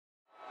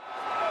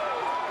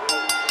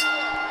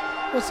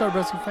What's up,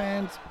 wrestling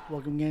fans?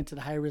 Welcome again to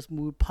the High Risk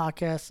Mood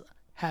Podcast.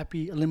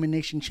 Happy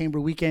Elimination Chamber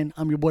weekend.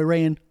 I'm your boy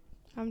Rayan.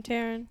 I'm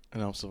Taryn.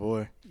 And I'm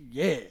Savoy.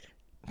 Yeah.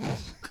 It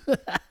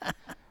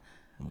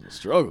was a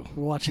struggle.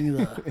 We're watching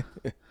the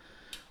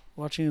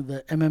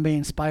MMA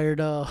inspired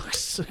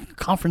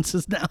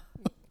conferences now.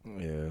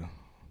 Yeah.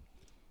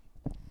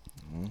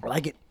 I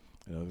like it.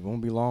 It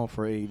won't be long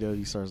before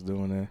AEW starts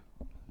doing that.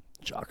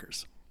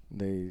 Shockers.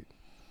 Yeah.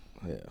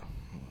 I'll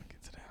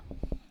get to that.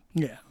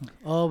 Yeah.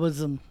 Oh, but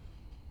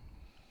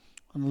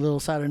on a little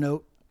sadder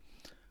note,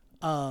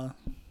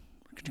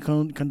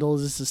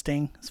 condolences to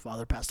Sting. His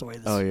father passed away.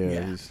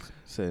 He's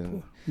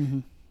saying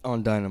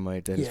on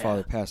Dynamite that his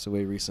father passed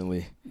away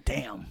recently.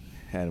 Damn.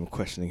 Had him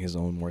questioning his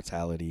own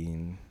mortality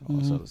and all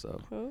this other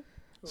stuff. Who?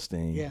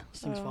 Sting. Yeah,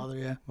 Sting's father.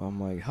 Yeah.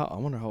 I'm like, I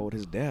wonder how old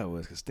his dad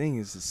was, because Sting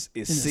is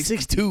In the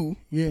 62.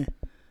 Yeah.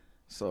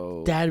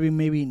 So Dad would be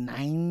maybe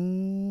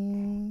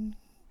 90s.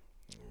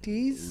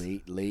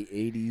 late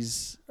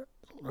 80s.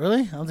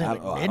 Really? I was like I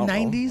mid don't know.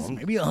 90s,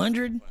 maybe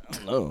 100. I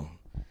don't know.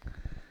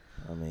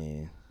 I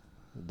mean,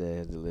 dad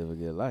had to live a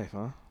good life,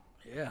 huh?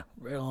 Yeah,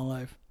 very long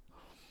life.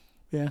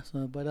 Yeah,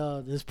 so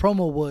but this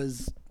promo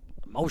was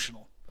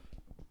emotional.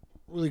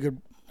 Really good,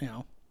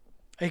 I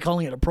ain't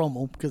calling it a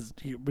promo because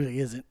it really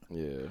isn't.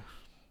 Yeah.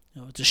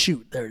 It's a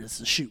shoot. There it is,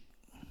 a shoot.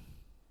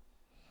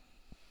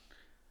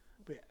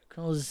 But yeah,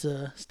 Colonel's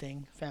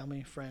Sting,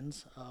 family,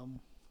 friends.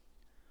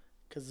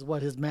 Because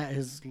his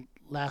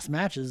last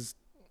match is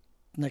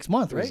next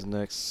month, right? It's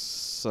next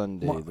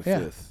Sunday, the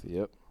 5th.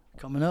 Yep.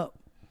 Coming up.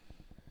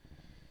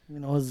 He's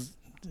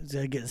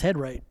got to get his head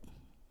right.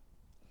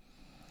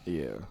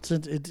 Yeah.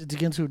 It's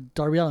against who?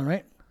 Darby Allin,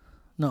 right?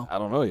 No. I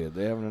don't know yet.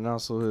 They haven't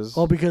announced who his...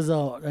 Oh, because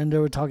and they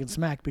were talking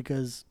smack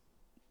because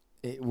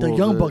the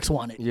Young Bucks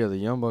want it. Yeah, the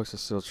Young Bucks are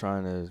still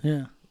trying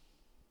to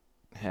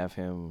have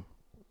him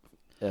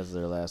as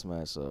their last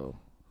match, so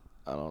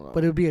I don't know.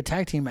 But it would be a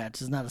tag team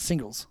match. It's not a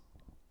singles.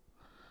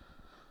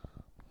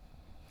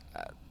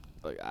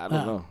 I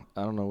don't know.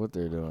 I don't know what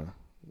they're doing.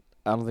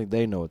 I don't think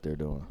they know what they're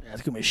doing. Yeah,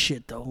 it's going to be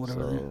shit, though, whatever.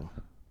 So,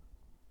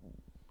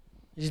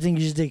 You think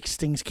you just take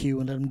Sting's cue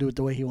and let him do it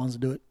the way he wants to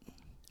do it?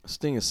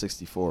 Sting is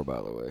 64,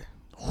 by the way.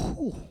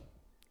 Ooh.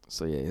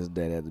 So yeah, his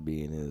dad had to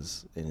be in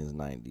his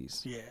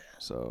 90s. Yeah.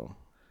 So,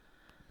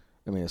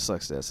 I mean, it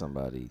sucks that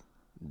somebody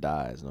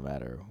dies no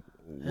matter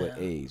what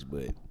age,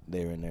 but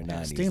they're in their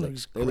 90s. Sting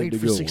looks great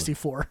for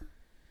 64.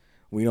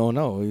 We don't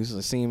know. We used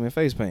to see him in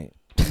face paint.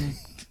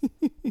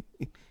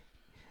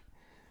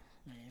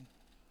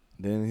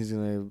 Then he's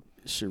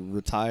should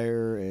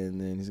retire, and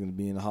then he's gonna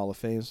be in the Hall of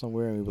Fame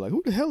somewhere, and we'll be like,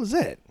 "Who the hell is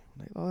that?"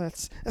 Like, "Oh,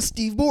 that's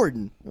Steve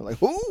Borden." We're like,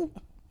 "Who?"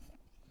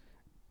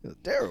 That's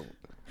terrible.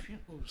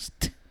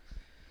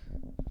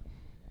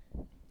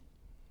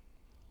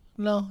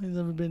 No, he's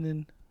never been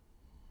in.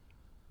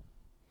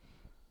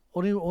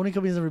 Only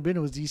company he's ever been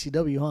in was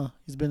ECW, huh?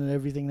 He's been in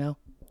everything now.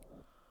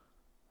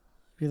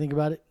 If you think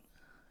about it.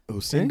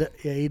 Who's Sting?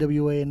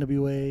 AWA,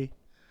 NWA,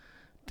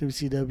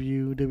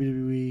 WCW,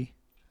 WWE.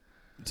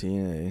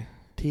 TNA.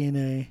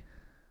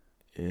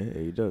 Yeah,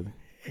 AEW.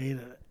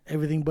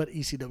 Everything but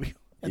ECW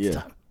at the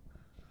time.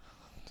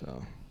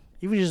 So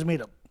Even just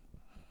made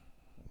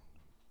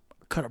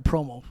cut a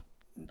promo.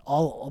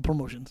 All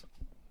promotions.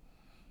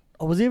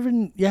 Oh, was he ever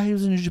in... Yeah, he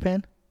was in New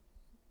Japan.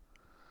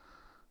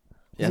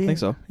 yeah, I think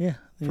so. Yeah.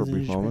 For a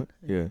brief moment.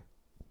 Yeah.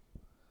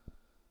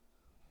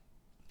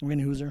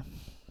 Randy Hooser.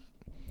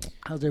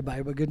 How's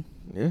everybody? But good?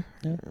 Yeah.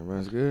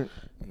 Everybody's good.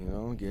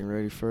 Getting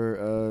ready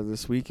for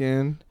this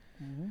weekend.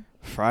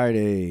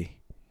 Friday.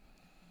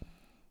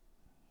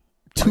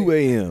 2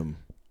 a.m.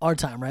 Our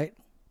time, right?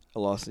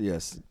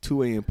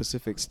 2 a.m.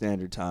 Pacific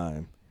Standard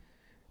Time.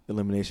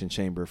 Elimination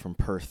Chamber from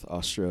Perth,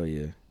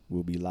 Australia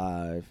will be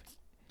live.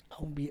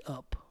 I'll be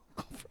up.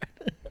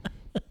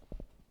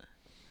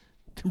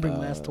 To bring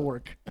my ass to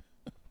work.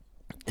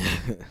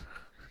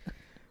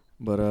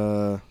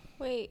 But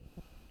Wait.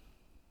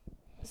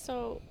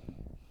 So,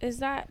 is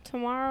that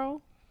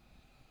tomorrow?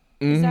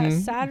 Is that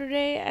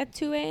Saturday at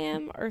 2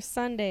 a.m. or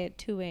Sunday at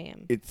 2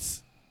 a.m.?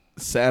 It's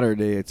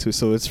Saturday at 2,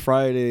 so it's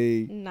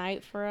Friday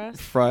night for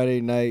us?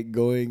 Friday night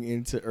going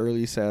into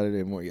early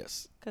Saturday morning,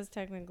 yes. Because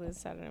technically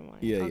it's Saturday morning.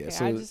 Yeah, okay, yeah.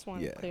 So I just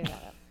want to clear that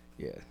up.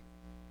 Yeah.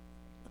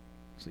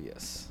 So,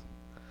 yes.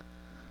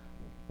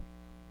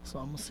 So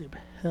I'm going to sleep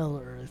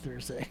hella early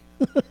Thursday.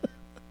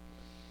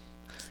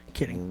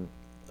 Kidding.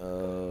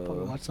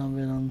 Probably watch some of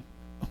it on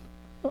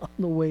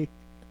the way.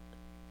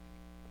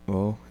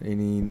 Well,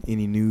 any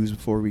news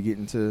before we get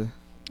into...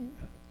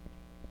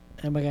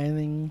 Anybody got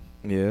anything?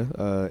 Yeah,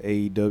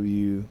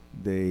 AEW,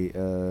 they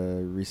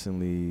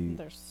recently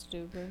They're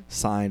stupid.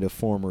 signed a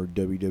former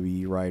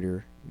WWE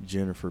writer,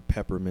 Jennifer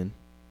Pepperman.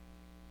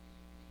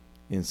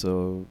 And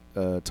so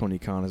Tony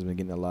Khan has been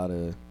getting a lot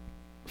of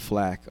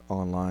flack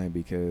online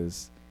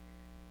because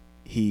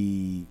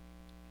he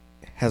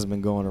has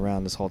been going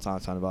around this whole time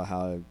talking about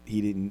how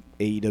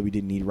AEW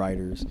didn't need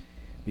writers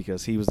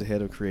because he was the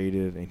head of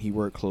creative and he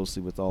worked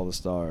closely with all the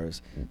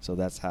stars. So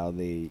that's how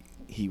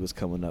he was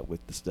coming up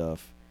with the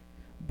stuff.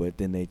 But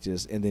then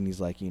and then he's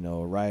like,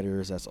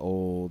 writers, that's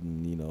old,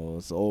 and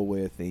it's an old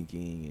way of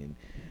thinking,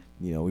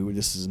 and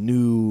this is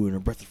new and a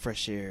breath of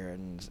fresh air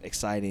and it's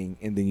exciting,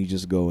 and then you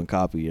just go and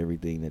copy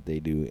everything that they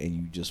do, and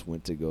you just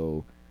went to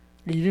go.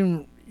 You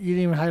didn't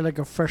even hire like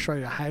a fresh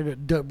writer. You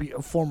hired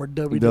a former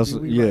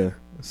WWE writer.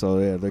 So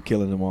yeah, they're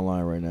killing them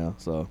online right now.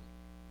 So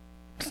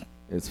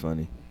it's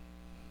funny.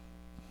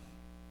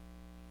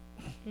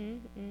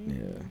 Mm-hmm.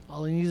 Yeah.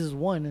 All he needs is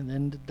one, and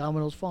then the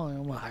dominoes falling.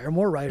 I'm gonna hire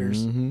more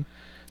writers. Mm-hmm.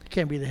 You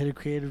can't be the head of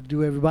creative,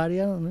 do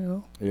everybody. I don't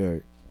know. Yeah.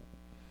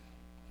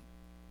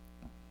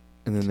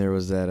 And then there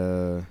was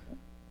that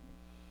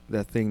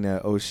thing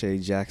that O'Shea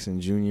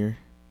Jackson Jr.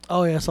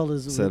 Oh yeah, I saw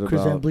this said with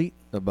Chris Van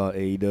about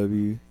Vliet.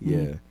 AEW. Yeah.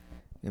 Mhm.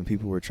 And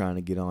people were trying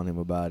to get on him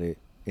about it.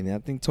 And I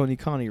think Tony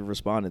Khan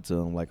responded to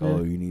him like, Yeah.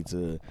 "Oh, you need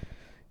to,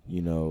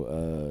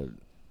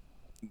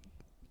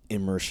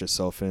 immerse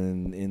yourself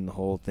in the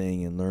whole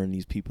thing and learn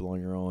these people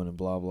on your own and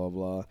blah blah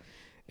blah."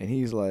 And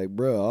he's like,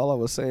 "Bro, all I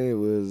was saying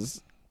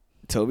was,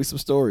 tell me some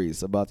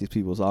stories about these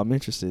people, so I'm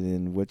interested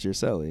in what you're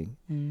selling."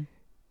 Mm.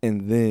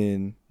 And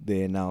then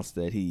they announced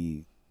that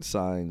he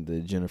signed the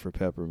Jennifer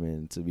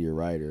Pepperman to be a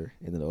writer,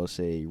 and then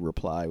O'Shea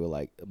replied with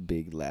like a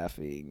big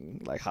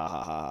laughing, like ha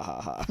ha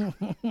ha ha ha.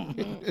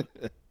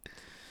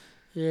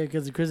 Yeah,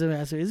 because Chris Van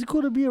Vliet asked, "Is it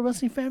cool to be a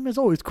wrestling fan?" Man, it's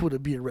always cool to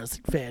be a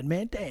wrestling fan,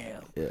 man.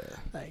 Damn. Yeah.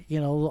 Like you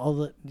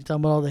talking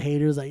about all the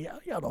haters. Like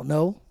y'all don't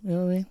know. You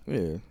know what I mean?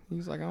 Yeah.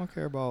 He's like, I don't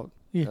care about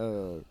Yeah.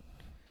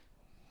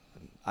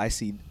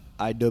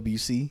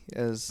 IWC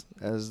as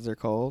they're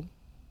called,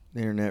 the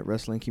internet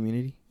wrestling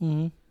community.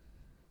 Mm-hmm.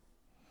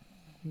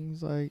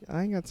 He's like,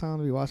 I ain't got time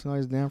to be watching all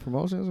these damn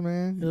promotions,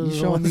 man. You You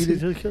showing me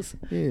this? Yes.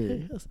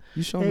 Yeah.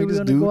 You showing Hey, me we're this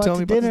gonna dude? go out Tell to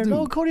me about dinner. this dude.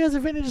 No, Cody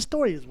hasn't finished his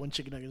story. There's one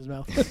chicken nugget in his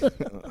mouth.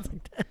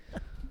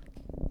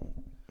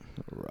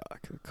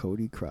 Rock.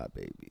 Cody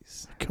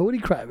Crybabies. Cody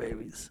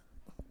Crybabies.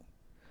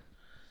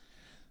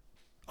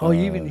 Oh,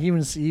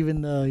 even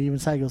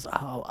Sai goes,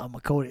 "Oh, I'm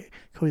a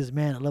Cody's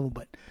man. I love him,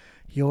 but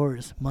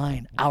yours,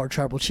 mine, our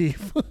tribal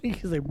chief."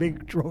 He's like a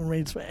big Roman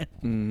Reigns fan.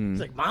 Mm-hmm. He's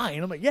like,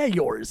 "Mine." I'm like, "Yeah,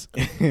 yours."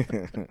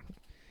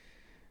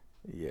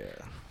 Yeah.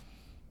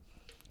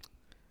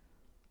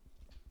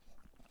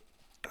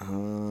 I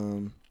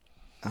don't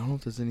know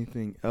if there's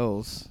anything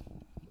else.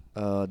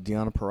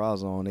 Deonna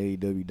Purrazzo on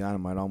AEW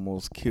Dynamite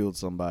almost killed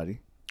somebody.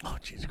 Oh,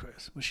 Jesus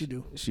Christ. What'd she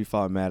do? She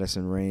fought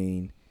Madison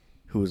Rayne,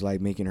 who was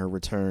like making her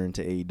return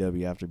to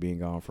AEW after being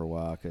gone for a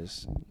while.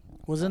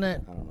 Wasn't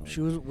that, I don't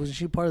know. wasn't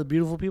she part of the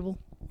Beautiful People?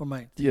 Or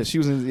my, Yeah, she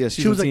was in. Yeah,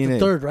 she was like TNA. the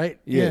third, right?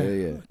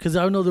 Yeah. Because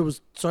I know there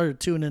was started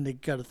two and then they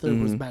got a third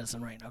was Mhm.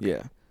 Madison Rayne. Okay.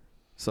 Yeah.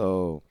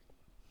 So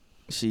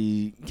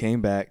she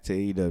came back to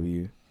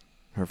AEW.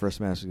 Her first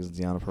match was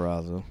Deonna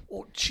Purrazzo.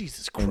 Oh,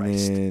 Jesus And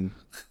Christ. then,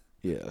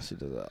 yeah, she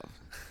does that.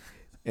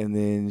 And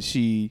then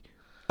she,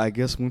 I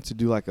guess, went to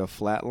do like a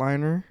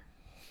flatliner,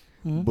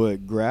 Mhm.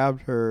 but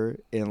grabbed her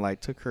and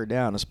like took her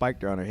down and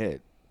spiked her on her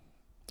head.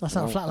 That's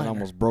not a And flatliner.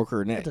 almost broke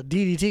her neck. That's a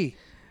DDT.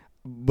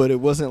 But it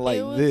wasn't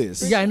like was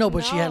this. Yeah, I know,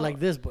 but she had No. like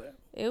this. But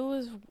It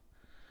was.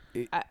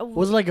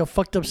 was it like a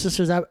fucked up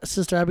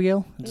Sister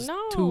Abigail? Just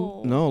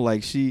No. No,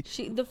 like she.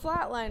 The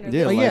flatliner.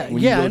 Yeah, Oh, like yeah, when you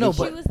yeah, go I know, to-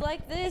 but She was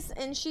like this,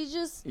 and she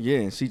just. Yeah,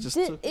 and she just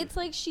took her. It's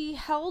like she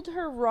held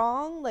her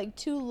wrong, like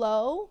too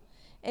low,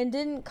 and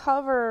didn't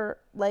cover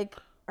like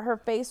her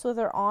face with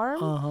her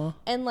arm,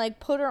 and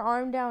like put her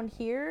arm down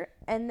here,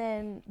 and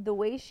then the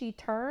way she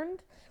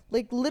turned,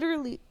 like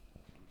literally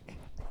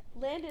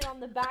landed on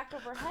the back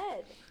of her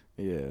head.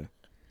 Yeah.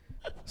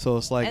 So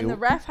it's like. And the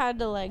ref had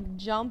to like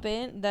jump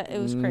in. That it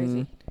was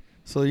crazy.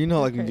 So you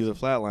know, like when you crazy. do the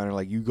flatliner,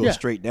 like you go Yeah.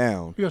 straight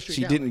down. You go straight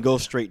she down. didn't go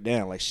straight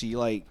down. Like she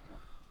like.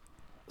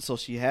 So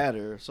she had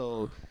her.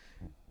 So.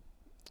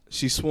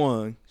 She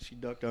swung. She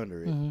ducked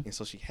under it, and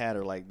so she had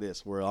her like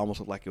this, where it almost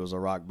looked like it was a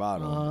rock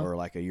bottom or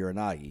like a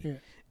uranagi. Yeah.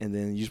 And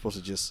then you're supposed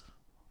to just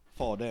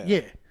fall down.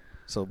 Yeah.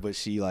 So, but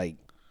she like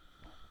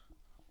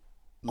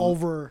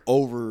Over.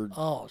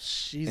 Oh,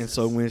 Jesus. and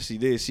so when she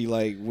did, she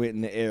like went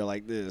in the air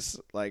like this,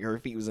 like her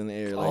feet was in the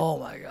air. Like, Oh,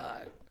 my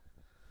God.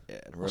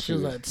 yeah. the She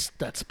was referee-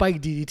 that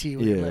spike DDT.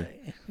 with Yeah.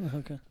 Like,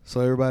 okay. So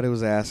everybody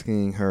was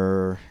asking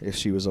her if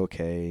she was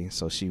okay.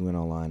 So she went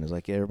online and was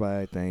like,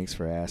 everybody, thanks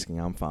for asking.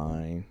 I'm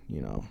fine.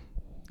 You know,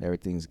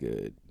 everything's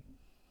good.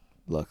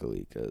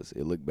 Luckily, because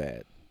it looked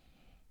bad.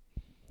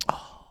 That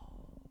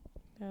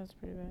was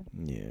pretty bad.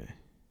 Yeah.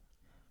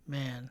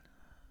 Man.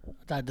 I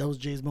thought that was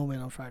Jay's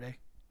moment on Friday.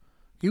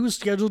 He was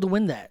scheduled to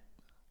win that.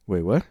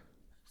 Wait, what?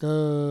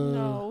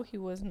 No, he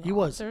was not. he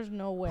was. There's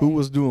no way. Who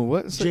was doing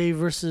what? Jay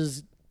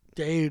versus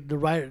the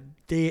writer.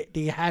 They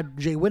had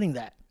Jay winning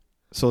that.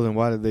 So then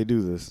why did they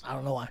do this? I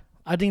don't know why.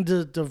 I think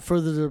to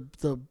further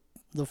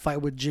the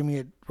fight with Jimmy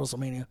at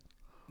WrestleMania.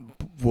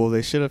 Well,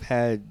 they should have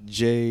had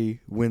Jay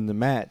win the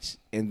match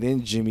and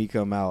then Jimmy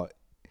come out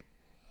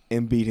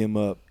and beat him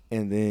up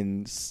and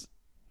then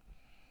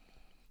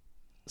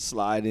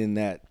slide in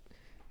that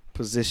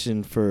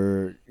position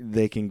for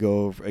they can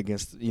go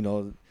against, you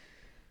know,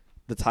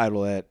 the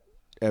title at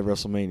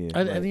WrestleMania.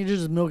 I think you're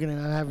just milking it,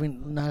 not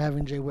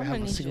having Jay I'm have gonna a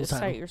need you single to cite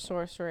title. your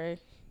source, Ray.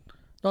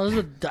 No,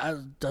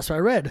 that's what I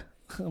read.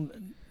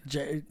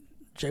 Jay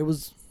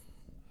was.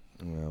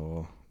 Yeah,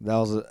 well, that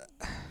was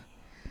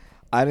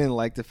I didn't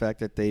like the fact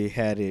that they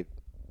had it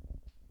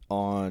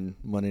on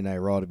Monday Night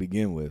Raw to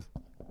begin with.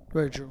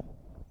 Very true.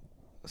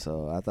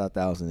 So I thought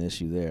that was an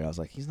issue there. I was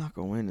like, he's not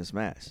gonna win this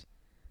match.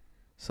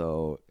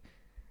 So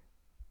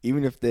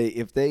even if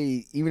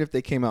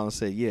they came out and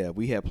said, yeah,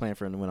 we had planned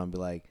for him to win, I'd be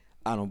like,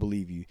 I don't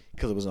believe you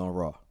because it was on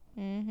Raw.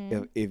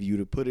 Mm-hmm. If you'd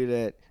have put it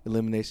at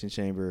Elimination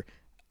Chamber,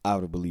 I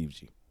would have believed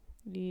you.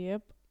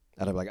 Yep.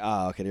 I'd have been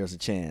like, okay, there's a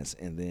chance,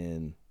 and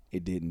then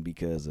it didn't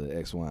because of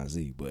X, Y, and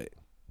Z. But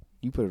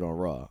you put it on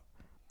Raw,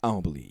 I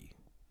don't believe.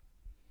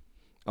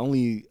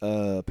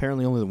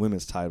 Apparently only the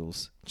women's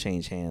titles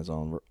change hands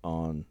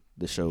on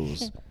the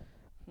shows,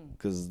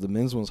 because the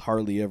men's ones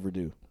hardly ever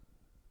do.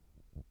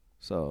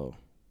 So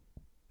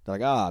they're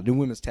like, new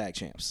women's tag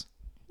champs.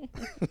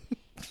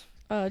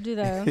 Do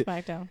that on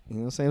SmackDown. You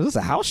know what I'm saying? Is this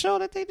a house show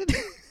that they did?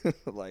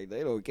 Like,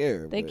 they don't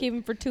care. They keep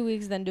him for 2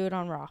 weeks, then do it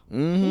on Raw.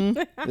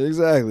 Mm-hmm.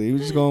 Exactly.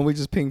 We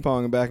just ping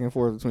ponging back and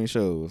forth between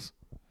shows.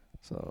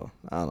 So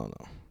I don't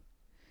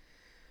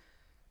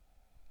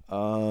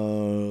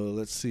know.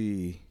 Let's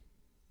see.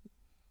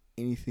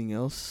 Anything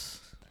else?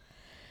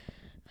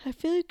 I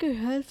feel like I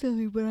had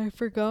something, but I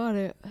forgot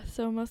it.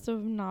 So it must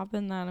have not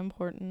been that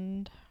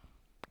important.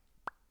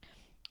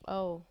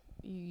 Oh,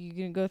 you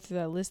gonna go through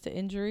that list of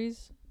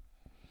injuries?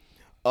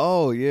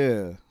 Oh,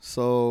 yeah.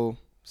 So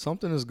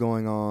something is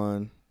going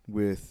on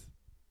with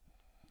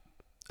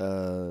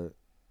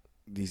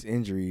these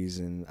injuries,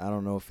 and I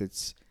don't know if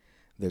it's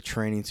they're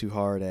training too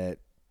hard at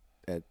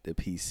the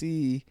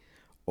PC,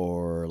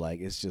 or like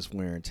it's just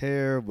wear and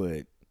tear,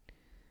 but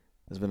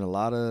there's been a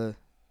lot of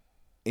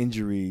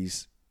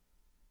injuries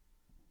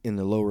in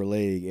the lower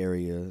leg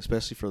area,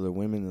 especially for the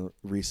women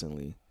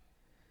recently.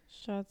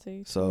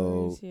 Shotzi.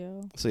 So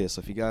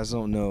if you guys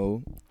don't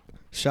know,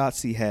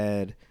 Shotzi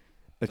had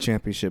a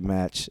championship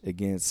match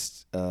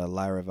against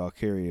Lyra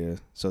Valkyria.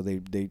 So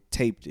they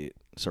taped it.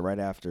 So right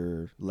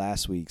after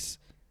last week's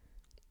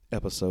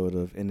episode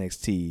of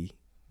NXT,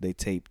 they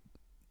taped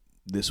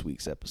this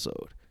week's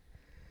episode.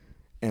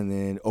 And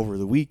then over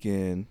the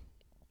weekend,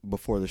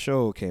 before the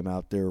show came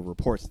out, there were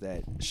reports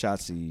that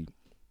Shotzi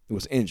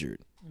was injured.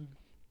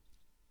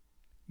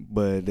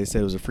 But they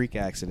said it was a freak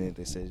accident.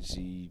 They said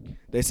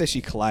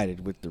she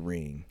collided with the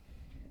ring,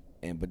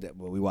 but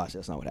we watched.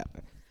 That's not what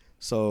happened.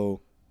 So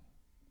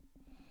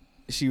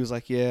she was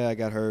like, "Yeah, I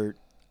got hurt.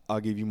 I'll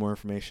give you more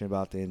information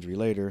about the injury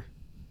later."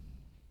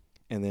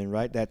 And then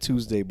right that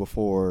Tuesday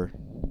before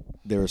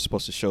they were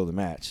supposed to show the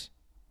match,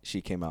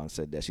 she came out and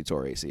said that she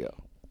tore her ACL.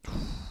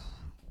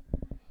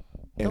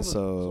 And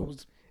so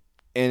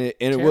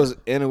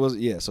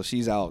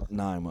she's out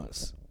 9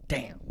 months.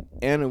 Damn.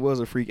 And it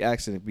was a freak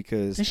accident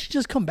because did she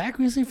just come back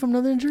recently from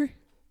another injury?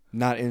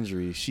 Not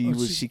injury.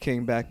 She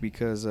came back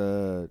because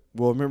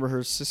remember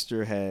her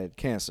sister had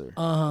cancer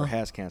or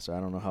has cancer. I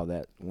don't know how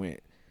that went.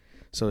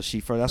 So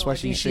that's why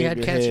she shaved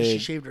her cancer. head. She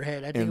shaved her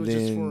head. I think it was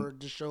just for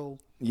the show.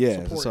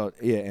 Yeah. Support. So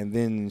and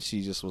then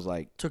she just was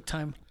like took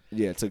time.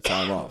 Yeah, took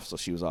time off. So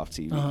she was off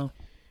TV.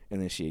 And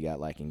then she got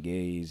like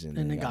engaged and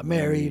then got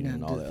married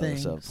and all that other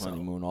stuff.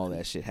 Honeymoon, all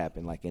that shit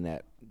happened like in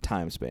that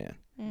time span.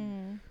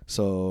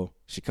 So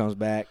she comes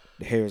back.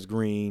 The hair is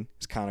green.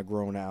 It's kind of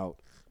grown out.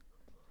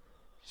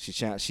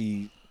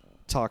 She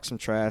talked some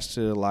trash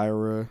to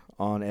Lyra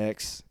on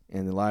X,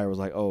 and then Lyra was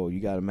like, "Oh, you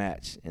got a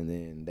match," and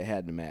then they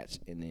had the match,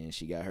 and then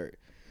she got hurt.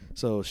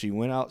 So she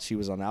went out. She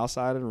was on the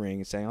outside of the ring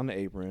and staying on the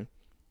apron,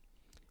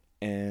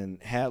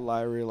 and had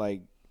Lyra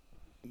like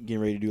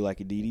getting ready to do like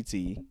a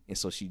DDT, and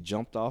so she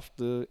jumped off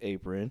the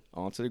apron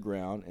onto the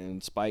ground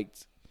and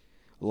spiked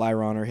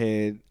Lyra on her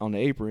head on the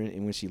apron,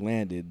 and when she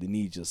landed, the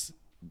knee just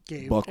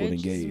buckled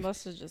and gave. It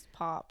must have just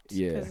popped.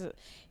 Yeah. Because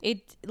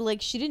it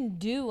like she didn't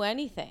do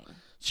anything.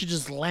 She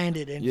just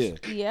landed and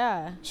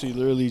yeah. She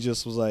literally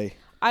just was like.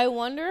 I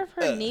wonder if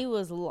her knee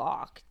was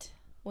locked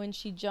when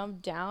she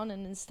jumped down,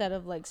 and instead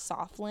of like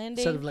soft landing,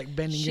 instead of like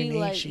bending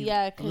your knee, she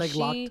leg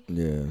locked.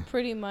 Yeah.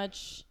 Pretty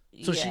much.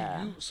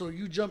 So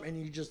you jump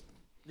and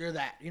you're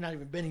that. You're not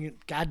even bending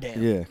it.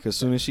 Goddamn. Yeah, because as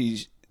soon as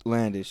she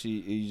landed,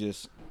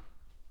 she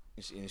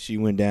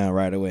went down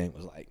right away and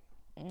was like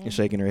and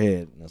shaking her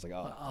head, and I was like,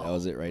 that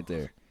was it right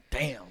there.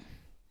 Damn.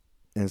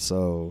 And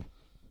so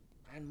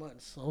 9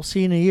 months. I'll see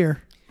you in a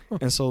year.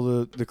 And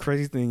so the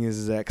crazy thing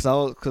is that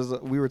because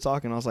we were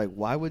talking, I was like,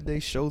 why would they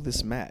show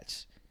this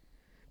match?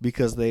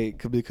 Because the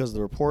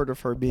report of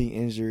her being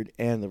injured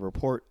and the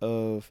report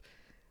of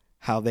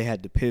how they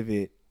had to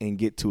pivot and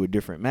get to a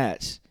different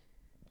match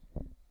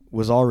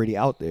was already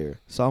out there.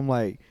 So I'm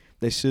like,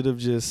 they should have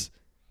just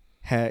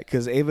had,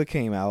 because Ava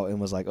came out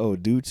and was like, oh,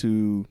 due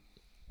to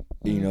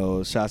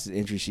Shotzi's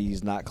injury,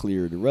 she's not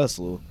cleared to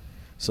wrestle,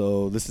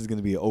 so this is going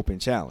to be an open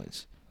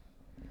challenge.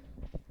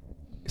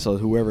 So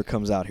whoever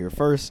comes out here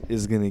first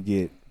is going to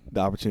get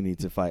the opportunity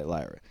to fight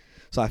Lyra.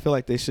 So I feel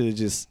like they should have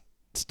just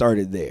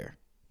started there.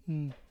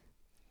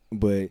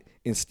 But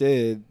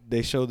instead,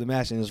 they showed the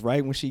match, and it's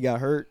right when she got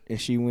hurt and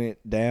she went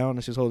down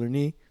and she was holding her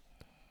knee.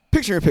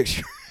 Picture in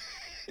picture.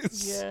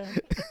 Yeah.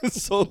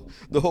 So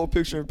the whole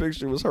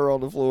picture-in-picture was her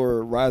on the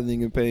floor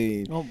writhing in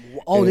pain.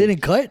 Oh, they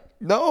didn't cut?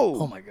 No.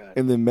 Oh, my God.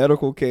 And then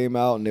medical came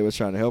out and they was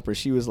trying to help her.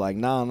 She was like,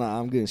 nah,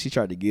 I'm good. And she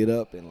tried to get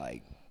up and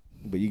like,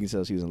 but you can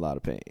tell she was in a lot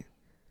of pain.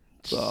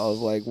 So I was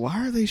like,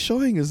 why are they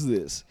showing us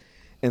this?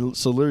 And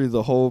so literally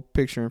the whole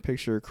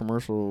picture-in-picture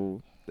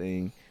commercial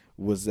thing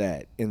was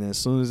that. And then as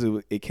soon as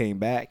it came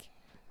back,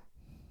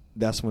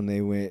 that's when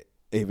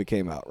Ava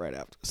came out right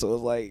after. So it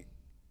was like,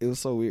 it was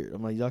so weird.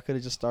 I'm like, y'all could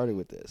have just started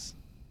with this.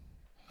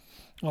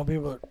 Well,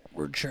 people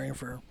were cheering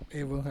for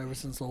Ava ever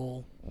since the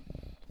whole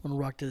when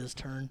Rock did his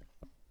turn.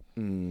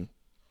 Mm.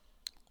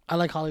 I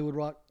like Hollywood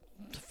Rock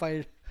to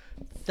fight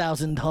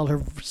 $1,000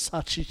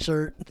 Versace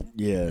shirt,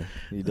 Yeah,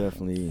 you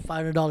definitely.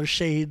 $500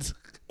 shades.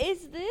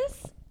 Is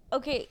this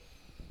okay?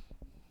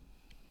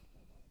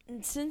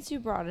 Since you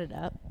brought it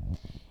up,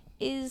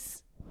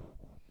 these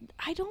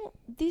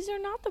are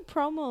not the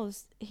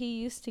promos he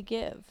used to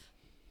give.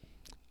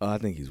 Oh, I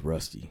think he's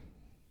rusty.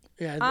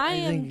 Yeah, I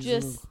think am he's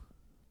just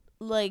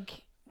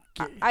like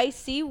I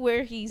see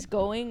where he's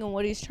going and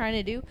what he's trying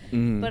to do,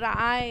 but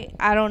I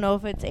don't know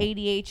if it's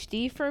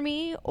ADHD for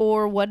me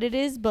or what it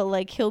is, but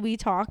like he'll be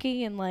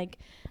talking and like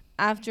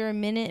after a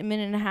minute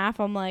and a half,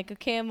 I'm like,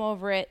 okay, I'm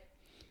over it.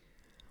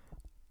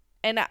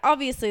 And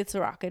obviously it's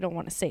The Rock. I don't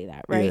want to say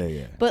that, right?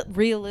 Yeah. But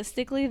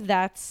realistically,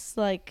 that's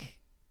like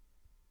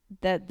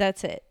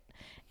that's it.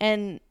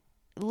 And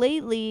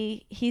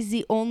lately, he's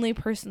the only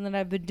person that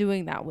I've been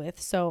doing that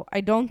with. So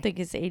I don't think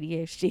it's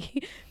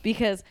ADHD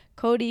because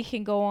Cody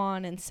can go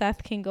on and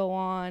Seth can go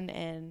on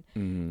and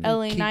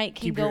LA Knight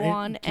can go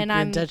on. And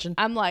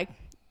I'm like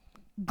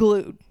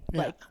glued,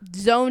 like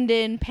zoned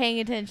in, paying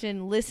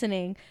attention,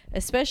 listening,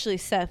 especially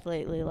Seth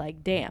lately.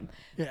 Like, damn.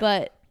 Yeah.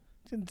 But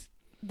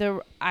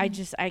I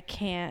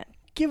can't.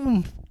 Give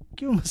him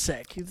a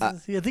sec. I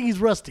think he's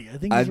rusty.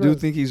 I do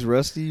think he's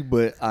rusty,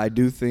 but I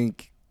do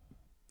think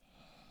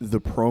the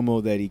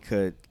promo that he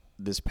cut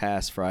this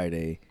past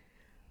Friday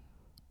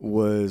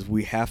was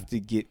we have to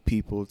get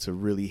people to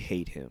really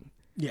hate him.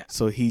 Yeah.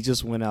 So he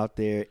just went out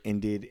there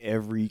and did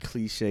every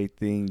cliche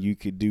thing you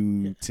could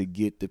do to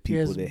get the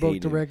people to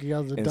hate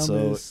him. And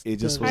so it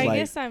just was I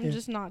guess I'm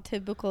just not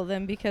typical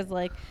then because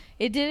like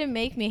it didn't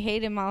make me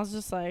hate him. I was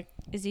just like,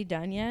 is he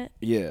done yet?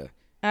 Yeah.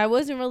 I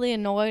wasn't really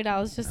annoyed. I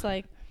was just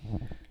like,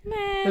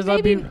 man,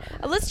 maybe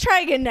let's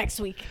try again next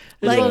week.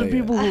 There's a lot of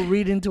people who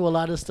read into a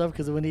lot of stuff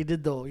because when he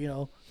did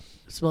the,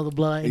 smell the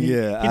blood, and he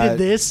did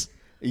this.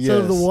 Yes.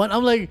 So the one,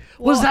 I'm like,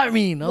 what does that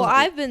mean?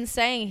 I've been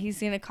saying he's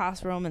gonna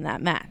cost Roman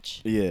that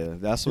match. Yeah,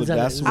 that's what.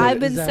 I've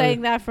been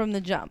saying that from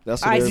the jump.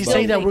 That's what he's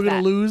saying that we're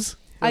gonna lose.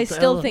 I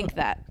still think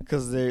that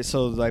because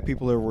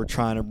people were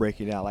trying to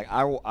break it down. Like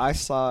I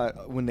saw it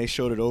when they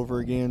showed it over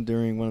again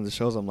during one of the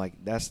shows. I'm like,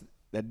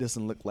 that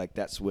doesn't look like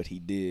that's what he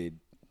did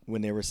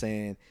when they were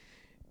saying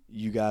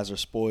you guys are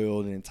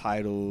spoiled and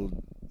entitled,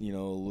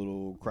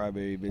 little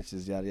crybaby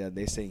bitches, yada yada.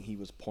 They saying he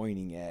was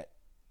pointing at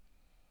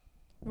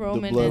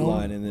Roman the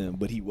bloodline in them,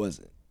 but he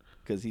wasn't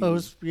because he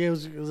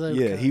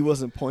he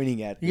wasn't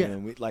pointing at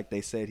them like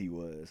they said he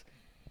was.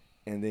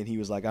 And then he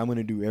was like, I'm going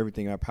to do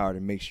everything in my power to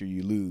make sure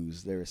you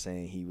lose. They were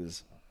saying he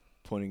was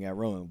pointing at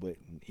Roman, but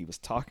he was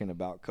talking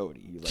about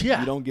Cody. He was like,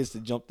 you don't get to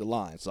jump the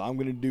line. So I'm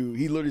going to do,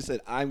 he literally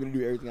said, I'm going to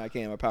do everything I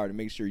can in my power to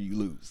make sure you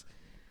lose.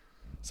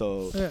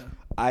 So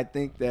I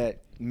think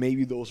that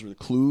maybe those were the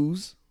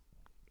clues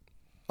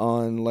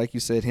on, like you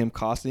said, him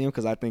costing him,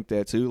 because I think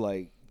that too,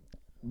 like,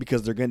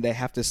 because they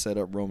have to set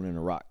up Roman and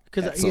The Rock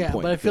at some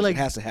point. But I feel like it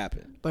has to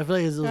happen. But I feel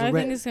like I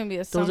think it's gonna be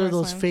those are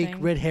those fake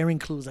red herring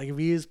clues. Like if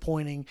he is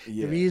pointing,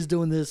 if he is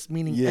doing this,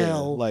 meaning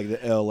L, like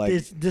the L, like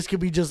this could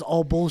be just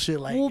all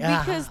bullshit. Like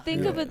because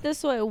think of it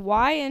this way: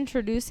 why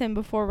introduce him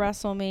before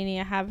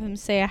WrestleMania? Have him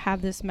say I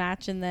have this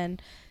match, and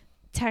then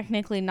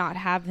technically not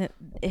have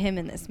him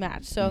in this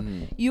match. So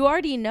you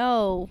already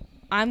know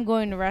I'm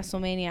going to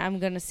WrestleMania. I'm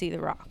going to see The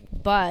Rock,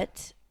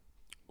 but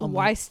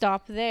why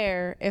stop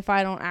there if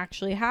I don't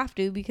actually have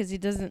to, because he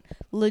doesn't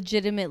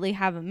legitimately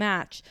have a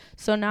match.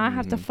 So now I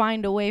have to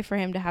find a way for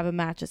him to have a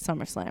match at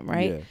SummerSlam,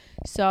 right? Yeah.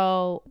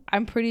 So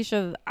I'm pretty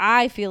sure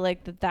I feel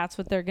like that's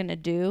what they're going to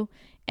do.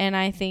 And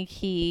I think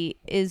he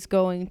is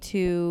going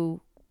to,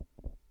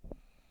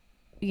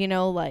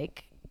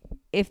 like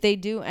if they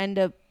do end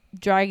up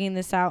dragging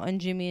this out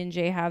and Jimmy and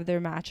Jay have their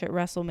match at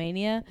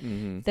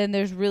WrestleMania, then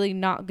there's really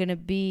not going to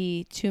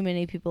be too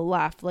many people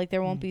left. Like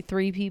there won't be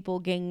 3 people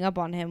ganging up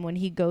on him when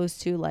he goes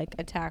to like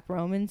attack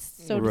Roman,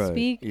 so to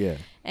speak. Yeah.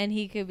 And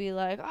he could be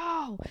like,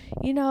 oh,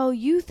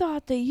 you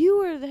thought that you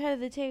were the head of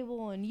the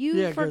table and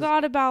you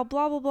forgot about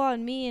blah, blah, blah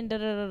and me and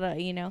da-da-da-da,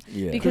 Yeah.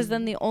 Because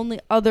then the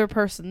only other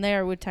person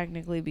there would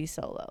technically be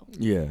Solo.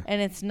 Yeah.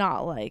 And it's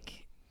not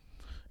like...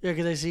 Yeah,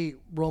 because I see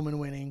Roman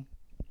winning,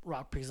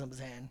 Rock picks up his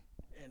hand.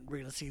 We're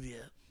going to see the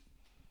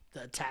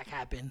attack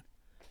happen,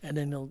 and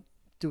then they'll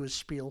do his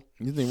spiel.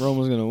 You think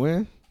Roman's going to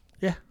win?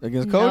 Yeah.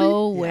 Against Cody?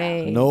 No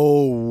way.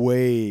 No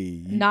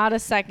way. Not a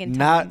second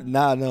time.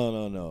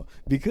 No.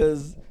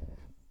 Because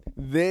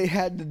they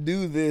had to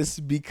do this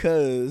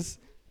because,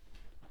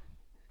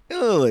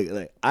 I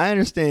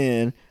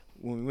understand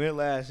when we went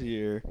last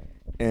year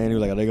And he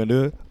was like, "Are they gonna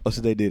do it?" Oh,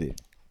 so they did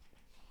it.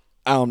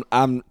 They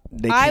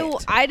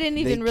can't. I didn't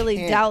even They really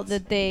can't. doubt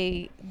that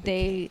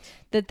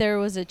that there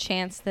was a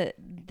chance that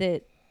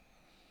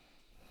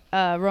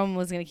Roman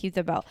was going to keep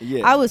the belt.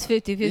 Yeah. I was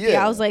 50-50.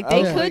 Yeah. I was like, I they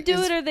was could like, do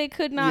it's- it or they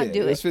could not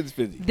do It's it.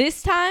 50-50.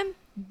 This time,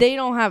 they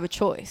don't have a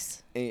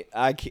choice. And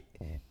I can't,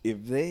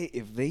 if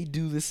they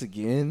do this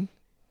again,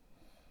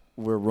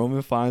 where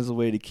Roman finds a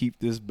way to keep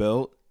this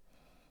belt,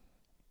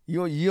 you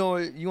want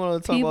to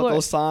talk People about are-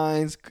 those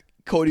signs?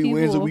 Cody people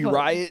wins and will we vote.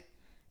 riot.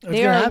 It's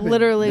They gonna are happen.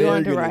 literally They're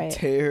going to gonna riot.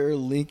 tear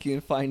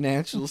Lincoln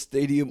Financial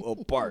Stadium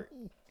apart.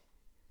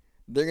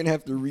 They're gonna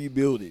have to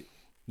rebuild it.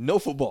 No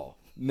football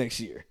next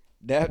year.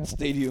 That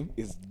stadium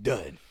is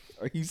done.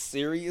 Are you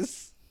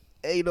serious?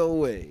 Ain't no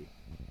way.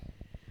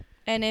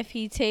 And if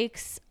he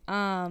takes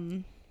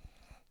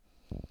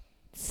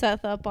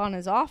Seth up on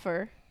his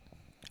offer,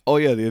 Oh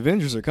yeah, the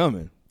Avengers are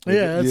coming.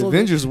 Yeah, that's the all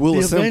Avengers will the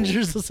assemble.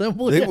 Avengers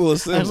assemble. They yeah. will I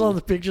saw assemble.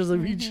 the pictures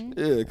of each.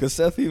 Yeah, because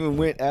Seth even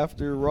went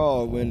after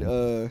Raw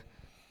when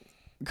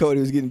Cody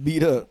was getting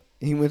beat up.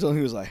 He went on.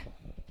 He was like,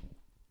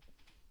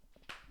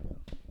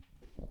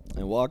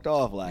 and walked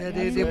off like. Yeah,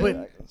 they I put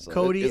said, so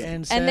Cody it's-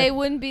 and Seth. and they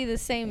wouldn't be the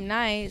same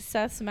night.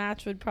 Seth's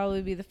match would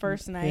probably be the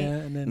first night. Yeah,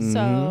 and then Mhm.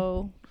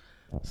 So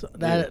so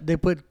that they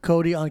put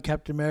Cody on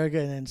Captain America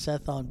and then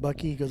Seth on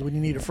Bucky because when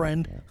you need a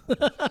friend.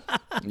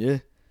 Yeah.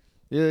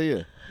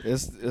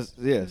 It's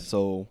yeah.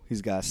 So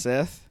he's got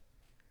Seth,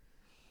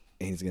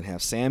 and he's gonna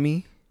have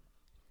Sammy,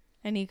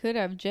 and he could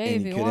have Jay and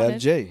if he he could wanted.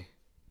 have Jay.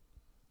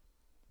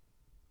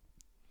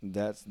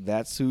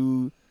 That's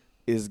who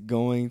is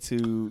going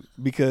to,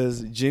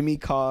 because Jimmy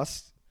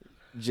cost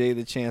Jay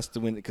the chance to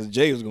win it because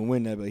Jay was gonna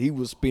win that, but he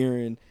was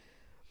spearing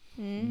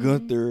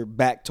Gunther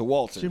back to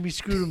Walter. Jimmy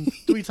screwed him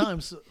 3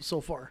 times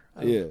so far.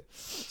 Yeah.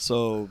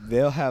 So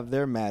they'll have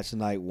their match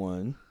night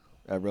 1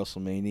 at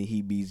WrestleMania.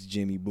 He beats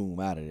Jimmy Boom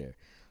out of there.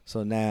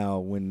 So now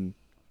when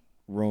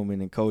Roman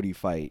and Cody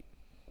fight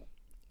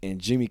and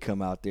Jimmy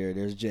come out there,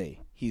 there's Jay.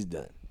 He's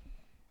done.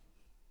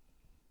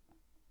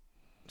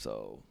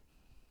 So,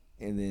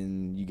 and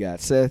then you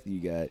got Seth, you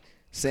got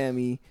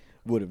Sammy.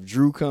 What if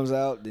Drew comes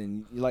out?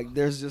 Then like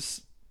there's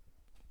just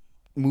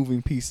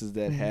moving pieces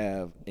that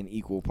have an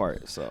equal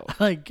part. So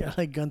I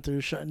like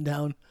Gunther shutting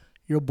down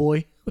your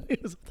boy.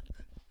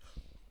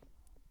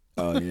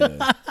 oh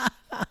yeah.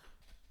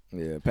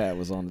 Yeah, Pat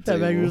was on the That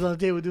table. man was on the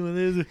table doing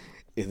this.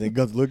 And then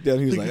Gunther looked at him.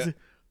 He was like,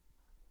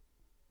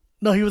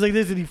 No, he was like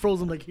this, and he froze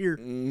him like here,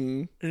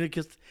 mm-hmm. and it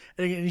just,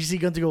 and you see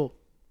Gunther go, "What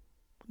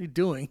are you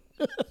doing?"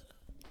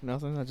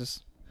 Nothing. I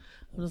just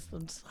I'm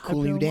just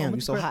cooling you happy I'm down. on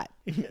You so the hot.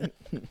 Yeah.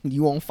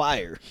 You on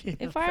fire.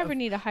 If I ever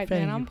need a hype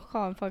Thank man, you. I'm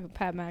calling fucking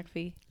Pat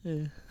McAfee.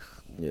 Yeah.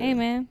 Yeah. Hey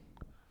man,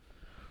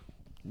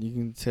 You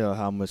can tell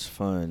how much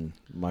fun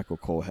Michael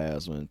Cole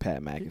has when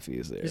Pat McAfee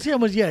is there. You see how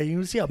much? Yeah,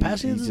 you see how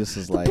passionate he he just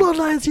is the like-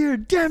 bloodline's here.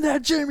 Damn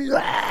that, Jamie!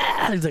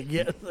 Ah! He's like,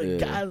 yeah, like, Yeah.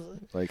 guys,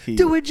 Like he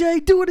do it, Jay,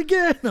 do it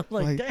again. I'm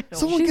like, Like, damn.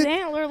 someone she's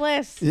get-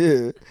 antlerless.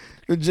 Yeah.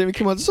 And Jimmy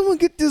come out. Someone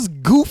get this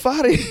goof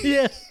out of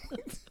here. Yeah.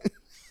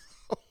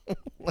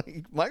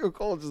 Like Michael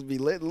Cole just be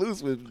let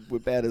loose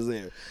with Pat is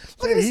there.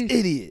 Look Yeah, at this he-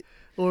 idiot.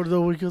 Or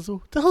the week goes,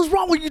 what the hell's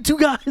wrong with you two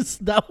guys?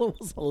 That one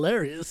was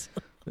hilarious.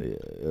 Yeah,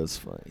 it was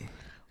funny.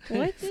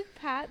 What did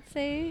Pat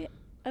say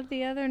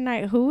the other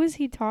night? Who was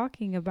he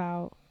talking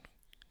about?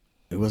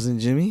 It wasn't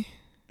Jimmy.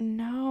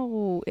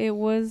 No, it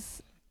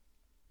was.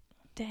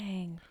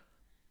 Dang.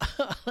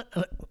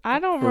 I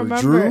don't Or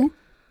remember. Drew.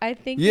 I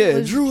think it Yeah,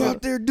 was Drew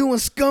out there doing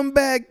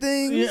scumbag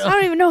things. Yeah. I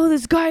don't even know who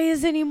this guy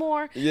is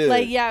anymore. Yeah.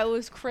 Like, yeah, it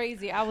was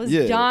crazy. I was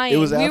Yeah, it dying.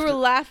 was We after- were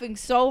laughing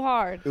so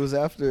hard. It was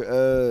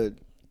after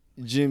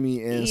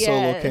Jimmy and Solo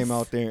Yes. came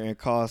out there and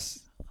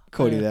cost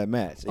Cody Yeah. that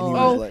match. And he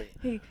Oh. was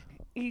like,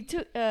 He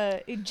took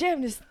he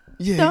jammed his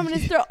yeah, thumb in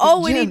his throat.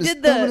 Oh, when he jammed his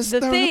did thumb in the his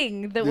thumb.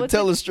 thing. The what's it-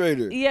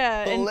 telestrator.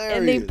 Yeah, and they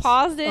Hilarious.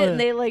 paused it Oh, yeah. and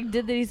they like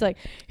did that. He's like,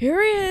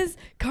 here he is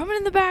coming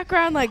in the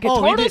background like a Oh,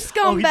 he total did-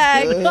 oh, he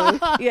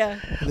scumbag. Yeah,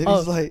 And then Oh,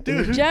 he's like,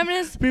 dude. jamming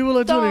his People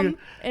on thumb Twitter.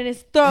 in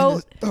his and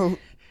throat.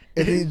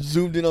 then he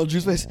zoomed in on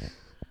Drew's face.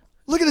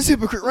 Look at this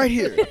hypocrite right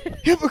here.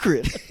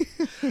 Hypocrite.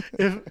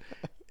 If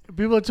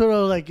people on Twitter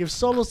are like, if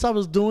Solo Stop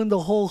was doing the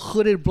whole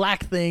hooded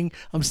black thing,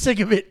 I'm sick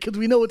of it because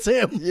we know it's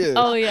him. Yeah.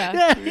 Oh yeah.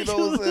 Yeah. You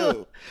know it's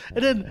him.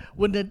 And then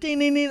when the ding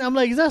ding ding, I'm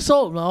like, is that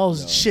Solo? Oh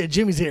shit,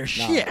 Jimmy's here.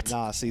 Shit.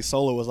 Nah, see,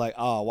 Solo was like,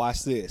 oh,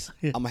 watch this.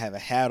 Yeah. I'm going to have a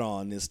hat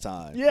on this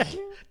time. Yeah.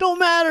 Don't He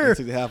matter.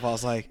 took the hat off. I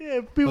was like,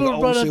 Yeah, people oh,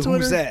 brought on shit, Twitter.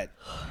 who's that?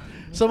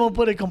 Someone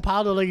put a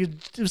compiled like,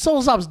 if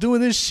Solo Stop's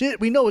doing this shit,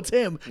 we know it's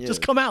him. Yeah.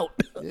 Just come out.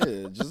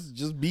 Yeah,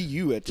 just be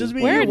you at this Just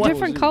be point. Wear a you. What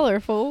different was color,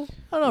 fool.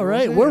 I know,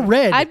 right? saying? We're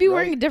red. I'd be Right.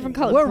 wearing a different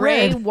color. We're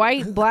Gray, red.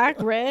 white, black,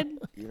 red.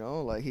 You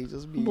know, like he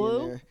just be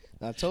Blue? in there.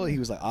 And I told you he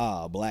was like,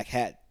 a black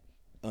hat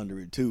under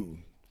it too.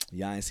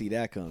 Y'all ain't see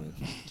that coming.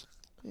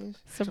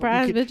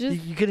 Surprise, you,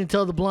 bitches. you couldn't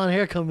tell the blonde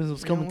hair coming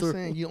was You know coming what I'm through.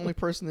 saying? You the only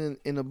person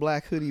in a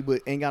black hoodie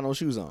but ain't got no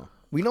shoes on.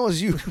 We know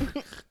it's you.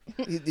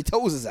 The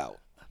toes is out.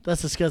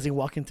 That's disgusting.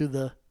 Walking through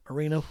the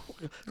arena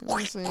You know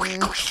what I'm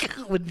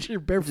saying? with your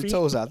bare The feet.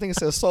 toes out. I think it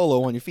says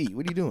Solo on your feet.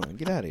 What are you doing?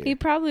 Get out of He here.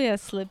 probably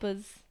has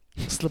slippers.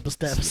 Slip a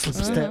step, slip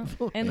a step.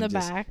 In the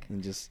back.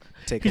 And just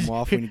take him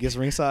off when he gets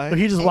ringside.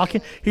 He's just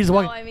walking. He's just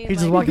walking. No, I mean, he's like,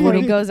 just walking before with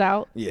he him. goes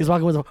out. Yeah. He's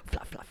walking with him.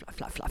 Flop, flop, flop,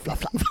 flop, flop, flop,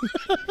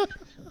 flop.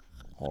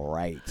 All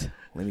right.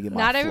 Let me get my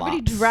Not everybody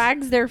flops.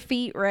 drags their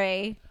feet,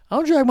 Ray. I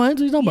don't drag mine.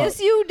 What are you talking about?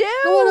 Yes, you do. No,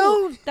 I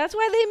don't. That's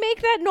why they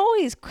make that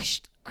noise.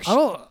 I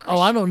don't.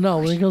 Oh, I don't know.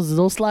 When it comes to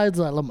those slides,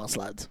 I love my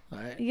slides. All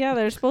right. Yeah,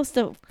 they're supposed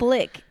to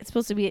flick. It's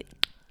supposed to be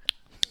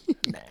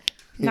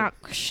not.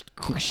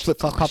 Flip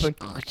flop popping.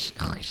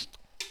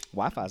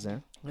 Wi-Fi's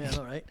in. Yeah, I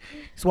know, right?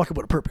 He's walking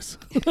with a purpose.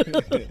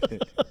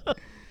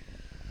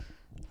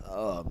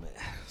 Oh man.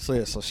 So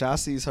yeah. So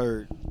Shassi's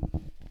hurt.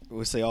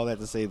 We'll say all that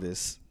to say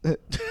this.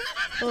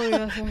 Oh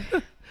yeah.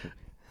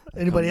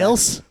 Anybody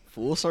else?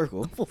 Full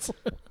circle.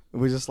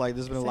 We're just like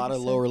there's been a lot of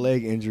lower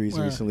leg injuries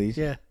recently.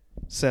 Yeah.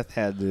 Seth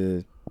had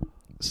the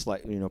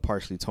slight,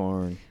 partially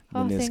torn Oh,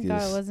 meniscus. thank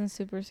God it wasn't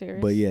super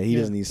serious. But yeah, he Yeah.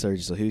 doesn't need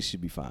surgery, so he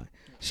should be fine.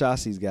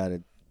 Shassi's got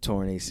a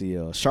torn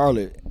ACL.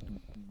 Charlotte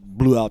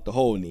blew out the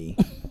whole knee.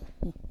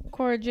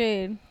 Cora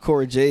Jade.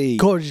 Cora Jade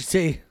Gorgeous.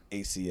 Say.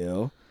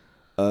 ACL.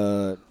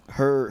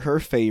 Her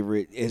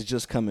favorite is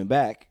just coming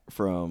back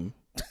from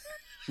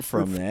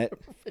that.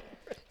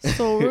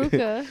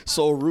 Soruka.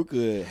 So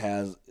Ruka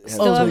has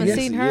Still haven't yes,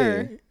 seen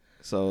her. yeah.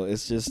 So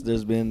it's just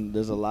there's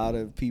a lot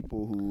of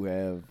people who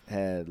have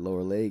had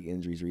lower leg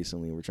injuries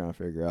recently. We're trying to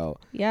figure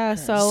out Yeah,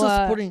 It's so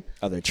just putting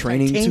are they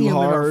training too titanium in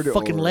our hard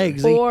fucking or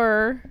legs.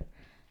 or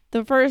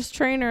the first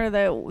trainer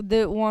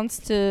that wants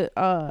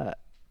to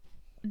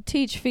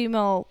teach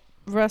female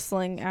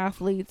wrestling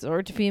athletes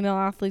or to female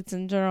athletes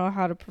in general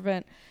how to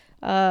prevent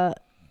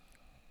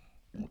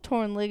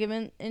torn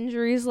ligament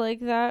injuries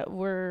like that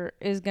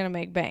is gonna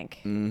make bank.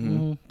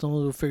 Mm-hmm.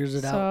 Someone who figures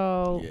it out.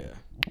 So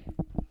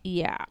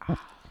Yeah.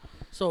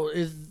 So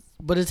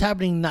but it's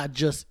happening not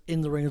just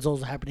in the ring; it's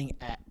also happening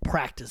at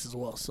practice as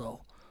well.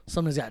 So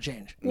something's got to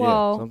change.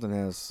 Well, yeah, something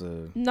has.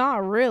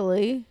 not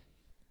really.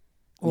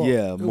 Well,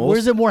 Yeah,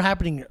 where's it more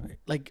happening?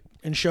 Like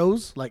in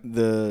shows, like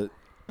Her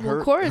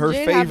Cora her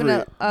Jade favorite having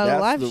a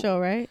that's live the- show,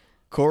 right?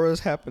 Cora's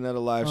happened at a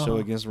live show Uh-huh.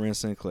 against Ren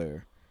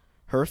Sinclair.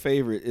 Her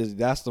favorite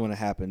that's the one that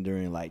happened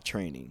during like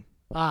training.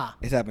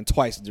 It's happened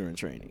twice during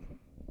training.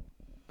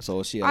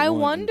 So she. Had I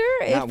one- wonder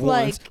not if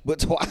once, like but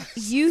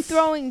twice. you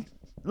throwing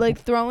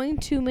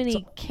too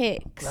many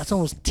kicks that's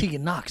almost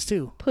Tegan Knox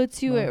too.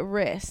 puts you at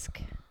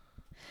risk.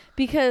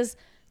 Because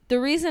the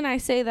reason I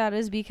say that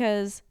is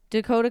because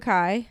Dakota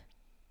Kai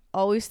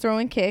always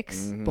throwing kicks.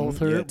 Mhm. Both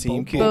her- Yeah,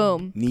 team both- kick.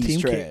 Boom. Knees Team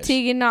trash. kick.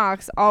 Tegan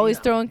Knox always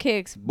throwing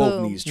kicks. Both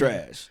Boom. knees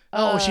trash.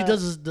 Oh, she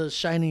does the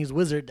Chinese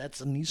wizard.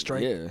 That's a knee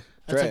strike. Yeah.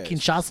 That's trash. like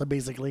Kinshasa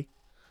basically,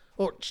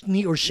 or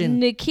knee or shin.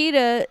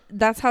 Nikita,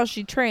 that's how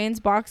she trains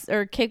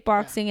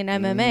kickboxing and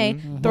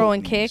MMA,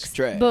 throwing Both kicks. knees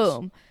trash.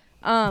 Boom.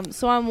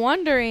 So I'm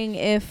wondering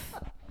if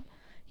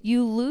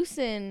you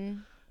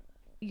loosen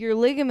your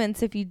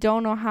ligaments if you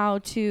don't know how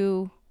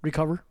to.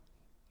 Recover,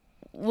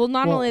 Well,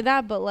 not Well, only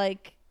that, but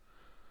like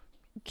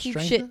keep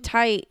strengthen? shit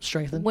tight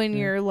strengthen. when Yeah.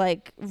 you're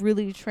like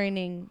really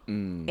training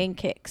in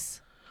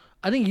kicks.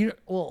 I think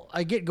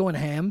I get going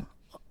ham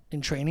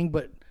in training,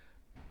 but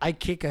I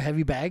kick a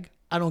heavy bag.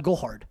 I don't go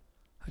hard.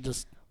 I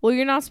just Well,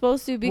 you're not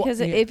supposed to because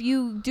yeah. if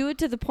you do it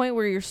to the point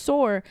where you're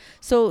sore,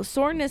 so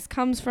soreness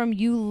comes from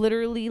you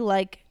literally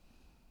like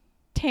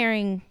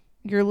tearing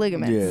your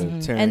ligaments. Yeah,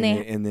 tearing And they-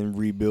 it and then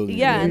rebuilding.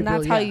 Yeah, it. and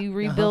that's how yeah. you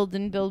rebuild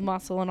and build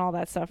muscle and all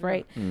that stuff,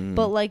 right?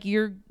 But like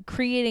you're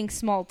creating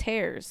small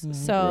tears.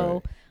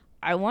 So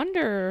I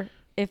wonder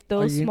if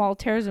those you- small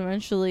tears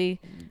eventually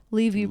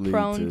leave you Lead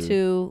prone to-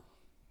 to.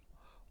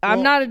 I'm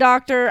Well- not a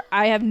doctor.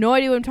 I have no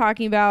idea what I'm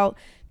talking about.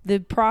 The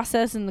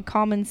process and the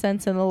common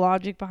sense and the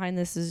logic behind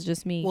this is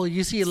just me. well,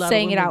 you see a lot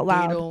saying of it women, out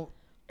loud.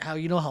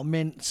 They don't, how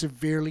men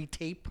severely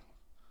tape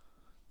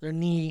their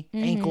knee,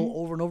 ankle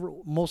over and over.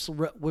 Most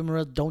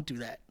women don't do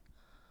that.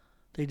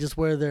 They just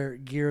wear their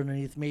gear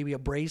underneath, maybe a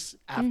brace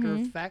after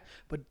the fact,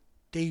 but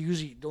they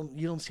usually don't.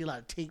 You don't see a lot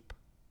of tape,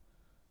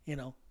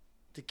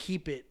 to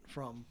keep it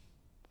from.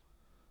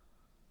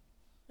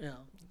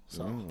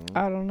 So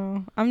I don't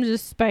know. I'm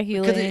just because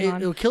speculating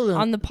it'll kill them.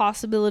 on the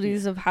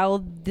possibilities of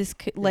how this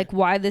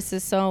why this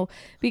is so,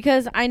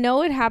 because I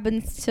know it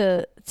happens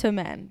to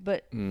men,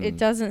 but it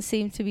doesn't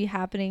seem to be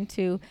happening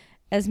to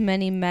as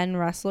many men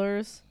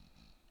wrestlers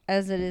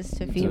as it is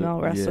to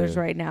female wrestlers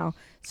right now.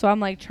 So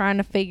I'm like trying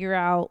to figure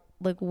out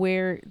like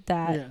where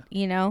that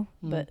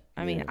but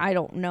I mean I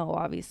don't know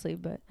obviously,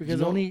 but Because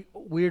the only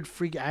weird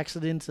freak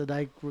accidents that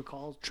I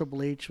recall,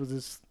 Triple H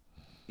was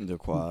The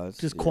quads.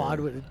 just quad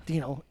with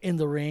in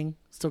the ring,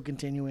 still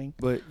continuing.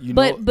 But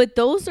but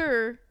those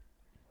are,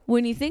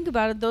 when you think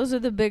about it, those are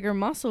the bigger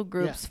muscle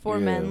groups for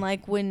men.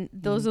 Like when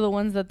those are the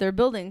ones that they're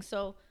building.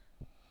 So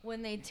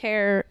when they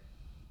tear,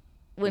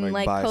 when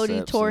Like like Cody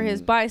biceps tore his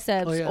and-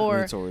 biceps Oh, yeah.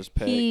 or tore his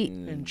pec he-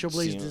 And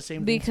Triple H did the same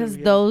thing because too,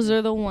 yeah. those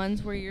are the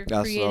ones where you're That's what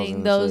I was creating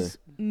gonna those say.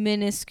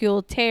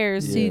 minuscule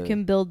tears so you Yeah.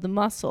 can build the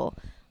muscle.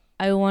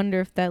 I wonder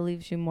if that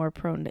leaves you more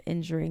prone to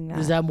injuring that.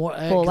 Is that more?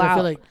 'Cause full I out.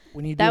 feel like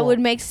when you do That would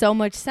make so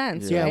much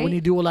sense, yeah, right? when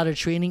you do a lot of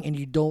training and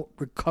you don't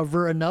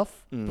recover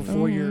enough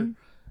before you're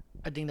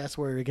I think that's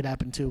where it could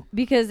happen too.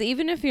 Because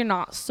even if you're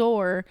not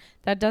sore,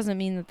 that doesn't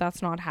mean that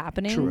that's not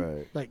happening. True.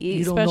 Right. Like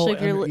you don't know. Especially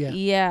if you're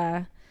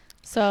yeah.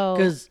 So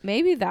 'Cause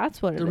maybe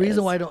that's what it is. The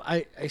reason why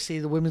I say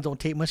the women don't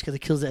tape much because it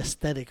kills the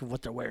aesthetic of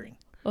what they're wearing.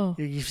 Oh.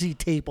 You see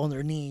tape on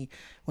their knee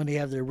when they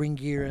have their ring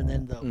gear, and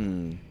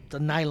then the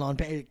nylon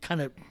pant. It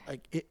kind of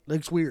like it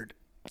looks weird.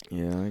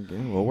 Yeah, I guess.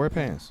 Well, wear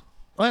pants.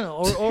 I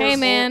know. Hey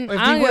man,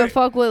 I don't give a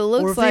fuck what it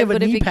looks like,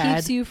 but if it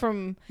keeps you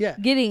from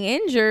getting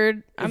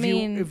injured,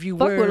 if you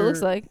fuck what it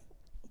looks like.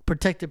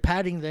 Protective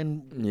padding,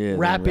 then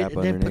wrap it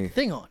and then put the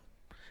thing on.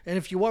 And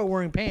if you are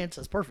wearing pants,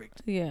 that's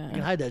perfect. Yeah, you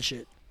can hide that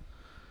shit.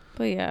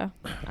 But yeah,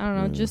 I don't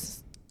know,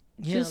 just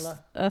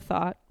a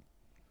thought.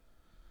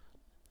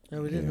 Yeah,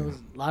 we didn't know there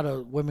was a lot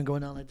of women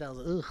going down like that. I was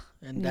like, ugh,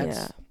 and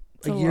that's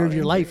a year of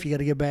your life you got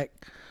to get back,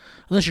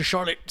 unless you're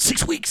Charlotte.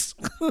 6 weeks.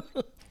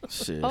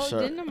 Shit,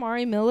 didn't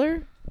Amari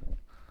Miller?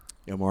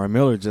 Yeah, Amari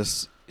Miller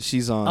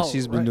she's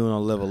been doing a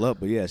level up,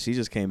 but yeah, she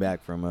just came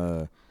back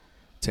from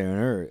tearing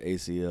her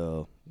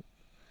ACL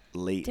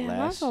late last year.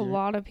 That's a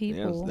lot of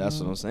people. Yeah, that's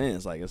what I'm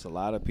saying. It's a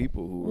lot of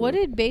people who. What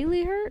did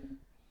Bailey hurt?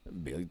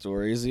 Bailey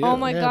tore ACL. Oh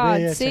my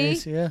God! See,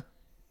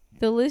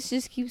 the list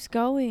just keeps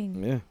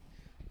going. Yeah,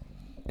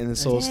 and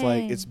so it's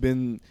like it's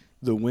been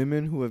the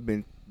women who have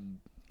been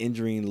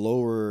injuring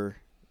lower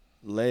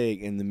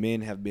leg, and the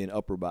men have been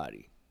upper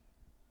body.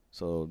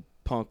 So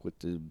Punk with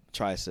the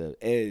tricep,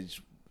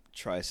 Edge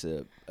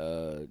tricep,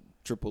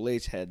 Triple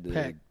H had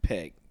the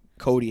pec.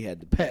 Cody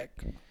had the pec.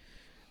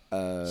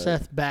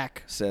 Seth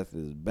back. Seth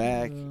is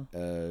back.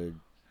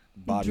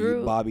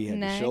 Bobby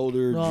had the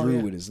shoulder. Drew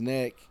with his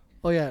neck.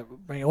 Oh yeah,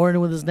 Randy Orton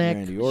with his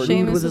neck.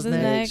 Sheamus with his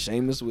neck.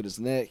 Sheamus with his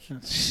neck.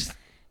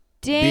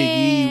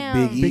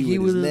 Damn. Big E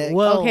with his neck.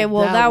 Okay,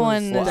 well that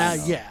one.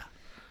 Yeah.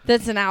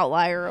 That's an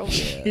outlier over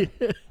there.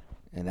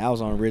 And that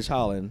was on Ridge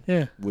Holland,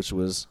 which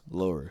was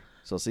lower.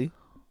 So see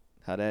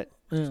how that.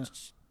 Yeah.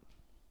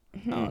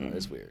 I don't know.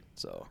 It's weird.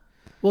 So.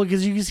 Well,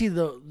 because you can see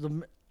the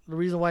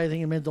reason why I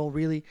think men don't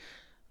really.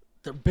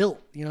 They're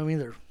built. You know what I mean?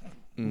 They're.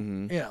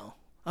 You know.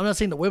 I'm not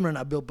saying the women are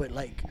not built, but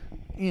like,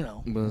 you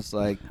know. But it's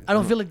like I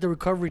don't feel like the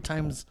recovery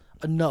time's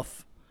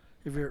enough.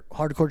 If you're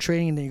hardcore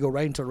training and then you go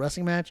right into a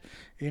wrestling match,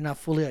 you're not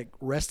fully like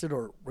rested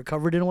or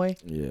recovered in a way.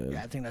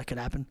 Yeah, I think that could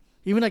happen.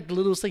 Even like the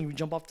littlest thing, you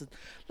jump off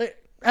like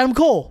Adam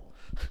Cole.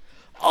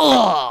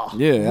 Oh,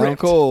 yeah, Adam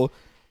Cole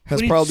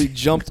has probably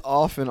jumped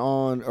off and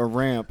on a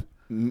ramp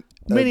a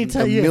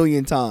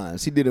million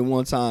times. He did it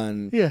one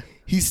time. Yeah,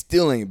 he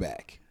still ain't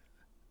back.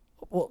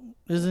 Well,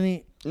 isn't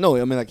he? No,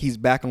 I mean like he's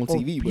back on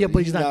TV.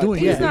 But he's not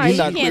doing it. He's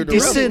not cleared to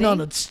He's sitting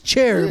on a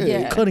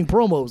chair cutting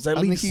promos. I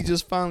think he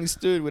just finally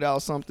stood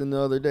without something the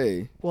other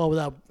day. Well,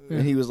 without.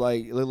 And he was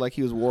like, it looked like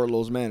he was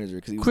Wardlow's manager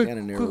because he was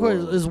standing there.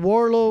 Is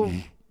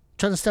Wardlow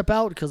trying to step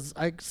out? Because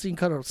I seen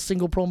cut a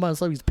single promo and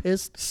so he's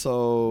pissed.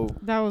 So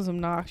that was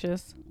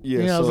obnoxious.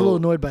 Yeah, I was a little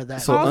annoyed by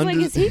that. So I was like,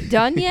 is he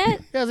done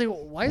yet? Yeah, I was like,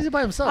 why is he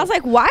by himself? I was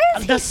like, why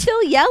is he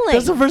still yelling?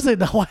 That's the first thing.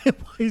 Why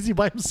is he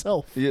by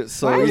himself? Yeah,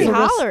 so why is he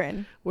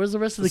hollering? Where's the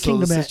rest of the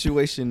kingdom the at?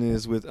 situation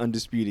is with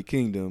Undisputed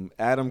Kingdom.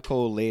 Adam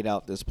Cole laid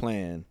out this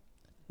plan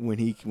when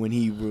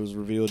he was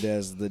revealed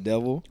as the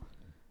devil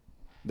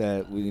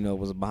that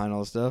was behind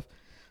all the stuff.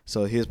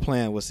 So his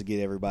plan was to get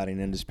everybody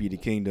in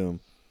Undisputed Kingdom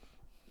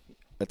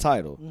a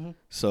title. Mm-hmm.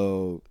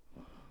 So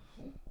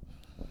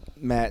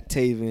Matt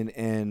Taven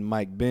and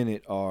Mike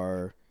Bennett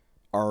are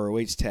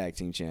ROH tag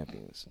team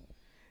champions.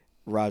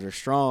 Roger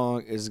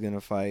Strong is going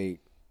to fight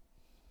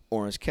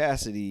Orange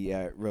Cassidy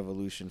at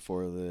Revolution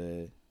for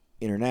the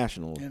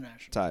international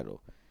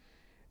title.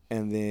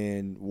 And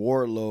then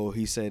Wardlow,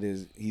 he said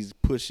he's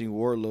pushing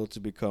Wardlow to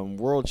become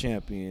world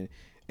champion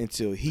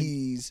until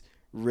he's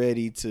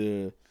ready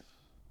to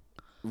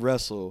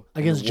wrestle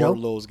against Joe.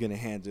 Wardlow's going to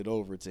hand it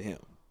over to him.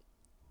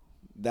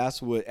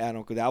 That's what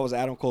that was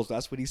Adam Cole. So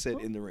that's what he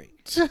said in the ring.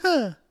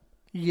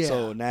 Yeah.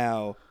 So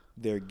now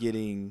they're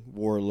getting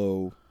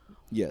Wardlow,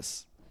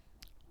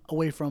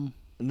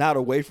 not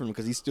away from him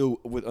because he's still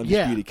with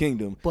Undisputed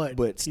Kingdom,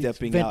 but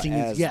stepping out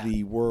as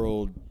the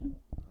world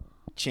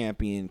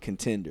champion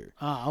contender.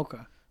 Ah, okay.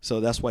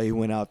 So that's why he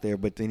went out there.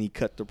 But then he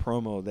cut the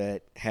promo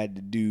that had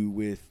to do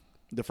with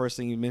the first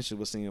thing he mentioned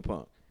was CM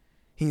Punk.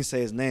 He didn't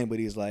say his name, but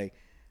he's like,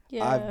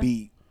 I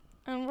beat.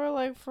 And we're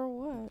like, for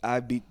what?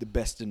 I beat the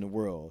best in the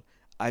world.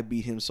 I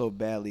beat him so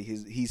badly,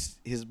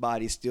 his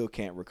body still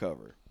can't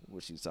recover.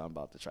 Which he's talking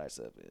about the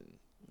tricep and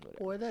whatever.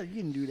 Boy,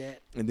 you can do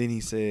that. And then he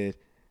said,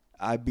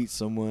 I beat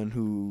someone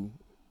who,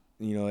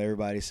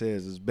 everybody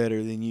says is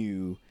better than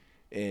you,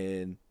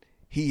 and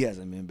he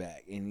hasn't been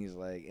back. And he's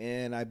like,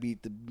 and I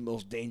beat the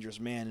most dangerous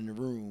man in the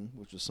room,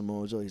 which was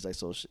Samoa Joe. He's like,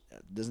 so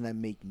doesn't that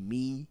make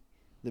me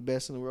the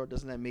best in the world?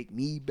 Doesn't that make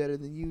me better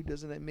than you?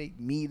 Doesn't that make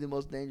me the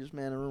most dangerous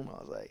man in the room?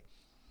 I was like,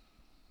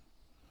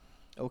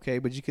 okay,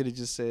 but you could have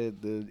just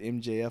said the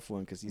MJF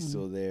one because he's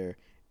still there,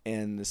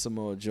 and the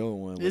Samoa Joe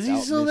one. Is he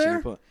still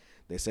there?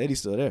 They said he's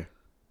still there.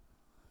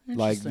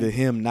 Like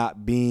him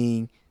not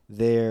being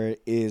there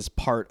is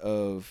part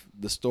of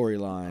the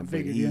storyline,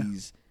 but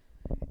he's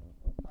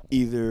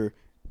either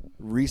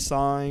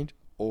re-signed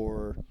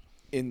or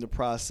in the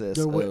process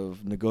They're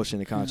of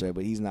negotiating a contract,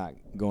 but he's not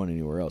going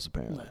anywhere else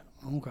apparently.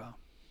 Okay.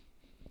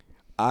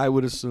 I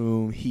would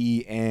assume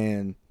he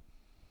and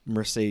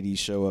Mercedes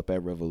show up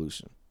at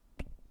Revolution.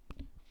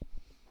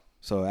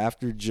 So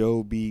after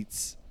Joe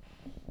beats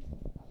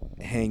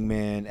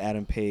Hangman,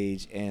 Adam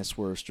Page, and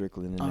Swerve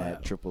Strickland in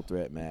that triple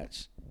threat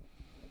match.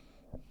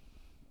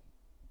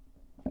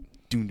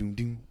 Doom doom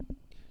doom.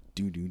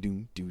 Doom doom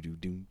doom doom doom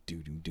doom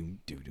doom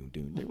doom doom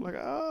doom. They were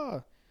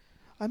like,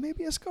 I may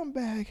be a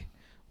scumbag,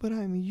 but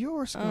I'm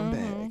your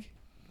scumbag.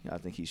 I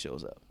think he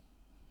shows up.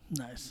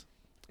 Nice.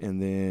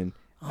 And then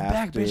I'm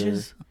back,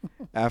 bitches.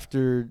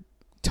 After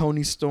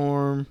Toni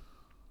Storm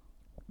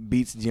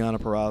beats Deonna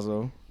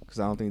Purrazzo, because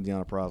I don't think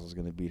Deonna Purrazzo is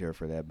going to beat her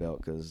for that belt,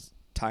 because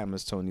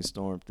timeless Toni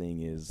Storm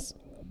thing is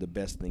the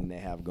best thing they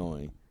have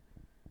going.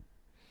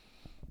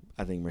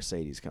 I think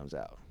Mercedes comes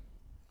out.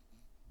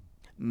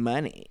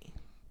 Money.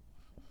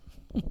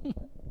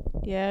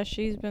 Yeah,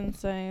 she's been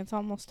saying it's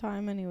almost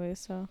time anyway,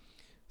 so.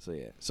 So,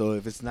 yeah. So,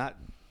 if it's not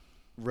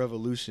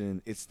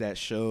Revolution, it's that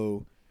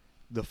show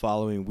the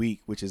following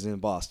week, which is in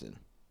Boston.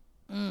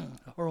 Her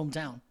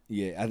hometown.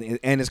 Yeah,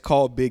 and it's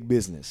called Big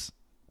Business.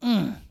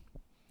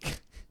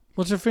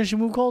 What's her finishing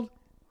move called?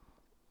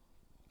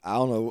 I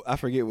don't know. I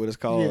forget what it's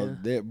called.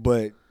 Yeah.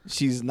 But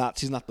she's not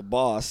the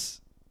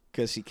boss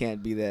because she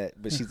can't be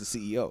that, but she's the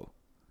CEO.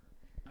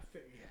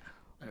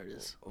 There it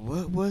is.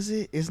 What was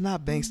it? It's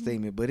not bank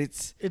statement, but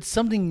it's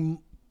something.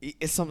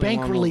 It's something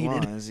bank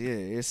related. related.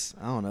 Yeah, it's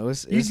I don't know.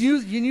 It's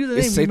you knew the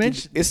name. Safety, you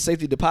mentioned it's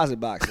safety deposit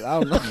box. I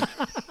don't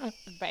know.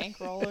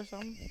 Bankroll or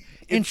something.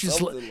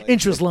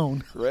 Interest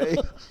loan. Right.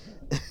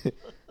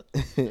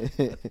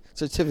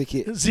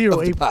 Certificate Zero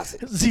of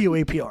deposit. Zero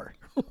APR.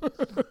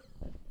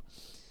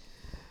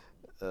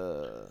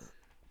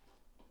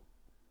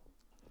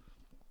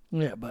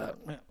 Yeah, but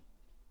yeah.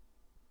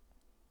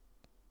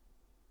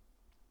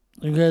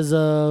 You guys,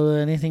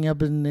 anything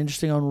happen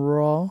interesting on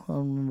Raw? I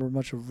don't remember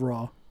much of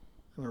Raw.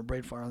 I'm gonna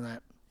braid far on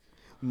that.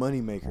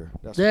 Moneymaker.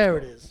 There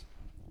it is.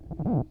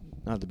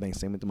 Not the bank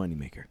statement, the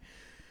moneymaker.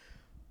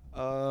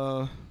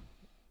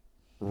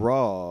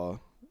 Raw.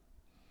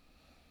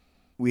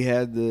 We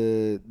had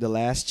the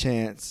last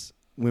chance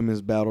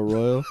women's battle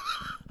royal.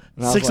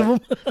 Six of them.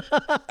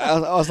 I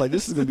was like,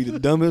 this is gonna be the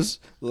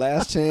dumbest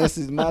last chance.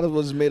 It might as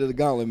well just made it a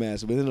gauntlet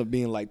match, but it ended up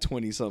being like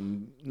 20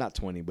 something, not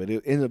 20, but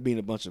it ended up being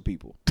a bunch of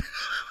people.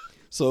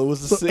 So it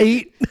was the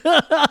 8.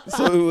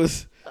 So it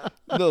was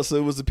So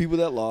it was the people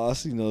that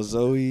lost. You know,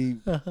 Zoe,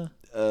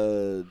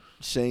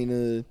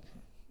 Shayna,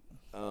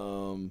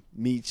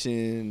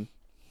 Meechin,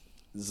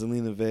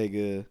 Zelina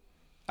Vega,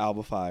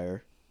 Alba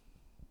Fire.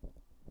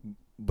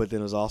 But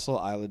then it was also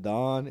Isla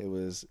Dawn. It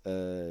was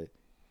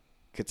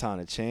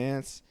Katana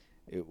Chance.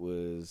 It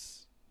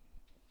was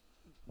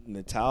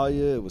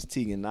Natalia. It was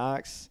Tegan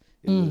Knox.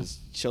 It was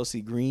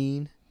Chelsea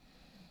Green.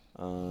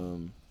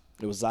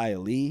 It was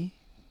Xia Li.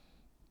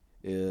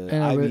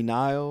 Ivy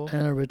Nile.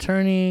 And a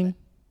returning.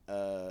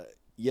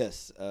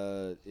 Yes.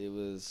 It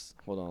was,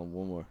 hold on,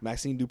 one more.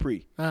 Maxine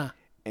Dupree.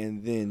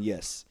 And then,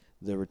 yes,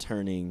 the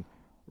returning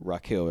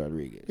Raquel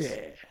Rodriguez.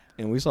 Yeah.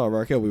 And we saw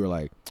Raquel. We were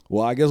like,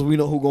 well, I guess we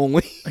know who's going to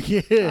win.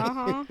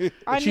 Yeah.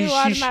 I knew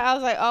automatically. I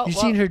was like, oh. You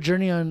seen her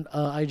journey on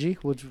IG?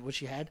 What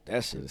she had?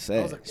 That shit is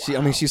sad. Like, wow.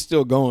 I mean, she's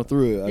still going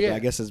through it. Yeah. I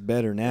guess it's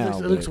better now.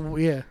 It looks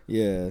yeah.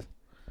 Yeah.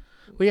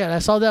 Well, yeah, I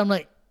saw that. I'm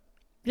like,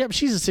 yeah, but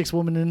she's a sixth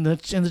woman in the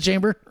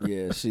chamber.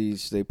 Yeah,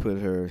 they put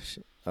her.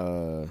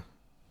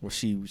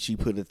 She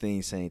put a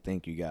thing saying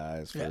thank you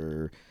guys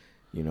for,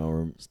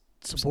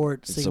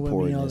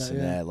 supporting this and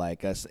that.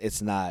 Like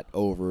it's not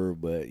over,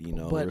 but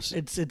but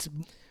it's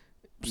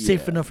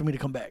safe enough for me to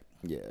come back.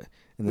 Yeah,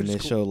 and then they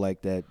showed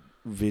like that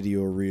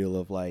video reel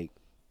of like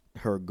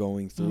her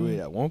going through it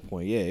at one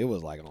point. Yeah, it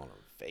was like on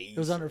her face. It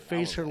was on her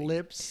face, her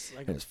lips,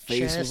 like his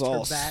face was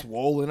all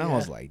swollen. Yeah. I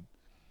was like,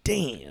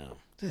 damn.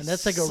 And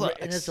that's like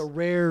it's a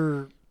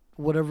rare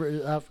whatever,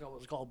 I forgot what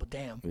it's called, but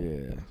damn.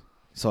 Yeah.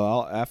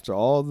 So after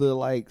all the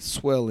like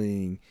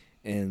swelling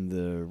and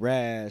the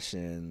rash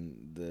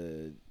and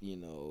the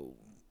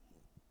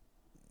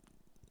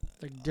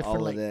like different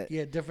all like of that.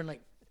 Yeah, different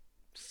like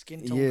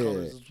skin tone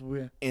colors. It's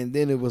weird. And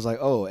then it was like,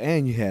 oh,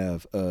 and you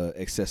have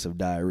excessive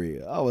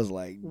diarrhea. I was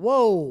like,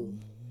 whoa,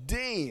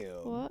 damn.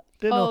 What?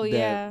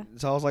 Yeah.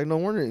 So I was like, no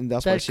wonder. And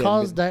that's why she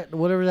caused that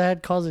whatever that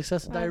had caused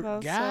excessive diarrhea.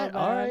 God,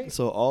 all right.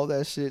 So all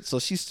that shit. So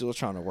she's still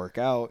trying to work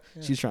out.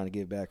 Yeah. She's trying to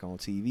get back on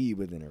TV,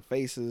 but then her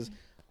face is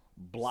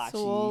blotchy,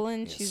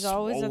 swollen. She's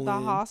always at the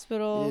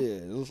hospital. Yeah,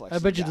 it looks like I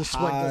bet you the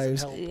sweat doesn't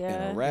help. Yeah,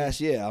 and a rash.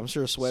 Yeah, I'm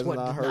sure sweat's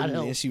not hurting.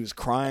 And she was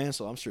crying,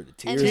 so I'm sure the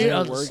tears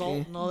weren't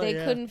working. They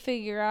couldn't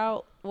figure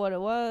out what it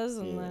was,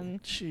 and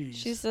then she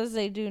says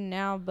they do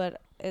now,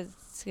 but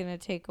it's gonna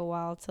take a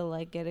while to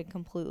like get it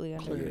completely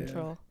under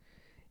control.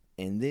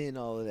 And then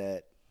all of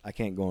that, I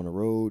can't go on the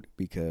road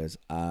because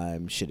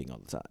I'm shitting all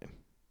the time,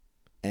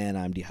 and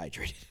I'm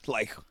dehydrated.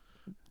 like,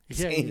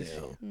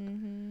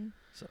 mm-hmm.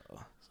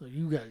 So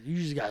you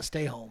just gotta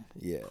stay home.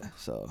 Yeah.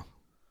 So,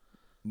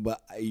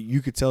 but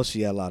you could tell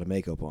she had a lot of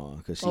makeup on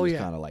because she was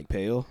kind of like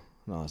pale.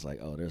 And I was like,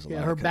 oh, there's a Yeah,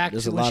 lot. her back.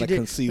 There's a when lot she of did-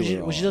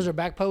 concealer. when she on. does her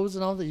back pose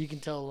and all that, you can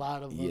tell a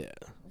lot of. Yeah.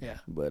 Yeah.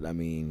 But I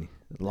mean,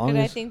 as long But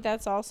as I think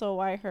that's also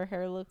why her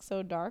hair looks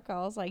so dark.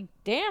 I was like,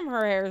 damn,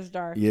 her hair is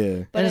dark.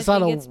 yeah. But And I it's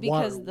not think a it's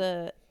because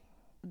water-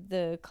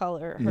 the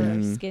color, her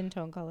Mhm. skin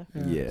tone color.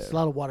 Yeah. It's a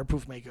lot of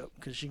waterproof makeup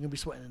because she can be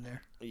sweating in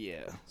there.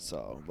 Yeah.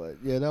 So, but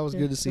yeah, that was Yeah.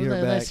 good to see Wasn't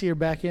her that back. nice to see her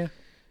back. Yeah.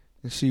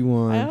 And she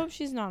won. I hope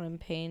she's not in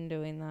pain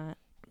doing that.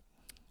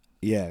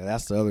 Yeah,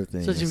 that's the other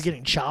thing. So she was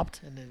getting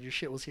chopped, and then your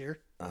shit was here.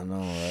 I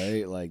know,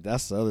 right? Like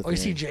that's the other Oh, thing. you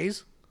see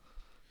Jay's?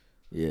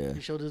 Yeah. He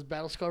showed his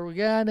battle scar.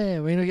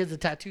 Goddamn. You know, he has the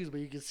tattoos, but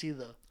you can see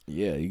the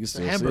Yeah, you can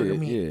still hamburger see it.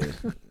 meat.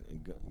 Yeah.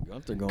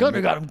 Gunther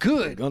Gunner got him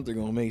good. Gunther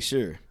gonna make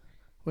sure.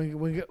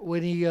 When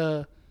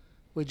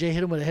Jay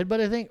hit him with a headbutt,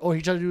 I think, or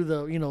he tried to do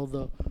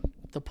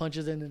the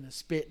punches in and the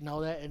spit and all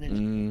that, and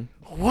then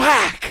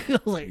whack. I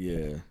was like,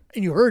 Yeah.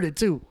 and you heard it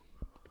too.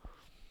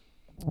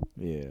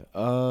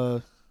 Yeah.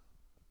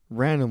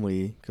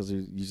 Randomly, because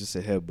you just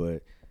said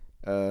headbutt,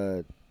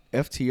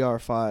 FTR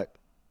fought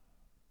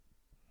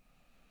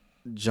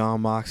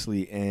John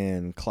Moxley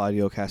and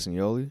Claudio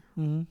Castagnoli.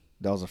 Mm-hmm.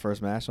 That was the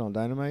first match on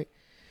Dynamite.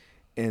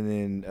 And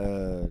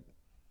then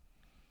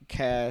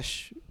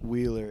Cash,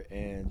 Wheeler,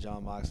 and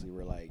John Moxley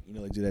were like,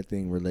 they do that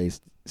thing where they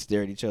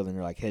stare at each other and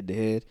they're like head to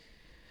head.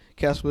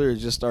 Cash Wheeler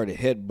just started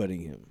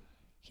headbutting him.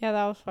 Yeah,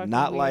 that was fucking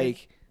Not weird.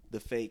 like the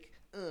fake,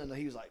 no,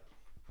 he was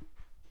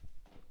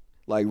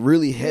like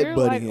really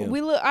headbutting him.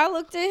 I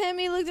looked at him,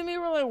 he looked at me,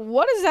 we're like,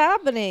 what is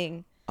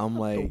happening? I'm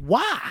like,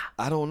 Why?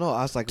 I don't know.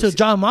 I was like, To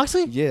John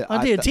Moxley? Yeah,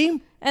 Aren't they a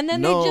team? And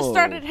then No. they just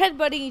started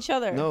headbutting each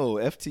other. no,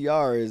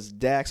 FTR is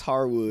Dax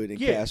Harwood and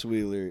Yeah. Cash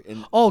Wheeler.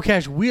 And Oh,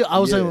 Cash Wheel. I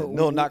was yeah, talking.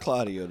 no, not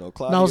Claudio. No,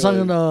 Claudio. No, I was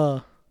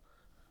talking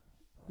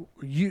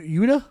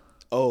Yuta.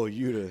 Oh,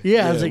 Yuta.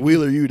 Yeah, I was like-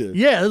 Wheeler Yuta.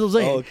 Yeah, that's what I'm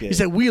saying. Oh, okay. He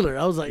said Wheeler.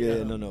 I was like,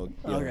 Yeah, no.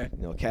 Okay.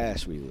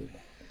 Cash Wheeler.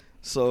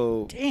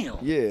 So Damn.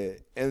 yeah,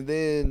 and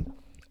then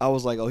I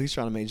was like, oh, he's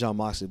trying to make John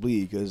Moxley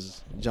bleed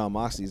because John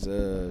Moxley's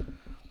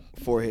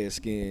forehead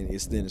skin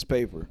is thin as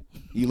paper.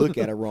 You look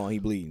at it wrong, he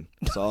bleeding.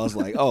 So I was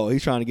like, oh,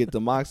 he's trying to get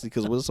the Moxley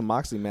because what's a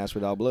Moxley match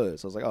without blood?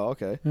 So I was like, oh,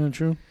 okay. Yeah,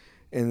 true.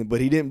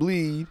 But he didn't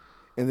bleed.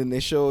 And then they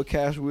showed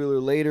Cash Wheeler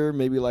later,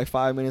 maybe like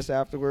 5 minutes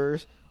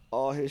afterwards.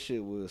 All his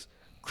shit was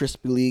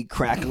crispily,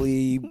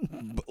 crackly,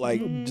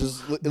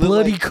 just it looked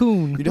Bloody like,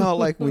 coon. you know how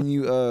like when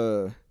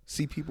you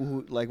see people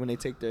who like when they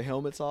take their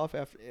helmets off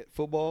after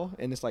football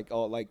and it's like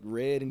all like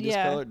red and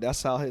Yeah. discolored.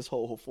 That's how his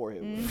whole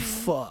forehead was.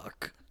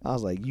 Fuck. I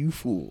was like, you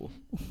fool,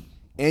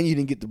 and you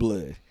didn't get the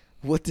blood.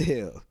 What the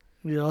hell?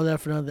 You know, all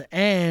that for nothing.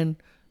 And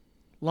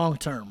long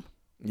term.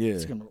 Yeah,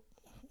 It's gonna,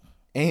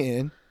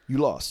 and you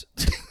lost.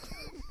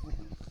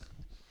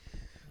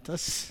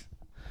 that's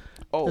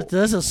Oh,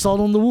 that's a salt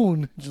on the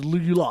wound. Just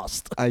you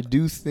lost. I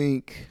do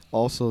think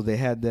also they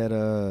had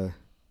that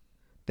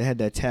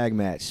tag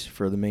match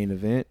for the main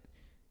event.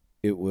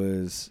 It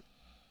was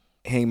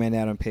Hangman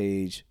Adam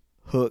Page,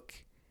 Hook,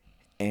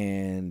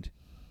 and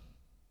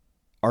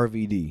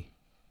RVD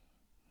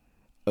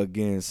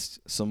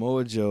against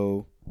Samoa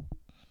Joe,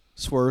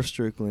 Swerve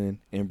Strickland,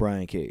 and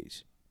Brian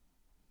Cage.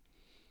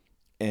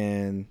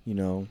 And,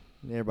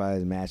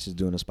 everybody's match is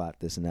doing a spot,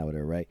 this and that,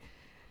 whatever, right?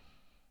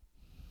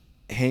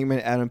 Hangman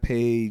Adam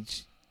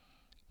Page,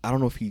 I don't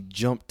know if he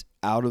jumped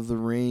out of the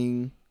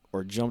ring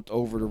or jumped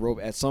over the rope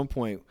at some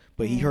point,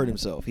 but he hurt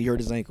himself. He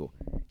hurt his ankle.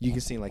 You can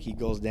see like he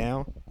goes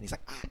down and he's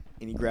like,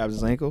 and he grabs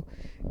his ankle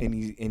and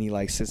he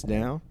like sits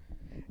down,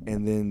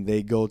 and then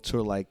they go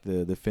to like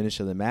the finish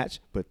of the match,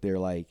 but they're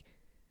like,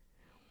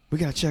 we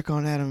gotta check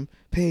on Adam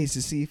Page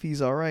to see if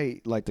he's all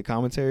right, like the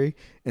commentary,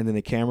 and then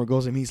the camera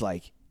goes and he's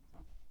like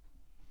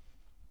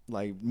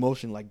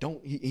motion, like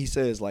don't, he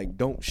says like,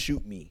 don't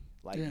shoot me.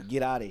 Like,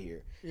 get out of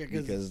here. Yeah,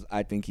 because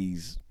I think you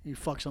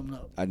fuck something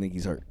up. I think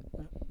he's hurt.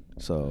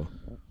 So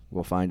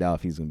we'll find out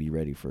if he's going to be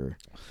ready for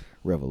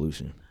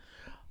Revolution.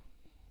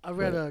 I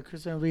read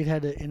Christian Reed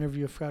had an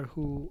interview. I forgot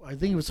who. I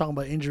think he was talking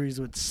about injuries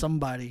with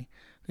somebody.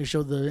 They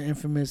showed the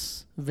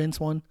infamous Vince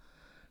one.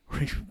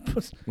 Where he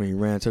was, When he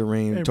ran to the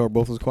ring and tore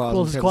both his quads.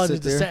 both his and quads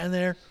had to just sit there. sitting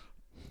there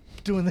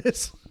doing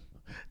this.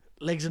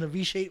 Legs in a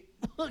V shape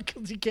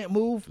because he can't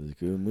move. It's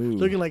a good move.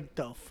 Looking like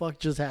the fuck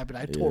just happened.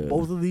 I tore Yeah.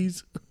 both of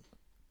these.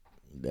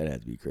 That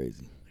had to be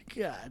crazy.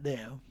 God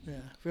damn. Yeah.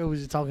 I forgot who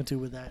was he talking to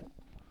with that.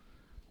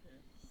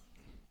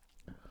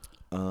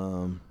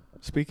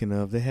 Speaking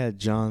of, they had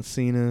John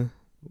Cena.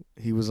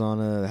 He was on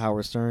a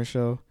Howard Stern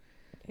show.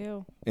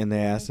 Ew. And they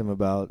asked him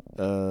about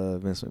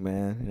Vince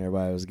McMahon, and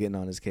everybody was getting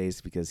on his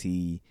case because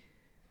he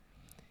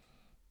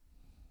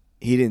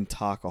didn't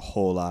talk a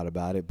whole lot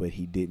about it, but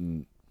he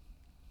didn't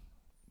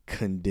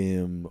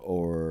condemn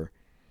or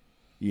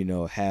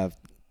have,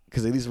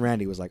 because at least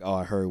Randy was like, oh,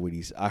 I heard what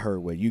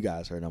you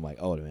guys heard, and I'm like,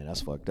 oh man,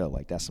 that's fucked up,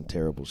 like that's some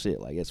terrible shit,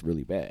 like it's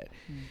really bad.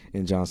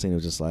 And John Cena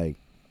was just like,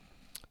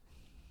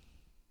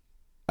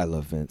 I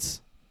love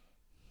Vince,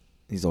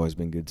 he's always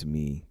been good to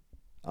me.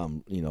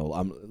 I'm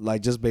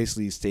like just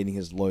basically stating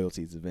his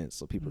loyalty to Vince.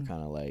 So people are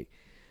kind of like,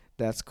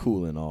 that's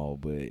cool and all,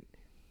 but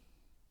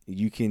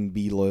you can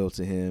be loyal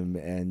to him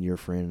and your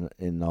friend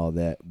and all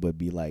that, but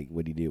be like,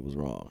 what he did was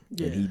wrong.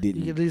 Yeah, and he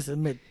didn't. You can at least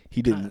admit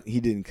He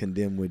didn't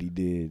condemn what he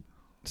did.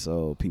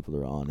 So people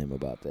are on him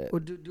about that.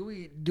 Well, do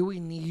we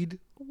need?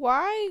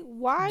 Why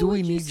do we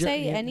would you need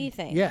say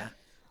anything? Yeah.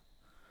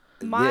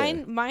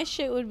 My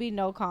shit would be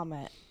no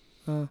comment.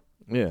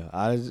 Yeah,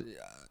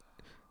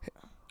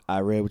 I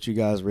read what you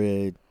guys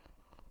read.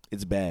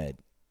 It's bad.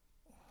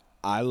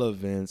 I love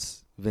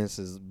Vince. Vince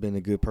has been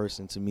a good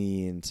person to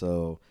me, and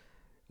so,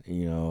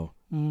 in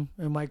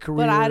my career.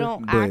 But I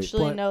don't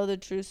actually know the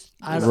truth.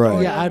 I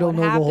know don't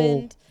know happened, the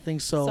whole thing,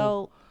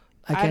 so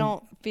I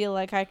don't feel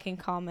like I can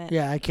comment.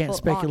 Yeah, I can't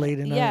speculate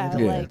in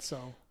anything like that.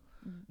 So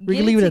we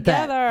can leave it at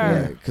that.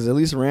 Yeah, because at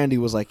least Randy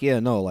was like, yeah,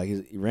 no,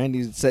 like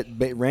Randy said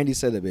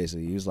it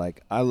basically. He was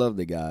like, I love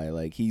the guy,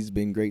 like he's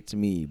been great to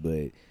me,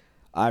 but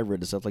I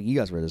read the stuff like you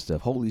guys read the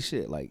stuff. Holy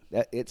shit, like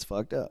that, it's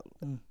fucked up.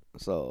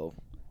 So.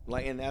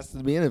 Like, and that's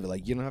the end of it.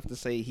 Like, you don't have to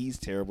say he's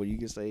terrible. You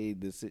can say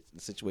the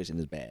situation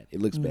is bad.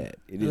 It looks bad.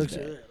 It looks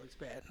bad. It looks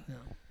bad.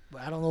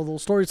 But I don't know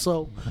those stories,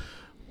 so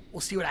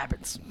we'll see what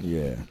happens.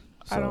 Yeah.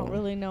 So. I don't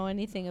really know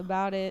anything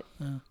about it.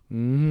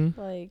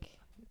 Like,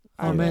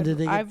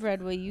 I've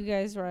read what you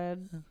guys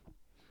read.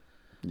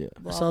 Yeah.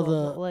 Blah, blah,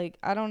 blah. Like,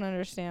 I don't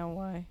understand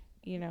why,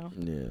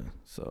 Yeah.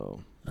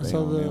 So I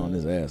saw on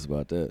his ass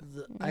about that.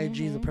 The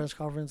IG, the press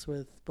conference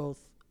with both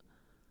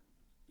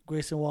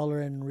Grayson Waller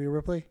and Rhea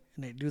Ripley.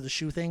 And they do the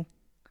shoe thing.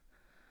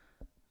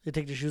 They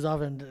take their shoes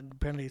off and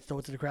apparently throw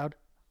it to the crowd.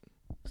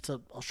 It's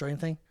an Australian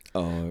thing.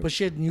 Oh. But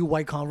she had new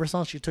white Converse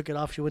on. She took it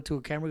off. She went to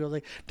a camera and goes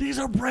like, these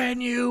are brand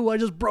new. I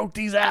just broke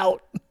these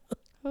out.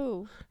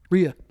 Who?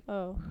 Rhea.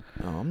 Oh,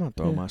 I'm not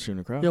throwing my shoe in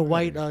the crowd. Yeah,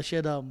 white. She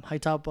had high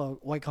top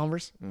white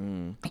Converse.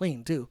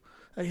 Clean, too.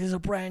 Like, these are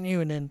brand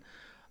new. And then,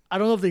 I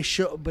don't know if they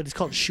show, but it's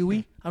called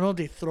shoey. I don't know if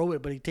they throw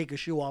it, but they take a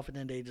shoe off and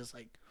then they just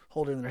like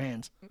hold it in their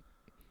hands.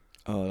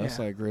 Oh, that's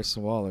like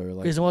Grayson Waller.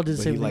 Like, Grayson Waller did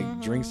the same he thing.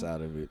 like drinks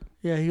out of it.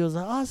 Yeah, he was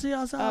like,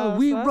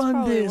 we so run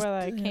that's this.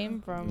 Where that came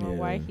from, or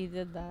why he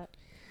did that.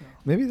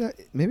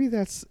 Maybe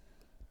that's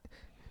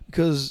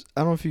because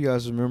I don't know if you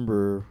guys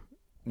remember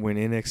when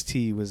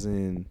NXT was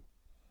in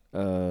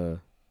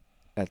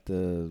at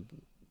the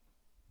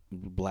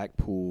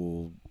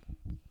Blackpool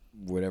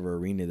whatever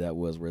arena that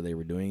was where they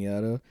were doing it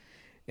out of,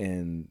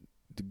 and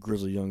the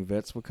Grizzled Young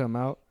Vets would come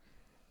out.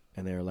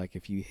 And they were like,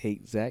 if you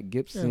hate Zach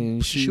Gibson,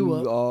 shoe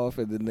off.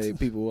 And then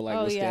people were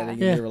like, standing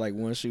and they were like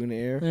one shoe in the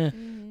air. Yeah.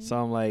 So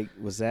I'm like,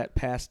 was that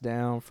passed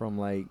down from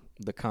like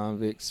the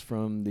convicts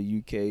from the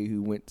UK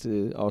who went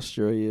to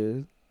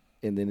Australia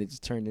and then it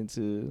just turned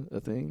into a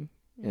thing?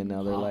 And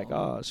now they're like,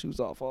 shoes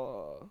off.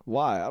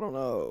 Why? I don't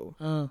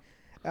know.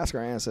 Ask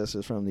our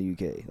ancestors from the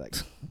UK. Like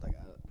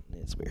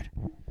it's weird.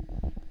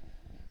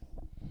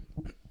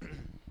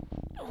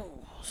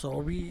 So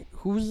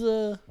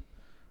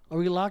are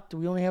we locked?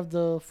 We only have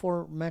the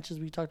 4 matches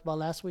we talked about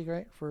last week,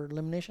 right? For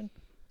elimination?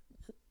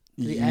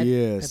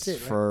 Yes.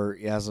 That's it, right?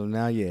 As of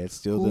now, it's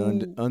still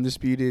the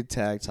undisputed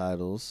tag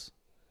titles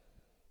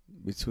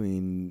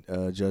between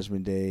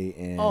Judgment Day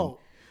and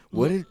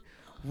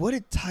what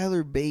did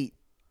Tyler Bate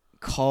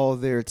call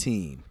their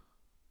team?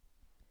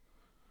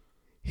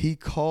 He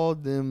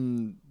called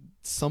them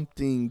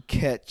something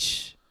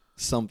catch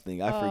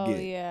something. I forget.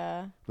 Oh,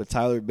 yeah. But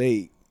Tyler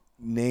Bate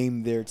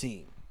named their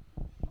team.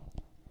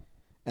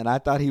 And I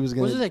thought he was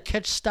going to... Was it a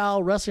catch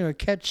style wrestling or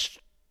catch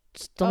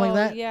something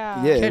like that?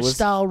 Yeah. Catch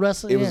style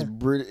wrestling? It was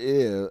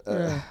British...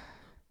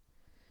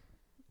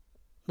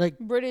 like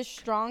British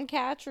strong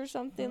catch or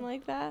something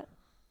like that?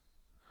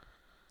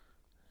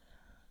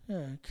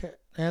 Yeah.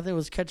 I think it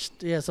was catch...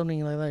 Yeah,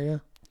 something like that, yeah.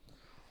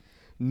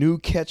 New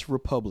Catch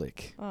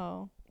Republic.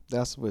 Oh.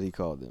 That's what he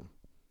called them.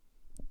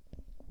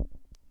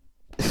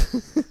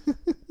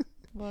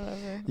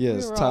 Whatever.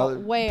 Yes, we Tyler.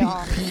 Way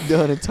off. Pete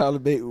Dunne and Tyler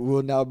Bate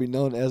will now be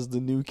known as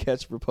the New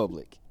Catch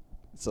Republic.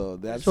 So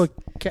that's. So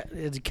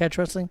is it catch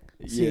wrestling?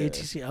 Yeah.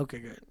 CATC. Okay,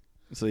 good.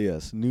 So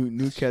yes,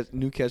 New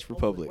Catch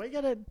Republic. Why you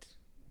gotta?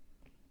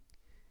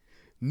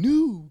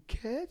 New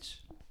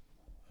Catch.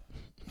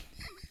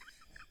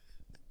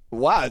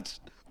 Watch.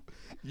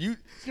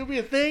 It's gonna be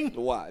a thing.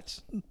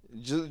 Watch.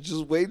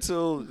 Just wait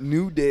till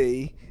New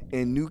Day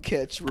and New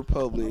Catch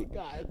Republic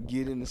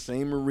get in the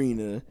same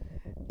arena.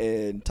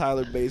 And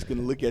Tyler Bates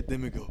gonna look at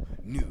them and go,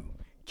 New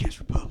Catch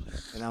Republic.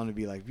 And I'm gonna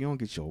be like, if you don't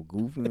get your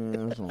goofy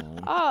ass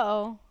on.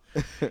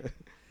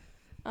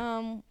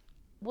 Oh.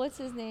 What's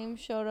his name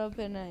showed up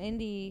in an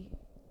indie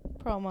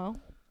promo.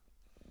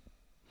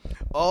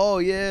 Oh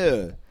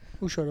yeah.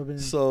 Who showed up in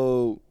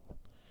So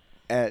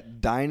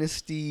at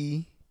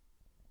Dynasty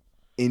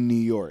in New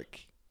York.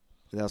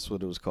 That's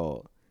what it was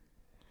called.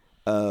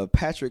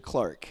 Patrick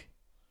Clark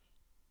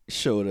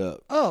showed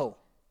up. Oh.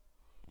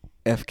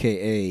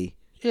 FKA.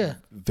 Yeah.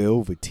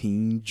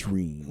 Velveteen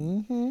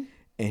Dream. Mm-hmm.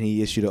 And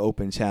he issued an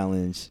open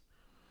challenge,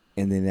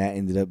 and then that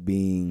ended up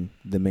being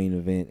the main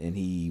event, and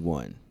he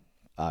won.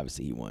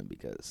 Obviously, he won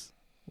because,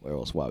 or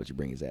else why would you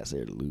bring his ass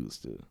there to lose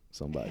to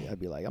somebody? I'd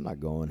be like, I'm not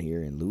going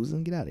here and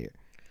losing. Get out of here.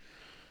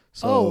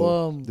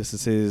 So this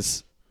is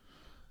his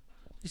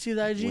You see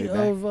the IG Way back.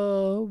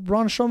 of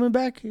Braun Strowman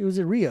back? He was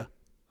at Rhea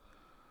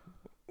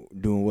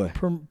Doing what?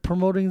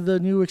 promoting the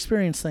new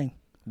experience thing.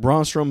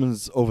 Braun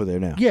Strowman's over there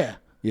now. Yeah.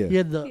 Yeah. He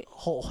had the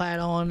whole hat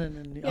on, and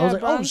then Yeah, I was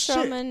like, Braun "Oh shit!"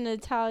 Strowman,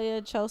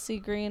 Natalia, Chelsea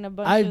Green, a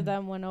bunch I of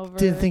them went over.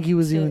 didn't think he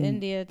was to even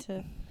India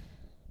to.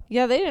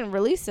 Yeah, they didn't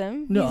release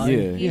him. No,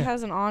 He yeah.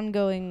 has an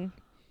ongoing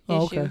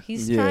Oh, issue. okay.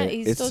 He's Yeah, trying.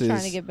 He's it's still trying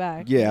to his- get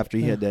back. Yeah, after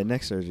he Yeah. had that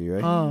neck surgery,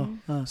 right?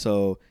 Oh,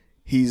 So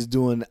he's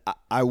doing.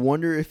 I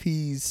wonder if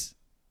he's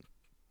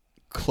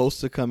close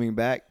to coming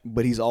back,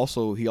 but he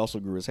also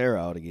grew his hair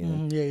out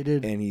again, yeah, he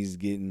did. and he's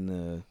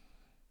getting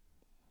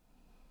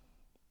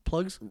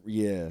Plugs.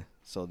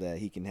 so that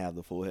he can have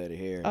the full head of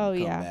hair and Oh,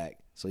 come yeah. back,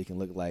 so he can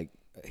look like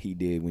he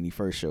did when he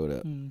first showed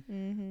up.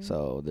 Mm-hmm.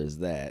 So there's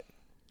that.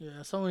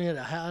 Yeah, someone had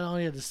a hat on.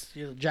 He had this.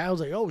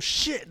 Giles like, "Oh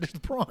shit, there's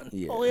Braun."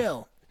 Yeah. Oh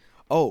yeah.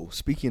 Oh,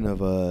 speaking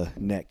of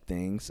neck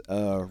things,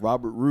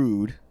 Robert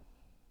Roode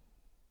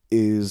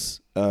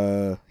is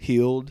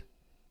healed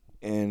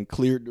and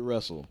cleared to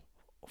wrestle.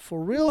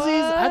 For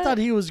realsies, I thought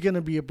he was gonna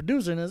be a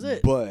producer, and that's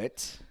it.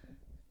 But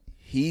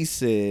he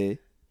said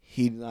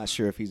he's not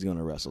sure if he's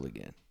gonna wrestle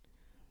again.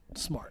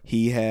 Smart.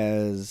 He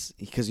has,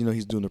 because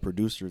he's doing the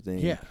producer thing,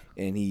 Yeah.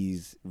 and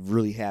he's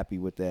really happy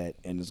with that,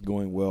 and it's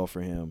going well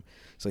for him.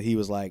 So he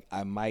was like,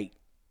 I might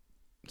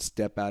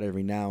step out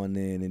every now and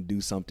then and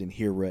do something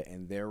here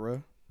and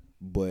there,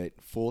 but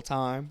full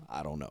time,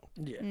 I don't know.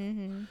 Yeah.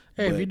 Mm-hmm.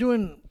 Hey, if But- you're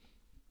doing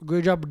a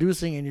great job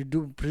producing and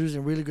you're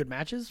producing really good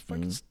matches,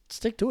 fucking Mhm.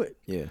 stick to it.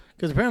 Yeah.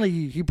 Because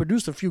apparently he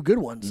produced a few good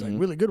ones, like Mhm.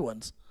 really good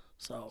ones.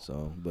 So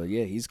So, but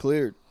yeah, he's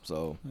cleared.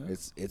 So Yeah.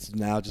 it's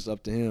now just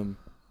up to him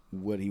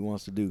what he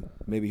wants to do.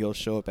 Maybe he'll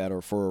show up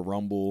for a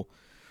rumble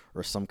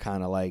or some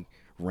kind of like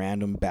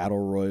random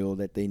battle royal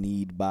that they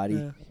need body.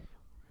 yeah.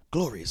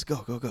 Glorious,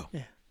 go.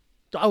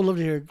 I would love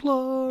to hear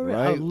glory.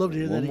 I Right? would love to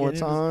hear One that more again.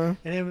 time.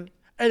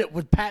 And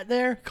with Pat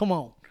there, come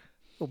on,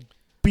 we'll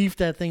beef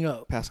that thing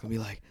up. Pat's gonna be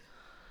like,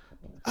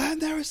 I've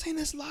never seen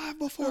this live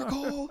before,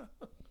 Cole.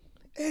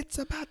 It's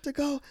about to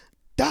go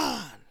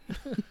down.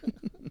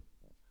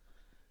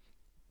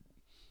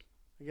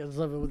 I guess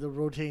love it with the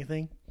rotating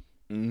thing.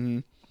 Mm-hmm.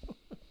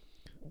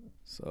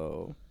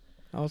 So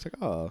I was like,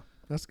 oh,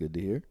 that's good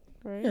to hear.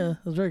 Right. Yeah, it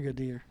was very good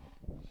to hear.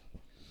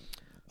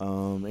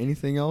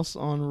 Anything else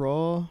on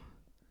Raw?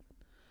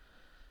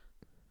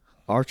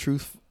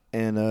 R-Truth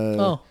and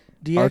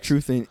DX,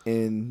 R-Truth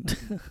and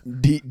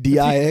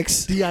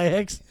DIX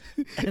DIX,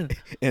 and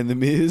and The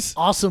Miz.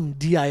 awesome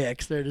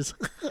DIX. There it is.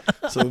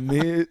 So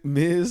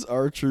Miz,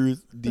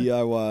 R-Truth,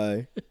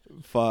 DIY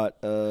fought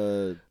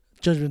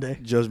Judgment Day.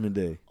 Judgment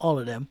Day. All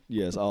of them.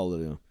 Yes, all of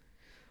them.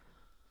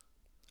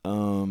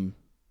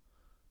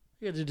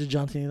 You got to do the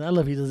John Cena. I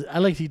love he does. I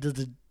like he does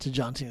the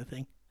John Cena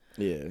thing.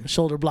 Yeah. The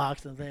shoulder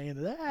blocks and thing.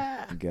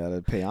 And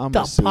Gotta pay homage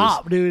the to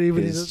pop, dude.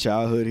 Even his his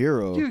childhood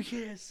hero. you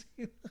can't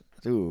see.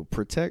 Dude,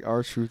 protect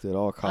R-Truth at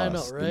all I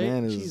costs. know, The right?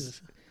 man is.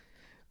 Jesus.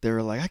 They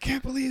were like, I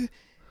can't believe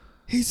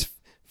he's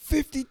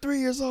 53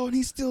 years old and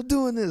he's still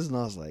doing this. And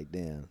I was like,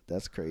 damn,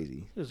 that's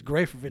crazy. It was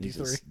great for He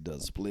 53. just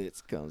does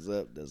splits, comes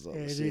up, does all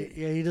Yeah, the he shit. did-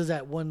 yeah, he does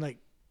that one like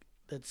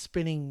that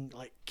spinning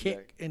like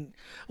kick and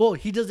well,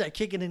 he does that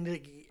kick and then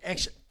like,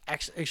 extra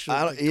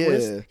I like, don't- yeah.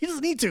 twist. He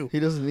doesn't need to. He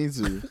doesn't need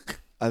to.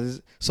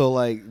 So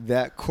like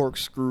that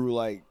corkscrew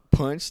like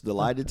punch, the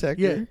lie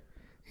detector. Yeah.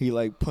 He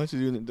like punches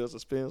you and then does a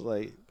spin, it's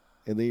like,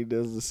 and then he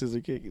does the scissor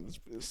kick. And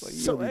it's like you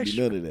So don't need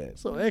extra. none of that.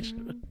 So extra.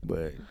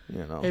 But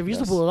you know, Hey, if you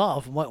used to that's- pull it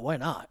off, why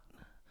not?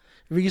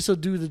 If you can still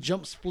do the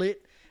jump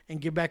split and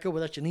get back up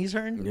without your knees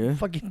hurting, Yeah.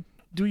 fucking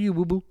do you,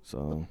 boo boo.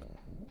 So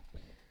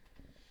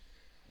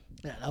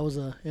Yeah, that was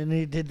and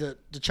he did the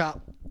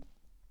chop.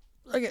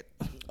 Like it.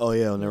 oh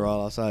yeah, when they were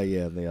all outside,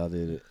 yeah, they all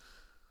did it.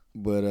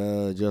 But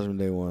Judgment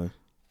Day won,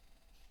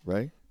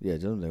 right? Yeah,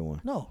 Judgment Day won.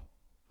 No,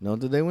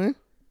 Did they win?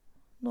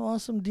 no,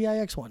 awesome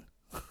DIX one.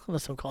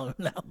 That's what I'm calling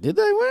him now. Did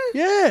they win?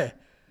 Yeah.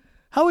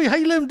 How you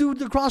let him do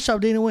the cross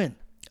chop? They didn't win.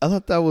 I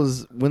thought that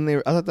was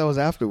I thought that was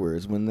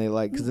afterwards when they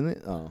like, cause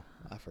then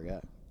I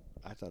forgot.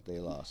 I thought they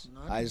lost.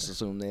 No, I just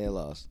assumed they had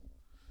lost.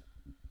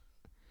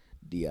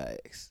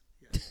 DIX.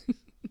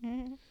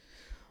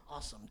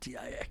 Awesome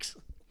DIX.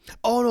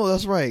 Oh no,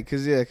 that's right.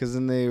 Cause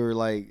then they were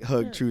like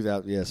hug truth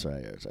out. Yes,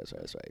 right.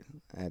 That's right.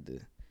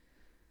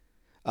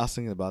 I was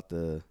thinking about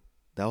that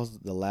was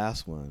the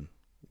last one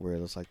where it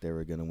looks like they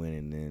were gonna win,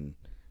 and then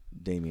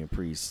Damian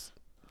Priest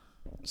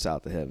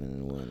south of heaven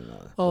and won. And all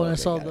that. Oh, and I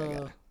Okay, saw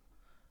got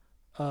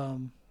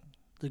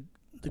it.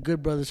 the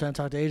Good Brothers trying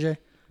to talk to AJ.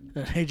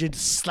 And AJ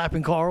just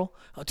slapping Carl.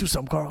 Oh, do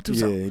something, Carl. Do Yeah,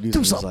 something. he Do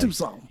was something. like, Do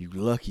something. You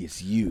lucky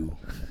it's you.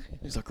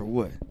 Sucker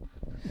what?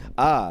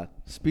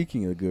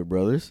 Speaking of Good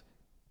Brothers,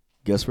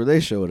 guess where they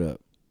showed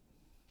up?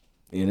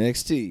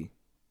 NXT.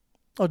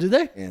 Oh, did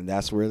they? And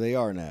that's where they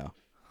are now.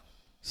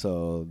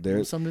 So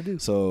there's something to do.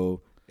 So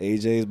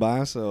AJ's by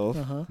himself.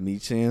 Uh-huh. Me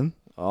Chin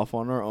off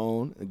on our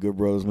own. The Good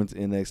Brothers went to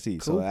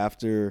NXT. So Cool.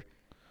 after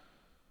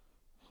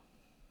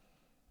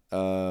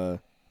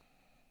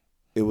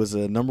it was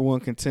a number one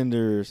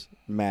contenders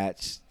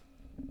match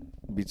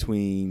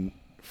between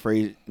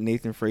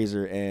Nathan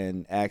Fraser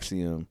and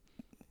Axiom,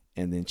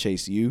 and then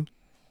Chase U.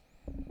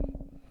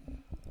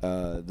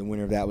 The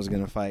winner of that was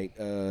gonna fight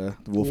the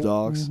Wolf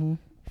Dogs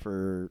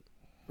for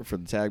the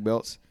tag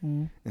belts,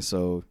 and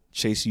so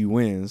Chase U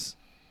wins,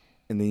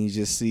 and then you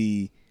just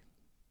see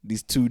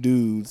these two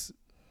dudes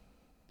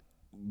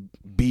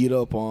beat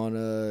up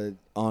on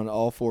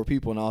all four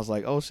people, and I was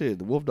like, oh shit,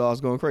 the Wolf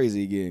Dogs going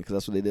crazy again because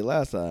that's what they did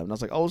last time, and I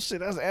was like, oh shit,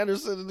 that's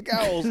Anderson and the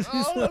Cows.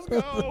 Oh, let's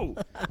go.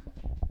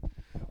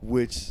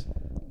 Which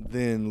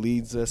then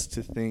leads us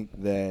to think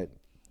that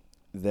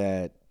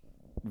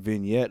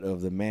vignette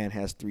of the man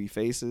has three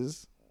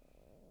faces.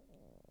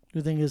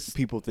 You think it's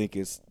people think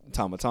it's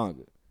Tama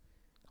Tonga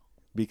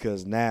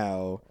because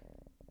now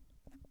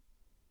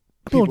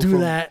don't do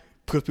that.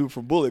 Because people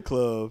from Bullet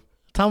Club,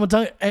 Tama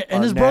Tonga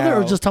and his brother,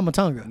 or just Tama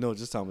Tonga? No,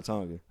 just Tama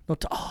Tonga. No,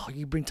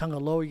 you bring Tonga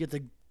low, you get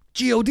the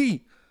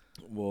God.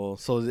 Well,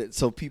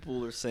 so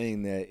people are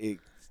saying that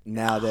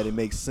now that it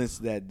makes sense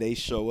that they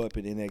show up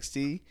in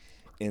NXT,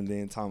 and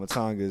then Tama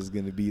Tonga is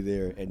going to be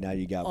there, and now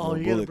you got more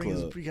Bullet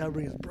Club. You gotta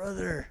bring his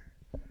brother.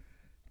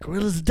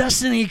 Gorilla's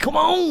Destiny, come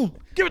on,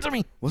 give it to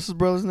me. What's his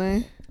brother's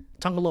name?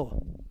 Tonga Loa.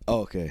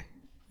 Oh, okay.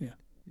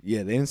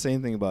 Yeah, they didn't say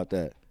anything about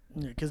that.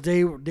 Yeah, because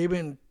they've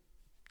been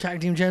tag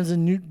team champs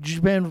in New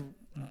Japan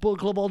Bullet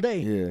Club all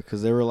day. Yeah,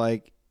 because they were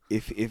like,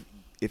 if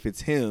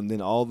it's him,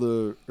 then all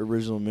the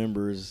original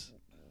members,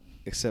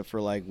 except for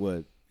like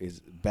what is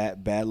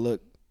Bad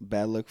Luck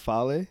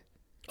Fale.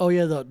 Oh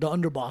yeah, the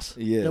underboss.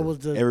 Yeah, that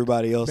was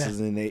everybody else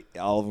is in.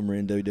 All of them are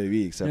in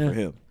WWE except for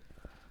him.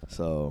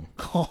 So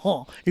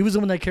he was the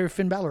one that carried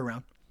Finn Balor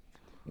around.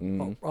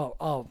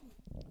 Mm-hmm.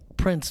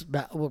 Prince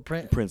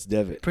Devitt. Prince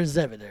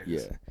Devitt. There.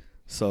 Yeah.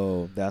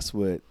 So that's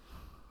what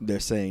they're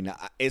saying. Now,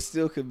 it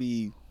still could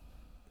be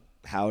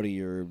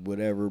Howdy or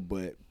whatever,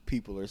 but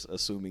people are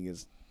assuming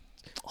it's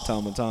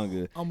Tama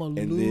Tonga. I'm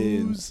gonna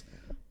lose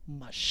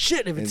my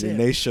shit if it's him. And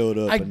then they showed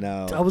up, and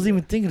now I wasn't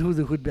even thinking who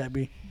that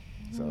be.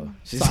 So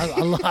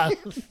I lied.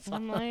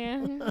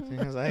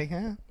 I was like,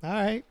 huh? All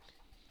right,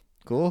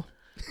 cool.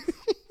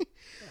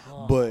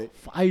 But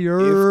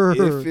fire.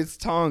 If it's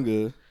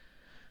Tonga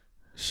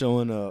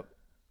showing up,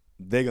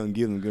 they're gonna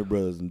give them Good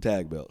Brothers and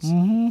tag belts.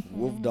 Mm-hmm.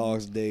 Wolf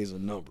Dogs' days are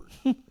numbered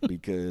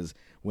because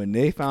when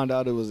they found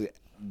out it was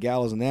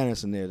Gallows and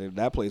Anderson there,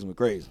 that place went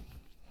crazy.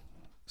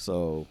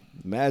 So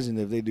imagine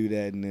if they do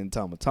that and then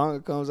Tama Tonga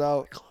comes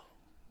out,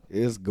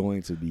 it's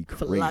going to be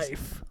crazy. For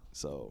life.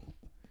 So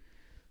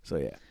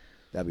yeah,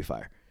 that'd be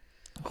fire.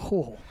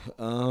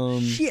 Oh,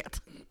 shit.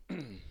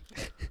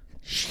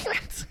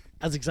 Shit.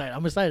 That's exciting.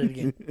 I'm excited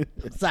again.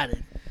 I'm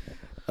excited.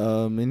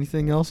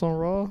 Anything else on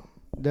Raw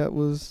that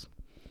was?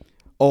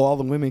 Oh, all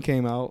the women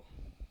came out.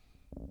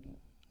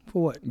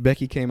 For what?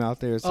 Becky came out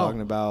there talking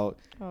about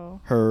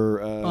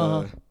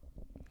her.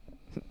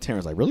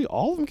 Terrence's like, really?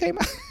 All of them came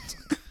out?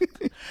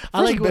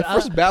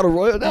 First battle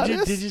royal.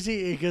 Did you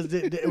see? Because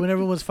when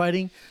everyone was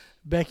fighting,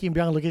 Becky and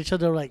Bianca look at each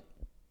other like,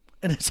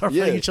 and they start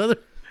fighting each other.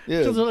 Yeah.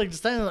 Because they're like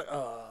standing like,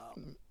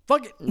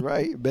 fuck it.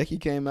 Right. Becky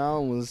came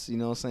out and was,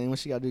 saying what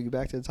she got to do to get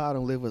back to the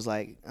title. And Liv was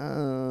like,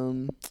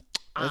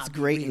 that's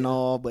great and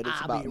all, but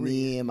it's about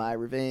me and my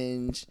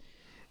revenge.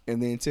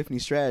 And then Tiffany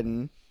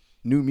Stratton,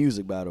 new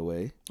music, by the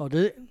way. Oh,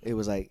 did it? It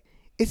was like,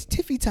 it's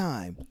Tiffy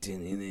time.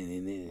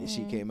 And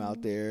she came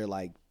out there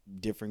like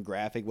different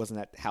graphic. Wasn't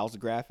that house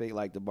graphic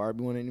like the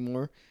Barbie one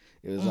anymore?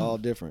 It was all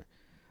different.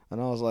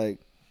 And I was like,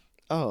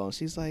 oh. And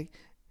she's like,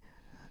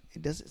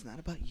 it's not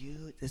about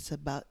you. It's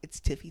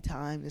Tiffy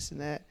time, this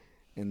and that.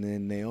 And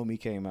then Naomi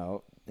came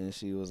out and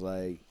she was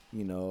like,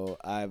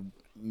 I've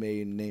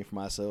made a name for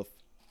myself,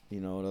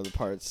 in other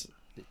parts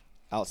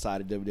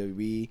outside of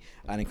WWE.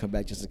 I didn't come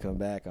back just to come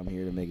back. I'm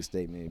here to make a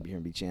statement, be here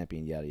and be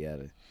champion, yada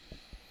yada.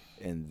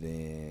 And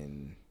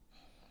then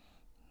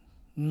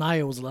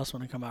Nia was the last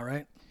one to come out,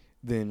 right?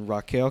 Then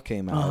Raquel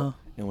came out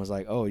and was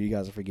like, "Oh, you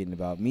guys are forgetting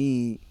about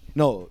me."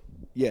 No,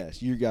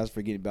 yes, you guys are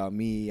forgetting about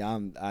me.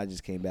 I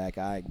just came back.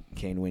 I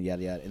came to win,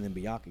 yada yada. And then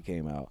Bianca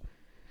came out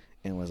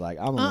and was like,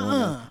 "I'm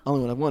the only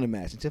one that won a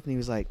match." And Tiffany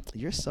was like,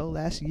 "You're so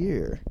last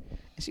year."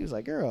 And she was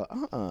like,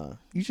 "Girl,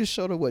 you just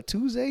showed up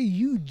Tuesday?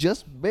 You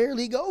just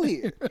barely go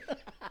here."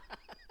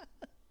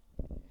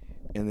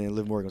 And then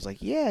Liv Morgan was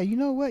like, "Yeah, you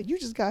know what? You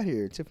just got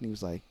here." Tiffany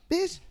was like,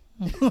 "Bitch."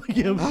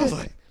 I was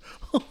like,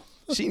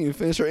 she didn't even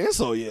finish her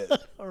insult yet.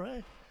 All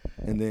right.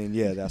 And then,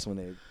 that's when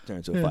they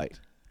turned to a fight.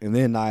 And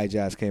then Nia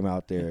Jax came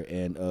out there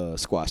and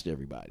squashed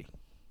everybody.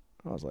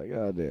 I was like,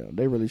 God damn.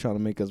 They really trying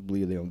to make us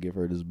believe they don't give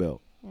her this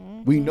belt.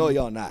 Mm-hmm. We know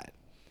y'all not.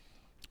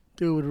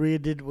 Dude, when Rhea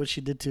did what she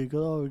did to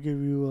go, we'll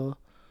give you a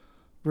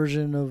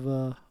version of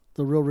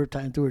the real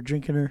Riptide and threw her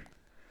drink in her.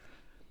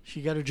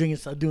 She got her drink and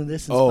started doing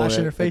this and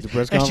splashing her face.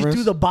 And she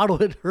threw the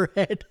bottle at her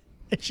head.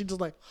 And she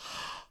just like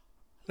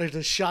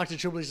the shock that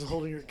Triple H is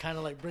holding her, kind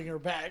of like bringing her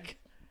back.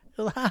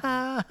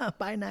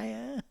 Bye,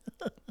 Nia.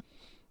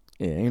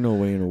 Yeah, ain't no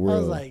way in the world. I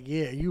was like,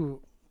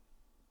 you.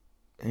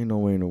 Ain't no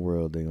way in the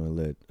world they're gonna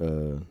let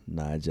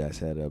Nia Jax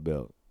have that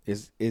belt.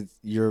 It's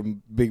your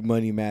big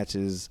money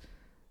matches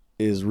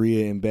is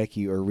Rhea and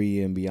Becky or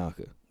Rhea and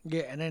Bianca.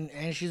 Yeah,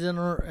 and she's in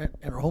her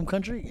home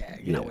country. Yeah,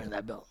 you're not winning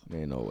that belt.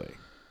 Ain't no way.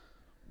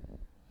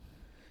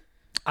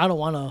 I don't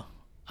want to.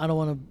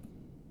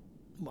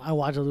 I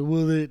watch it.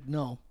 Will it?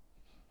 No.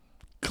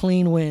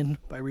 Clean win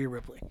by Rhea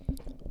Ripley.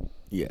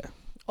 Yeah.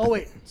 Oh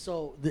wait,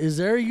 so is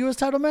there a U.S.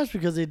 title match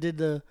because they did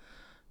the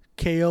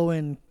KO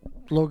and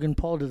Logan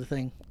Paul did the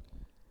thing?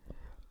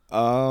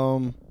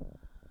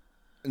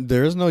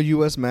 There's no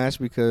U.S. match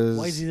because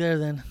Why is he there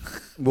then?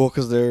 Well,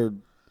 because they're.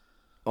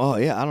 Oh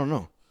yeah, I don't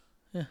know.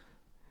 Yeah.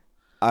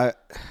 I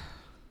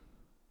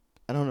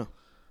don't know.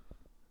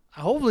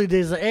 Hopefully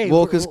there's like, hey,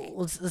 Well, 'cause-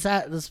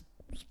 let's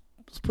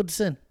put this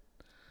in.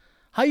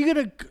 How you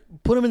gonna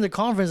put him in the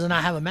conference and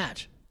not have a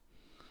match?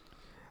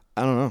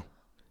 I don't know.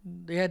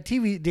 They had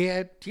TV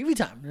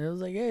time. It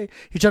was like, hey,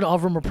 he tried to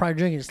offer him a pride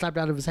drink and it slapped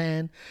out of his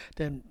hand.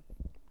 Then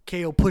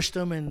KO pushed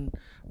him and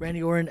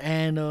Randy Orton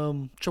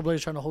and Triple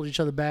H trying to hold each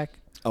other back.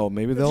 Oh,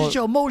 maybe It's they'll just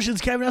your emotions,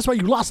 Kevin. That's why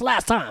you lost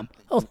last time.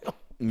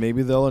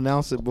 maybe they'll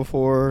announce it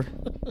before.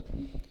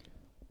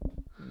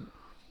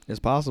 It's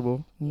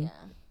possible. Yeah.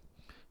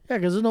 Yeah,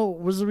 because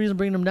what's the reason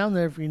bringing him down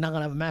there if you're not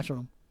gonna have a match with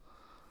him?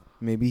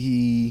 Maybe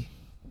he.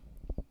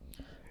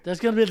 That's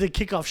gonna be the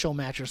kickoff show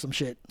match or some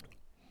shit.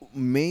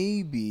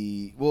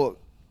 Maybe. Well.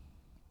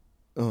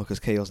 Oh, because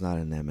KO's not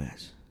in that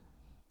match.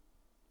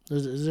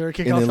 Is there a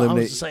kickoff show? I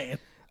was just saying.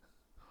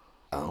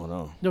 I don't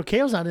know. No,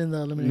 KO's not in the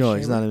elimination. No,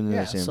 he's not in the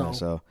yeah, elimination match.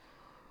 So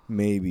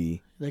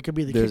maybe that could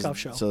be the kickoff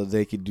show. So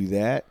they could do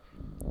that.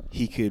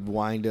 He could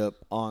wind up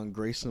on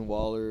Grayson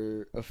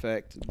Waller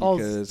effect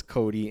because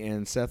Cody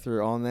and Seth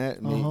are on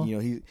that. Maybe, you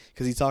know,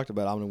 because he talked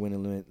about I'm gonna win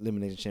an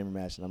elimination chamber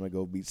match and I'm gonna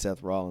go beat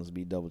Seth Rollins,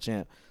 be double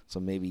champ. So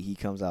maybe he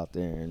comes out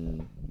there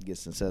and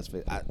gets in Seth's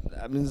face. I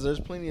mean, there's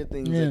plenty of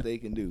things that they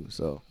can do.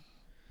 So,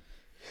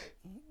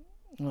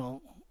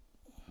 well,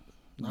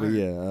 but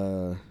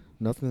yeah,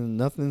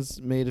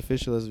 nothing's made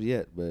official as of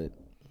yet, but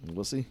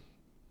we'll see.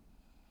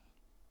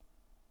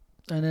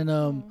 And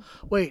then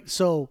wait,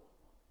 so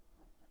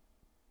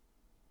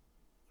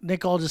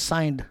Nick All just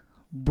signed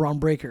Braun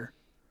Breaker.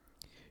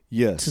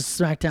 Yes. To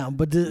SmackDown,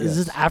 but is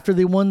this after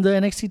they won the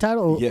NXT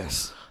title?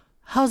 Yes.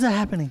 How's that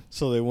happening?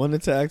 So they won the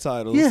tag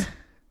titles. Yeah.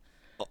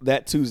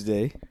 That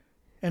Tuesday.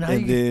 And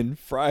then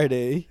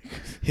Friday,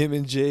 him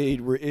and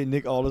Jade were in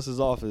Nick Aldis's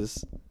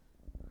office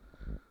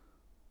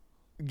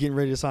getting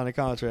ready to sign a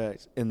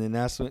contract. And then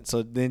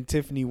then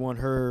Tiffany won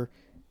her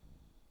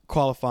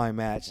qualifying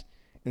match.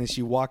 And then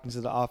she walked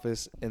into the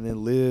office, and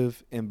then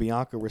Liv and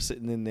Bianca were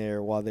sitting in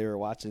there while they were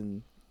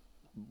watching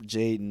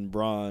Jade and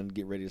Braun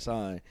get ready to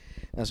sign.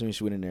 That's when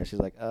she went in there. She's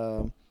like,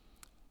 I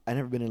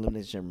never been in an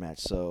elimination chamber match,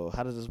 so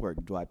how does this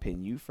work? Do I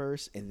pin you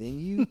first and then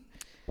you?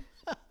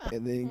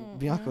 And then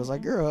Bianca was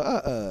like, girl,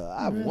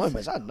 I have one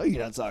match. I know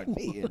you're not talking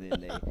to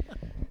me.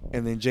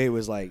 And then Jay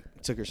was like,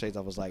 took her shades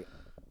off, was like,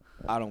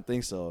 I don't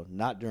think so.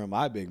 Not during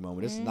my big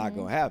moment. This is not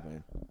going to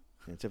happen.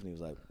 And Tiffany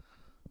was like,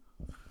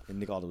 and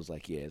Nick Aldis was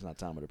like, yeah, it's not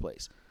time or the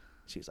place.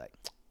 She was like,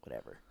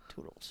 whatever,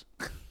 toodles.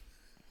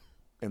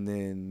 And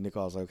then Nick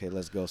Aldis was like, okay,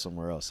 let's go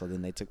somewhere else. So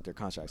then they took their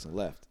contracts and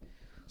left.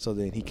 So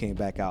then he came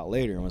back out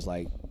later and was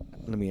like,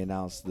 let me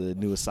announce the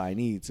new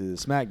assignee to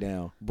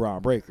SmackDown,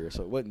 Braun Breaker.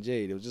 So it wasn't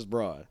Jade, it was just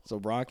Braun. So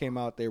Braun came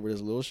out there with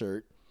his little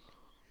shirt.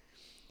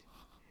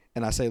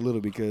 And I say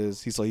little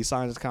because he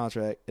signed his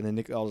contract, and then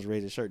Nick Aldis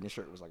raised his shirt, and his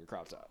shirt was like a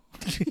crop top.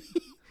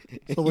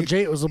 So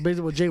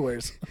basically what Jay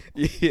wears.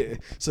 Yeah.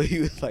 So he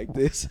was like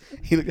this.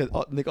 He looked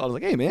at Nick Aldis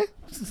like, hey, man.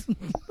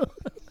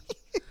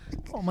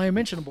 Oh, my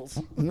unmentionables.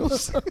 You know what I'm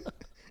saying?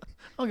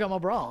 I don't got my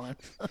bra on.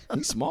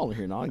 He's small in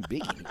here now. He's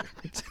big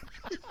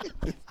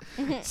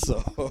in here.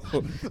 So.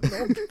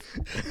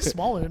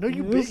 Small in here. No,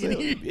 you big in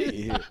here. Big in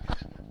here. You know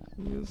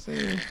what I'm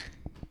saying?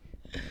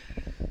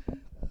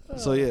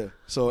 So, yeah.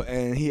 So,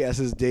 and he has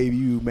his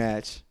debut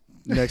match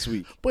next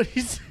week. But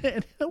he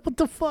said, what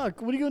the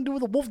fuck? What are you going to do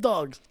with the Wolf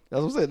Dogs?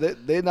 That's what I'm saying.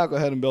 They're not going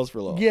to have them belts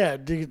for long. Yeah,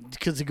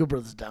 because the Good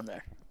Brothers down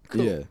there.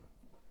 Cool. Yeah.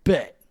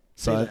 Bet.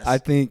 So I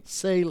think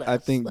Say less. I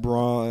think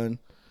Braun.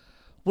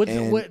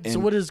 So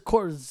what is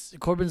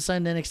Corbin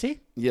signed to NXT?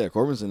 Yeah,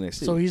 Corbin's in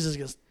NXT. So he's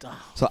just gonna.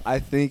 So I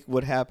think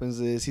what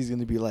happens is he's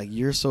gonna be like,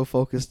 you're so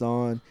focused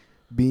on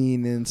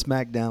being in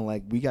SmackDown,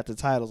 like we got the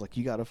titles, like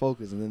you got to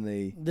focus, and then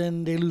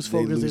they lose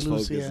focus,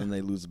 and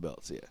they lose the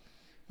belts. Yeah.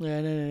 Yeah,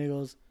 and then he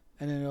goes,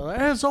 and then they're like,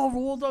 hey, it's over.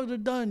 Wolf Dogs are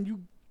done.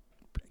 You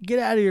get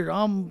out of here.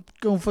 I'm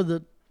going for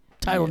the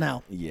title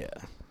now. Yeah.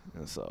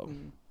 And so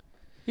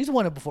he's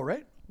won it before,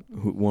 right?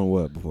 Who won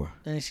what before?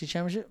 The NXT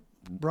Championship.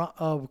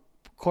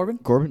 Corbin?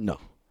 Corbin? No.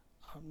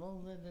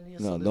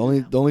 No,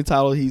 the only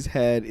title he's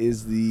had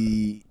is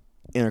the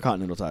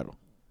Intercontinental title.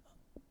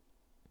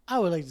 I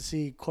would like to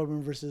see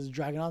Corbin versus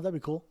Dragunov. That'd be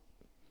cool.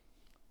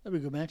 That'd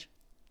be a good match.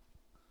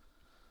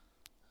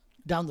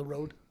 Down the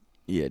road.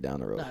 Yeah, down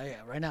the road.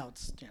 Yeah, right now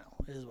it's it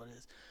is what it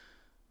is.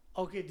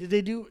 Okay, did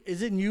they do?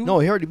 Is it you? No,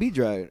 he already beat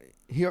Dragon.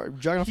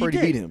 Dragunov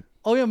already beat him.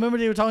 Oh yeah, remember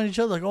they were talking to each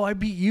other like, "Oh, I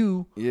beat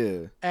you."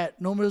 Yeah. It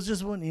was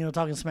just when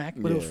talking smack,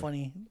 but it was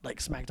funny,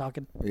 like smack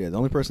talking. Yeah, the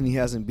only person he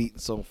hasn't beaten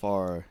so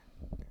far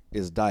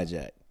is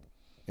Dijak,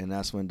 and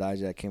that's when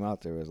Dijak came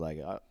out there. It was like,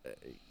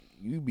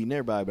 you beating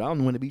everybody, but I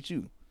don't want to beat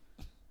you.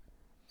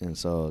 And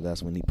so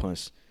that's when he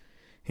punched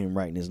him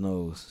right in his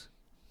nose.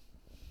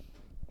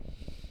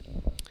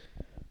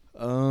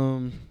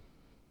 Yeah,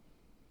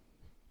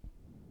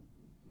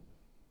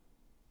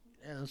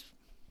 that's,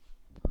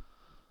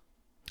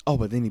 Oh,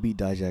 but then he beat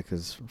Dijak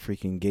because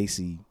freaking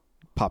Gacy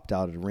popped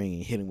out of the ring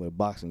and hit him with a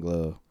boxing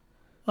glove.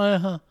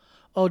 uh-huh.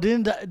 Oh,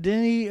 didn't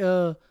he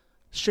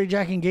straight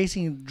jacking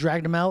Gacy and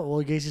dragged him out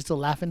while Gacy's still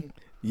laughing?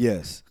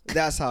 Yes,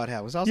 that's how it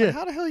happened. So I was like,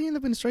 how the hell he end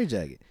up in a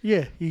straitjacket?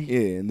 Yeah,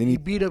 And then he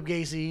beat up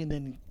Gacy and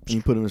then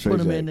he put him in a put him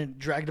straitjacket. in and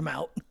dragged him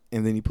out.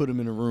 And then he put him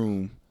in a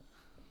room,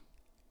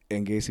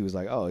 and Gacy was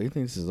like, "Oh, you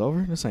think this is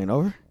over? This ain't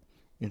over?"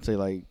 And so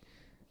like,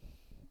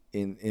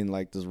 in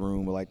like this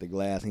room with like the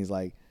glass, and he's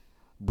like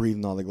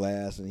breathing on the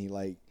glass, and he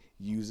like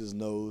used his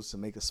nose to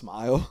make a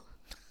smile,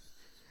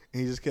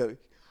 and he just kept.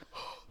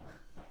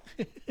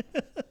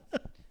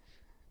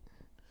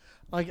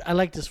 I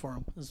like this for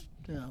him. It's,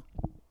 you know.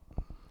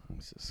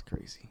 It's just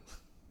crazy.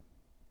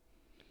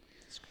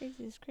 It's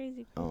crazy. It's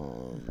crazy.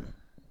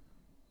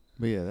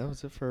 But yeah, that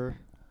was it for.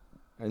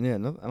 And yeah,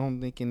 no, I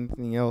don't think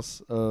anything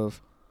else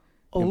of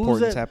Oh,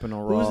 importance happened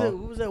on Raw.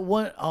 Who was that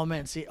one? Oh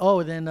man, see.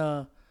 Oh, then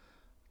that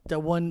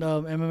one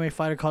MMA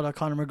fighter called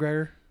Conor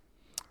McGregor.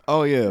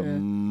 Oh yeah,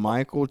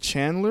 Michael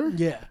Chandler.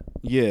 Yeah.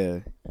 Yeah.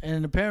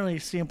 And apparently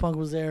CM Punk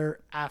was there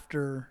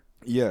after.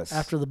 Yes.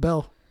 After the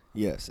bell.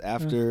 Yes,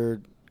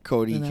 after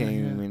Cody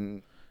came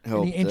and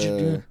helped. And he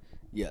introduced.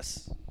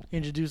 Yes.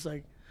 Introduced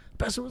like,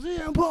 best was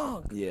CM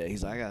Punk. Yeah,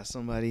 he's like, I got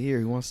somebody here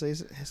who wants to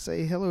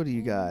say hello to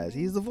you guys.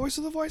 He's the voice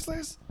of the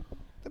voiceless.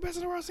 The best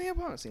in the world, CM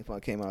Punk. CM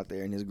Punk came out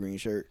there in his green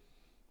shirt.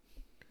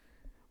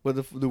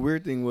 But the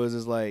weird thing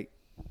is like,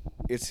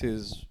 it's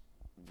his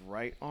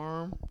right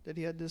arm that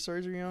he had this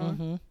surgery on.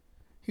 Mm-hmm.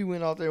 He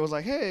went out there and was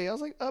like, hey, I was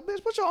like,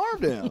 bitch, put your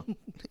arm down.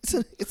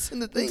 it's in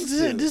the thing.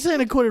 This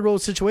ain't a Cody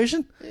Rhodes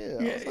situation. Yeah.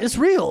 Like, it's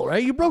real,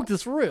 right? You broke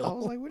this for real. I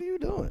was like, what are you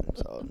doing?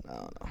 So, I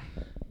don't know.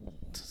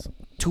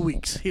 2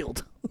 weeks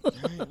healed. Like,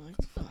 what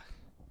the fuck?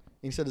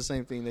 He said the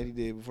same thing that he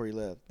did before he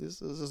left.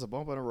 This is just a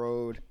bump on the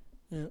road.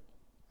 Yeah.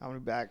 I'm gonna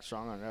be back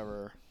stronger than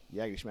ever.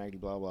 Yakety schmackety,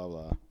 blah blah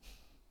blah.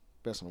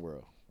 Best in the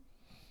world.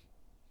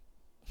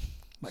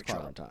 Mike It's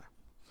time.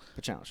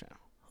 For channel.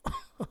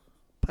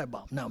 Pipe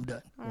bomb. Now I'm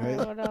done. All right.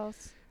 What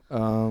else?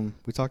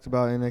 We talked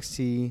about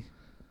NXT.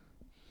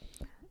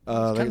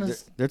 Kinda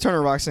They're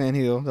turning Roxanne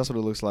heel. That's what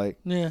it looks like.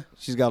 Yeah.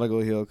 She's got to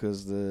go heel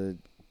because the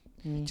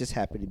just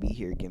happy to be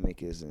here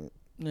gimmick isn't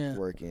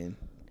working.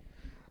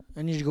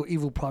 I need to go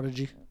evil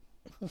prodigy.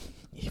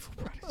 Evil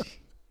prodigy.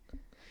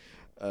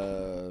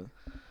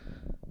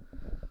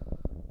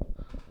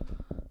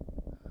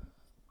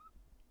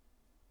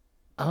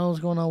 I don't know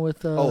what's going on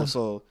with.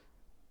 So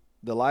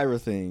the Lyra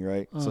thing,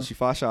 right? So she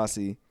fought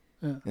Shotzi,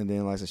 and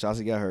then like so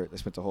Shotzi got hurt. They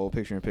spent the whole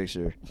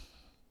picture-in-picture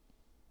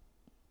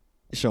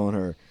showing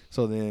her.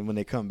 So then when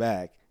they come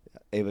back,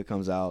 Ava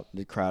comes out.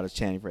 The crowd is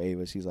chanting for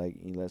Ava. She's like,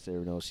 he lets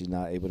everyone know she's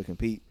not able to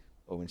compete.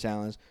 Open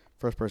challenge.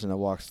 First person that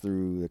walks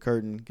through the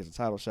curtain gets a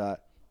title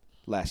shot.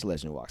 Last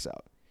Legend walks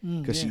out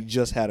because she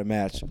just had a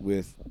match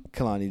with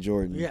Kalani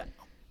Jordan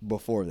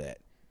before that.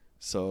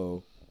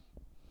 So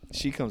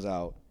she comes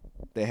out.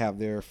 They have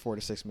their 4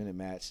 to 6 minute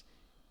match.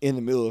 In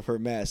the middle of her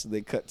match,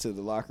 they cut to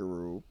the locker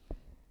room,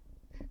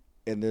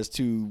 and there's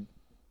two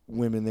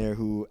women there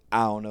who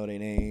I don't know their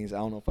names. I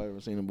don't know if I've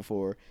ever seen them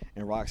before.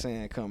 And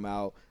Roxanne come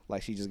out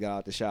like she just got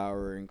out the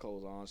shower and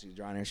clothes on. She's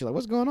drying her. She's like,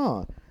 "What's going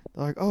on?"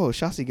 They're like, "Oh,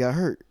 Shotzi got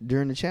hurt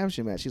during the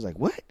championship match." She's like,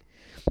 "What?"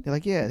 They're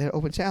like, "Yeah, that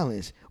open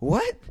challenge."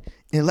 What?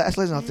 And Last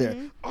Legend out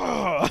there.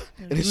 Oh,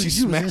 and then she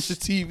smashed the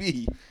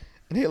TV.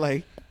 And they're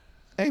like,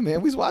 "Hey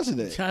man, we was watching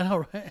that." I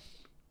know, right?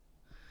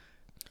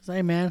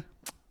 Hey man.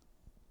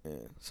 Yeah.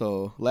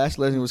 So Last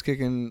Legend was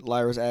kicking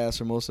Lyra's ass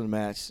for most of the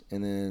match,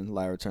 and then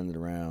Lyra turned it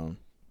around.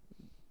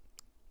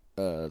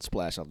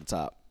 Splash off the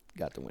top,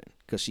 got the win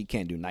because she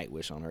can't do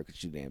Nightwish on her because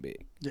she's too damn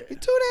big. Yeah. You're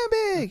too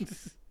damn big.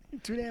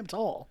 Too damn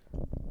tall.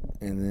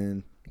 And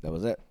then that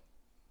was it.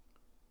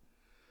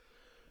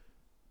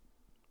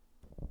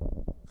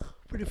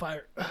 Pretty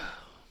fire.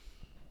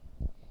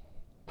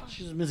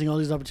 She's missing all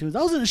these opportunities.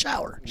 I was in the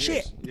shower. Yes.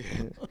 Shit. Yeah.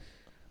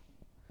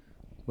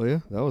 Well, yeah,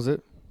 that was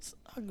it.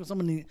 How come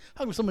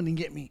someone didn't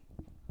get me?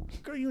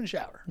 Girl, you in the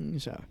shower. In the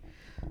shower.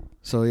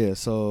 So yeah,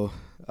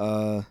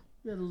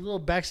 Yeah, the little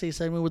backstage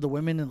segment with the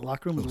women in the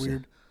locker room was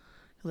weird.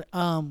 Like,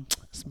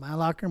 it's my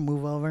locker,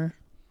 move over.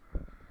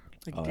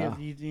 Like, oh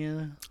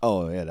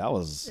yeah, that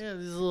was that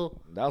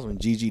was when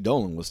Gigi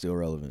Dolan was still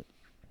relevant.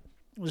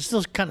 We're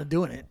still kind of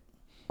doing it.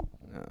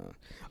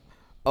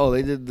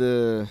 They did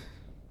the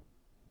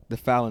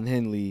Fallon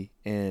Henley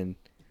and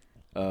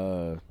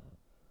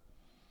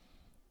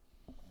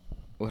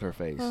what her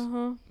face?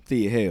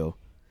 Thea Hale.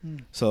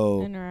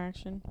 So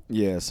interaction.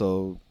 Yeah,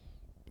 so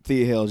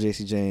Thea Hale,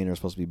 JC Jane are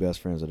supposed to be best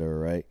friends with her,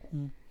 right?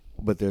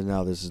 But there's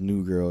now this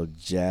new girl,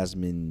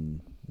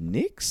 Jasmine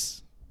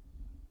Nix,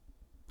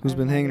 who's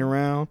been hanging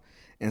around.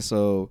 And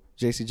so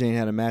JC Jane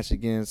had a match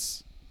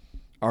against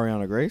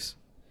Ariana Grace.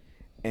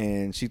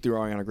 And she threw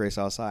Ariana Grace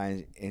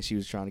outside, and she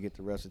was trying to get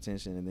the ref's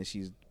attention. And then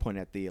she's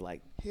pointing at Thea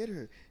like, hit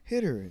her.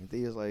 And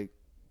Thea's like,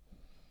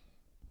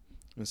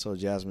 and so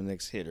Jasmine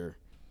Nix hit her,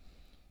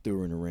 threw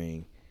her in the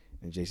ring.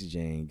 And JC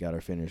Jane got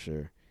her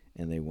finisher,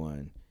 and they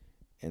won.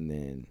 and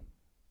then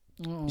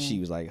she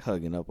was like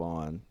hugging up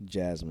on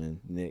Jasmine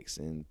Nix,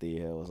 and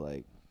Thea was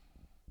like,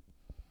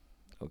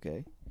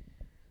 okay.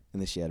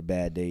 And then she had a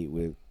bad date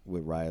with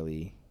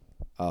Riley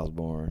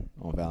Osborne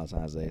on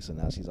Valentine's Day, so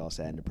now she's all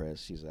sad and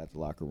depressed. She's at the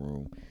locker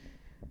room.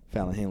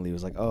 Fallon Henley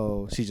was like,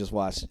 oh, she just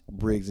watched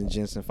Briggs and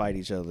Jensen fight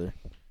each other.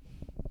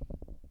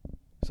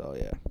 So,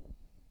 yeah.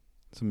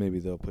 So maybe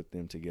they'll put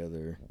them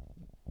together.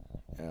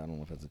 I don't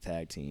know if it's a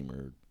tag team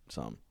or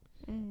something.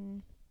 Mm-hmm.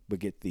 But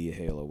get the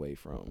Hale away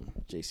from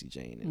JC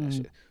Jane and that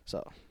shit.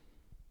 So.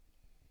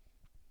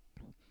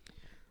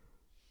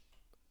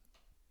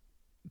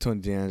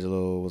 Tony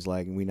D'Angelo was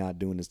like, we not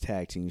doing this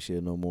tag team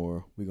shit no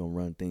more. We going to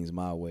run things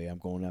my way. I'm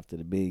going after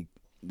the big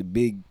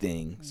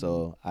thing. Mm-hmm.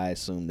 So I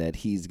assume that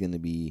he's going to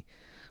be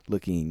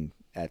looking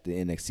at the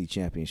NXT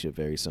championship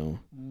very soon.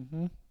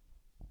 Mm-hmm.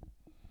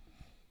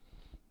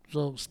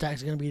 So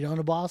Stack's going to be the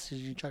underboss?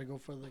 Is you try to go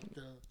for like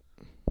the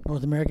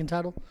North American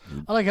title?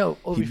 I like how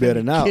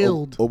Obafemi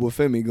killed.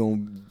 Obafemi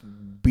going to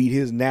beat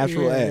his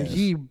natural ass.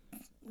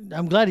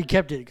 I'm glad he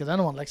kept it because I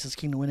don't want Lexis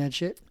King to win that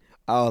shit.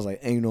 I was like,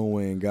 ain't no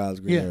way in God's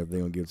green earth they're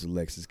going to give it to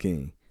Lexis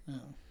King. Yeah.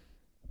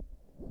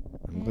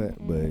 I'm glad,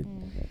 but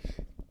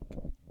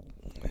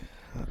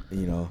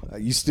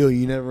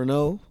you never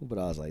know. But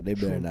I was like, they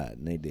better not,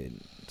 and they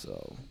didn't.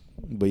 So,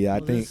 but yeah, I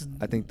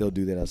think they'll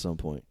do that at some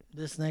point.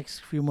 This next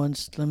few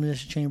months,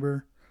 Elimination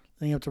Chamber,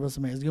 leading up to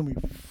WrestleMania, it's gonna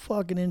be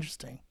fucking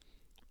interesting.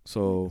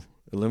 So,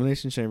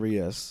 Elimination Chamber,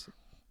 yes,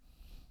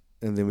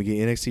 and then we get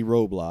NXT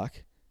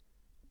Roadblock,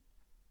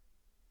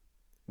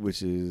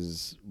 which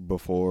is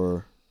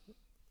before.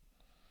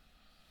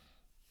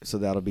 So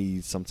that'll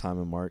be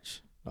sometime in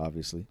March,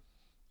 obviously.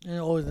 And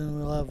then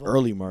we'll have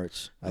early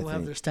March. We'll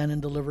have their stand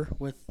and deliver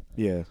with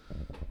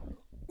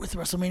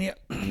WrestleMania.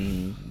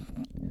 Mm-hmm.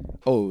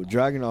 Oh,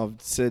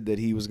 Dragunov said that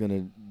he was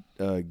gonna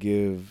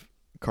give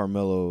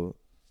Carmelo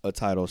a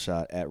title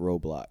shot at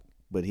Roadblock,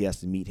 but he has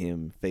to meet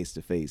him face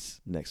to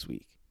face next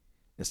week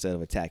instead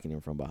of attacking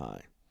him from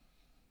behind.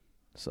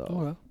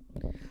 So,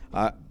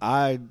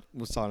 I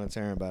was talking to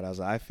Taryn about it. I was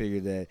like, I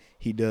figured that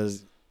he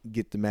does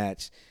get the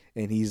match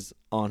and he's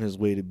on his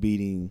way to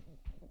beating.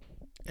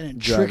 And then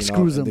Trick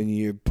screws him. And then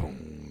you hear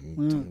boom,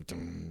 dum,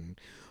 dum,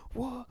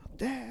 what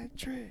that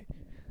trick?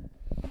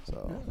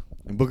 So,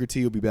 and Booker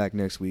T will be back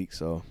next week.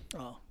 So,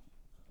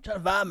 try to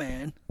vibe,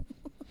 man.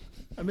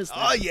 I missed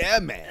that. Oh yeah,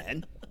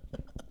 man.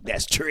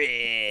 That's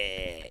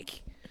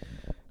Trick.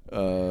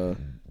 Anything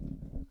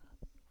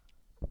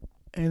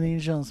you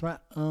show on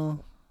SmackDown?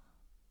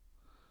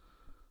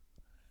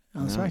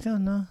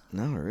 No.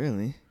 Not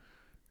really.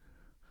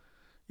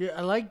 Yeah,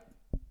 I like.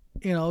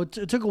 It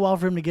took a while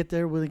for him to get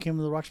there when it came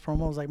to the Rock's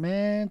promo. I was like,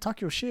 man,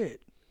 talk your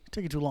shit. It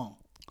took you too long.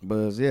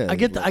 But yeah, I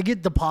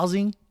get the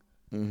pausing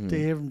to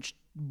hear him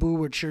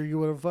boo or cheer you,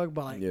 whatever the fuck.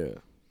 But like, yeah,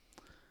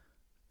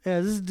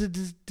 this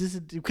is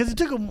because it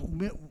took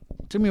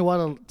me a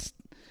while to,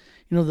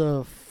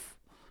 the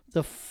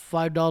 $5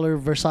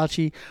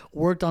 Versace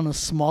worked on a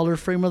smaller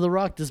frame of the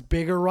Rock. This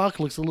bigger Rock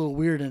looks a little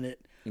weird in it.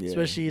 Yeah,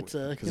 especially it's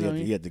because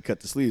he had to cut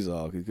the sleeves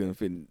off. He couldn't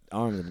fit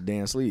arms in the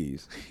damn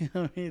sleeves.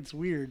 It's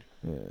weird.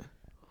 Yeah.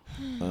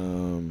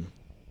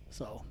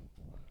 So,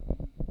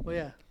 well,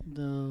 yeah.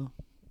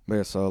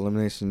 So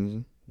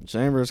Elimination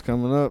Chamber is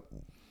coming up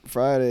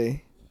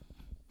Friday,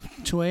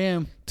 2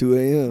 a.m. 2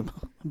 a.m.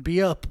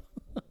 Be up.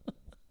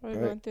 We're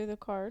going through the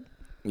card.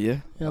 Yeah,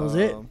 that was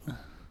it.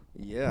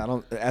 Yeah, I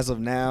don't. As of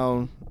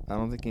now, I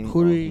don't think any.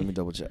 Let me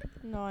double check.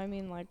 No, I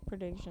mean like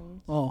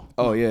predictions.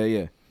 Oh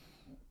yeah.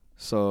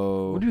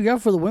 So, what do you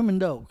got for the women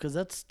though? Because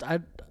that's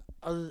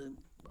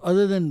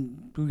other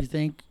than who you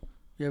think,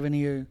 you have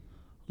any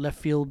left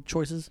field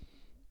choices?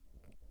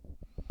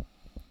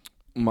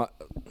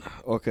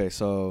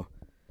 So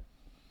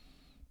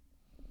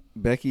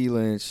Becky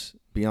Lynch,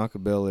 Bianca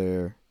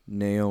Belair,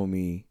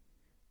 Naomi,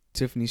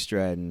 Tiffany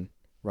Stratton,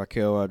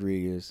 Raquel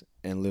Rodriguez,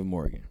 and Liv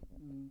Morgan.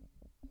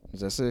 Is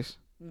that 6?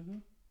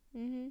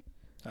 Mm-hmm.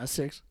 That's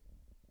 6.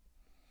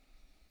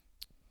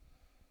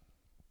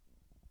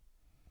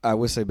 I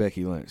would say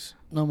Becky Lynch.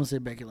 No, I'm gonna say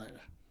Becky Lynch.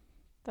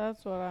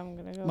 That's what I'm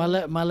gonna go.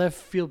 My left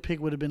field pick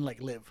would have been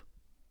like Liv.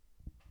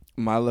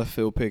 My left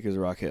field pick is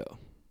Raquel,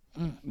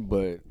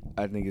 but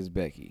I think it's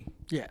Becky.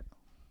 Yeah.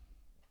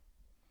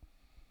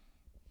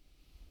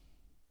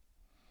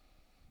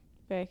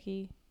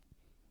 Becky.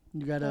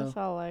 You got That's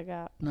all I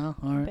got. No,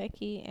 all right.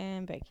 Becky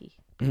and Becky.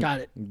 Got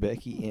it.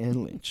 Becky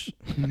and Lynch.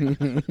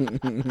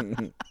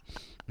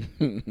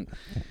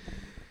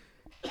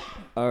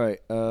 All right.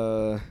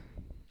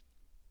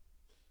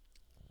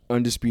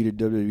 Undisputed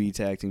WWE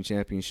Tag Team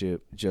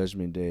Championship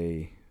Judgment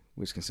Day,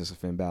 which consists of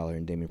Finn Balor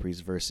and Damian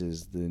Priest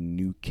versus the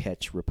New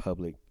Catch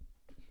Republic,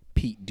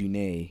 Pete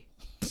Dunne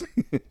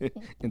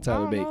and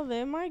Tyler Bate. I don't know.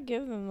 They might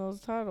give them those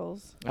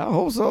titles. I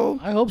hope so.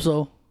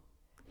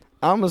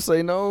 I'm going to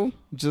say no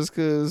just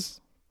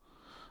because.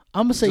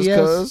 I'm going to say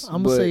yes.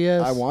 I'm going to say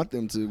yes. I want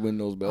them to win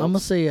those belts. I'm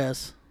going to say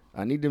yes.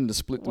 I need them to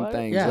split them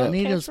things up. Yeah, I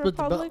need them to split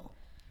the belt.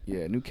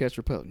 Yeah, New Catch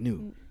Republic.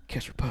 New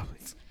Catch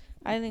Republic.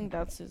 I think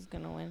that's who's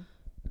going to win.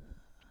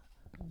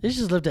 They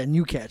just left that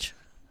New Catch.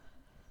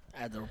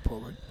 At the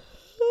Republic.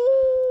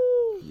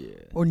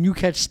 Yeah. Or New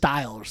Catch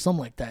Style or something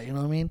like that. You know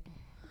what I mean?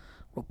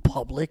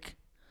 Republic.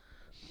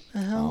 The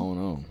I hell? don't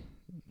know.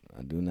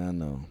 I do not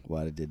know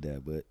why they did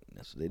that, but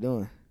that's what they're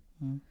doing.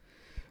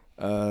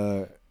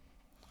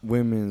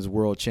 Women's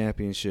World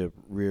Championship,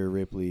 Rhea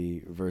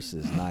Ripley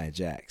versus Nia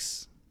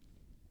Jax.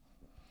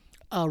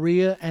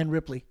 Rhea and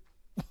Ripley.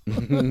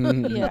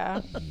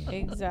 Yeah,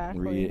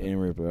 exactly. Rhea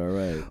and Ripley, all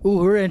right.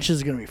 Ooh, her entrance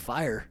is going to be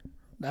fire.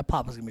 That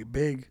pop is going to be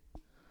big.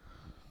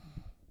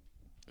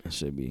 That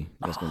should be.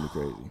 That's going to be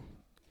crazy.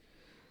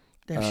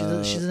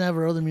 Damn, she doesn't have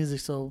her other music,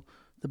 so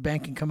the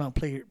band can come out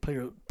and play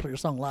her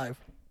song live.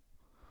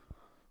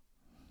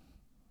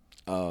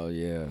 Oh,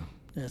 yeah.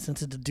 Yeah,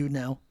 since it's a dude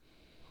now.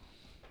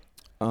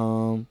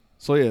 So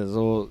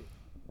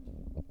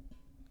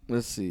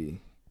let's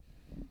see.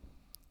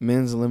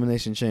 Men's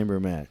Elimination Chamber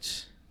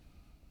match.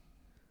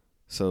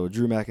 So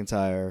Drew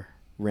McIntyre,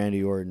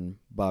 Randy Orton,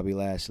 Bobby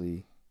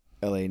Lashley,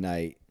 LA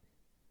Knight,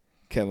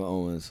 Kevin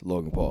Owens,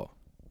 Logan Paul.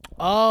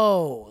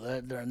 Oh,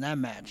 they're in that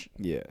match.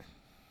 Yeah.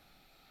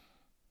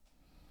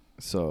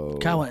 So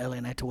Kind of want LA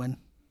Knight to win.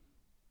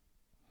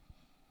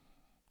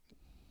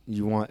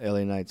 you want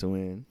LA Knight to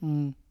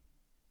win?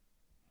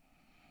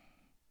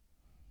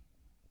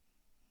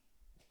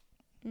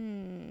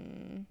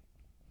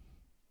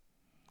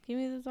 Give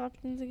me those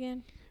options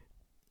again.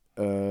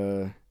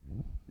 Drew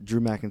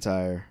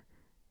McIntyre,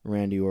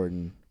 Randy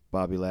Orton,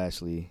 Bobby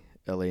Lashley,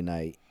 LA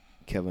Knight,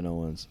 Kevin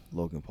Owens,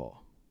 Logan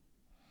Paul.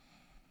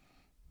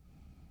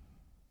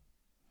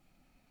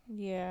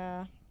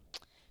 Yeah.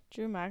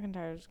 Drew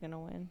McIntyre's going to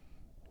win.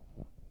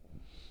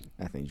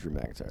 I think Drew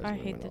McIntyre's I going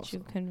to hate win that also.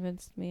 you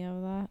convinced me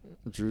of that.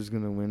 Drew's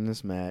going to win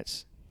this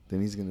match.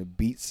 Then he's going to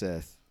beat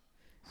Seth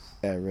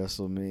at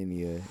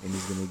WrestleMania. And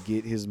he's going to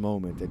get his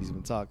moment that he's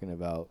been talking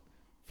about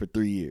for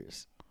 3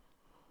 years.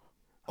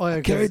 Oh,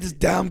 yeah, Carry this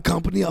damn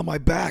company on my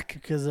back.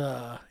 because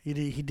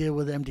he did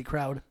with the empty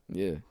crowd.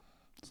 Yeah.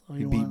 So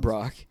He beat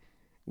Brock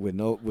with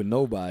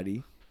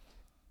nobody.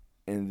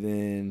 And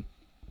then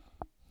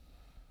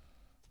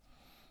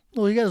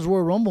Well, he got his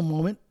Royal Rumble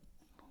moment.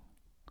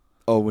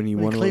 when he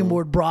won, He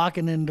claymored Brock,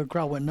 and then the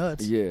crowd went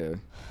nuts. yeah.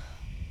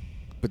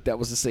 But that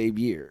was the same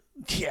year.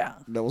 Yeah.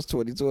 That was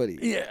 2020.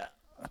 Yeah.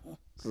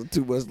 So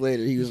 3 months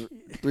later, he was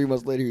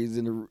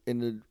in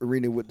the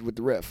arena with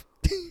the ref.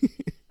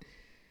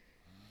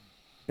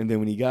 And then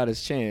when he got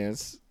his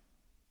chance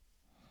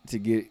to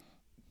get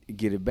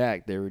it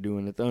back, they were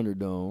doing the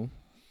Thunderdome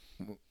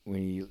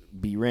when he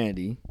beat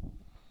Randy,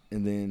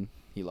 and then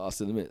he lost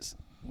to the Miz.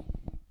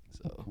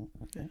 So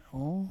Okay.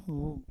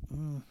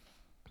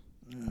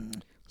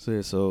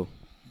 so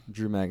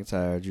Drew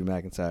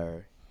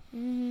McIntyre.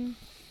 Mm-hmm.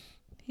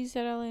 He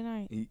said LA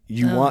Knight.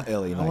 You want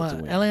LA I Knight want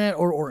to win? LA Knight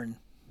or Orton.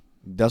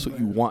 That's what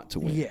you want to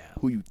win. Yeah.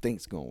 Who you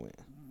think's gonna win?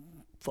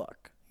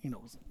 Fuck. He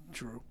knows.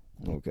 Drew.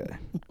 Okay.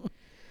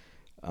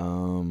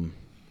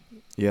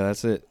 Yeah,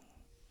 that's it.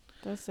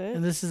 That's it?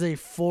 And this is a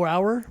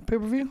 4-hour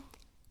pay-per-view?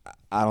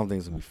 I don't think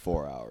it's gonna be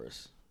 4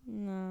 hours.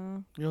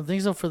 No. You don't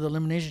think so for the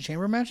Elimination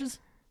Chamber matches?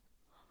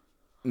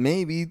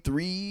 Maybe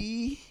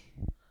 3.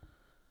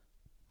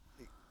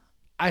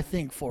 I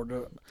think for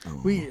the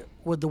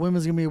the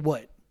women's gonna be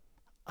what?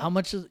 How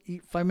much is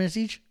 5 minutes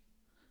each?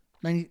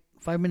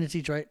 5 minutes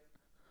each, right?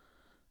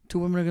 2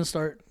 women are gonna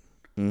start,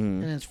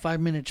 and it's 5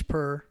 minutes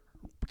per,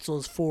 so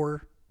it's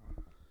 4,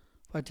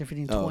 5, 10,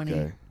 15, 20.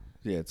 Okay.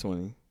 Yeah,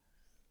 20.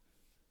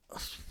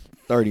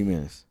 30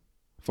 minutes.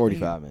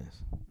 45 minutes.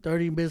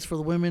 30 minutes for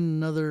the women,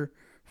 another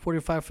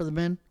 45 for the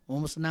men,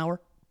 almost an hour.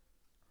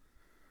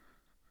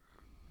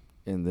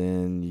 And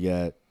then you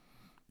got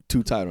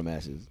 2 title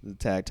matches, the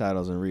tag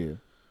titles and Rhea.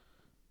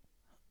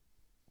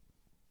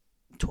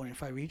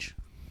 25 each.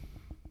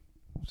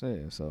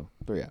 So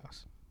 3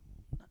 hours.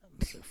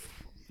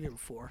 Yeah,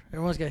 4.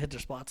 Everyone's got to hit their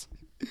spots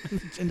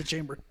in the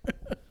chamber.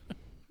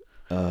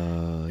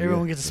 Everyone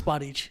Everyone gets a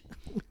spot each.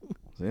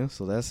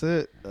 So that's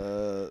it.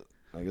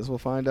 I guess we'll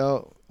find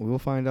out. We will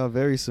find out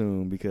very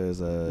soon because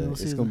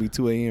it's gonna be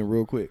 2 a.m.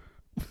 real quick.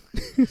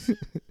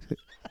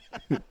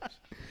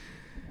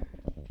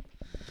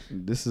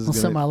 I'll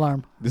set my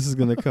alarm. This is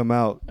gonna come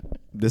out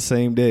the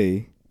same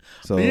day.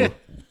 So Yeah.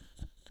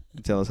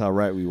 tell us how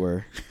right we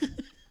were.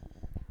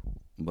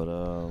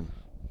 But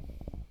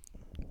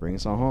bring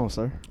us on home,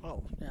 sir.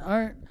 Oh, yeah, all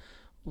right.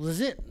 Well, that's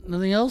it.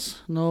 Nothing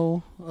else?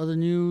 No other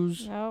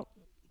news, Nope.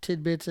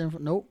 tidbits,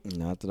 nope.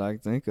 Not that I can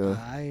think of.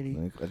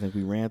 Alrighty. I think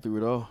we ran through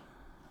it all.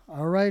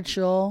 All right,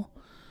 y'all.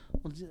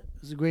 Well, this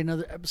is a great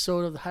another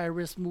episode of the High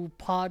Risk Move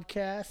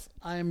podcast.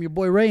 I am your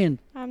boy Rayan,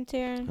 I'm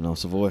Taryn. And I'm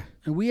Savoy.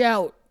 and we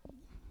out.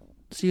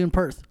 See you in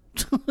Perth.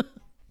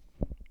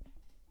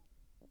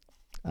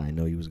 I didn't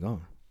know you was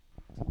gone.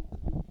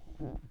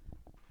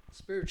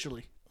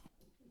 Spiritually.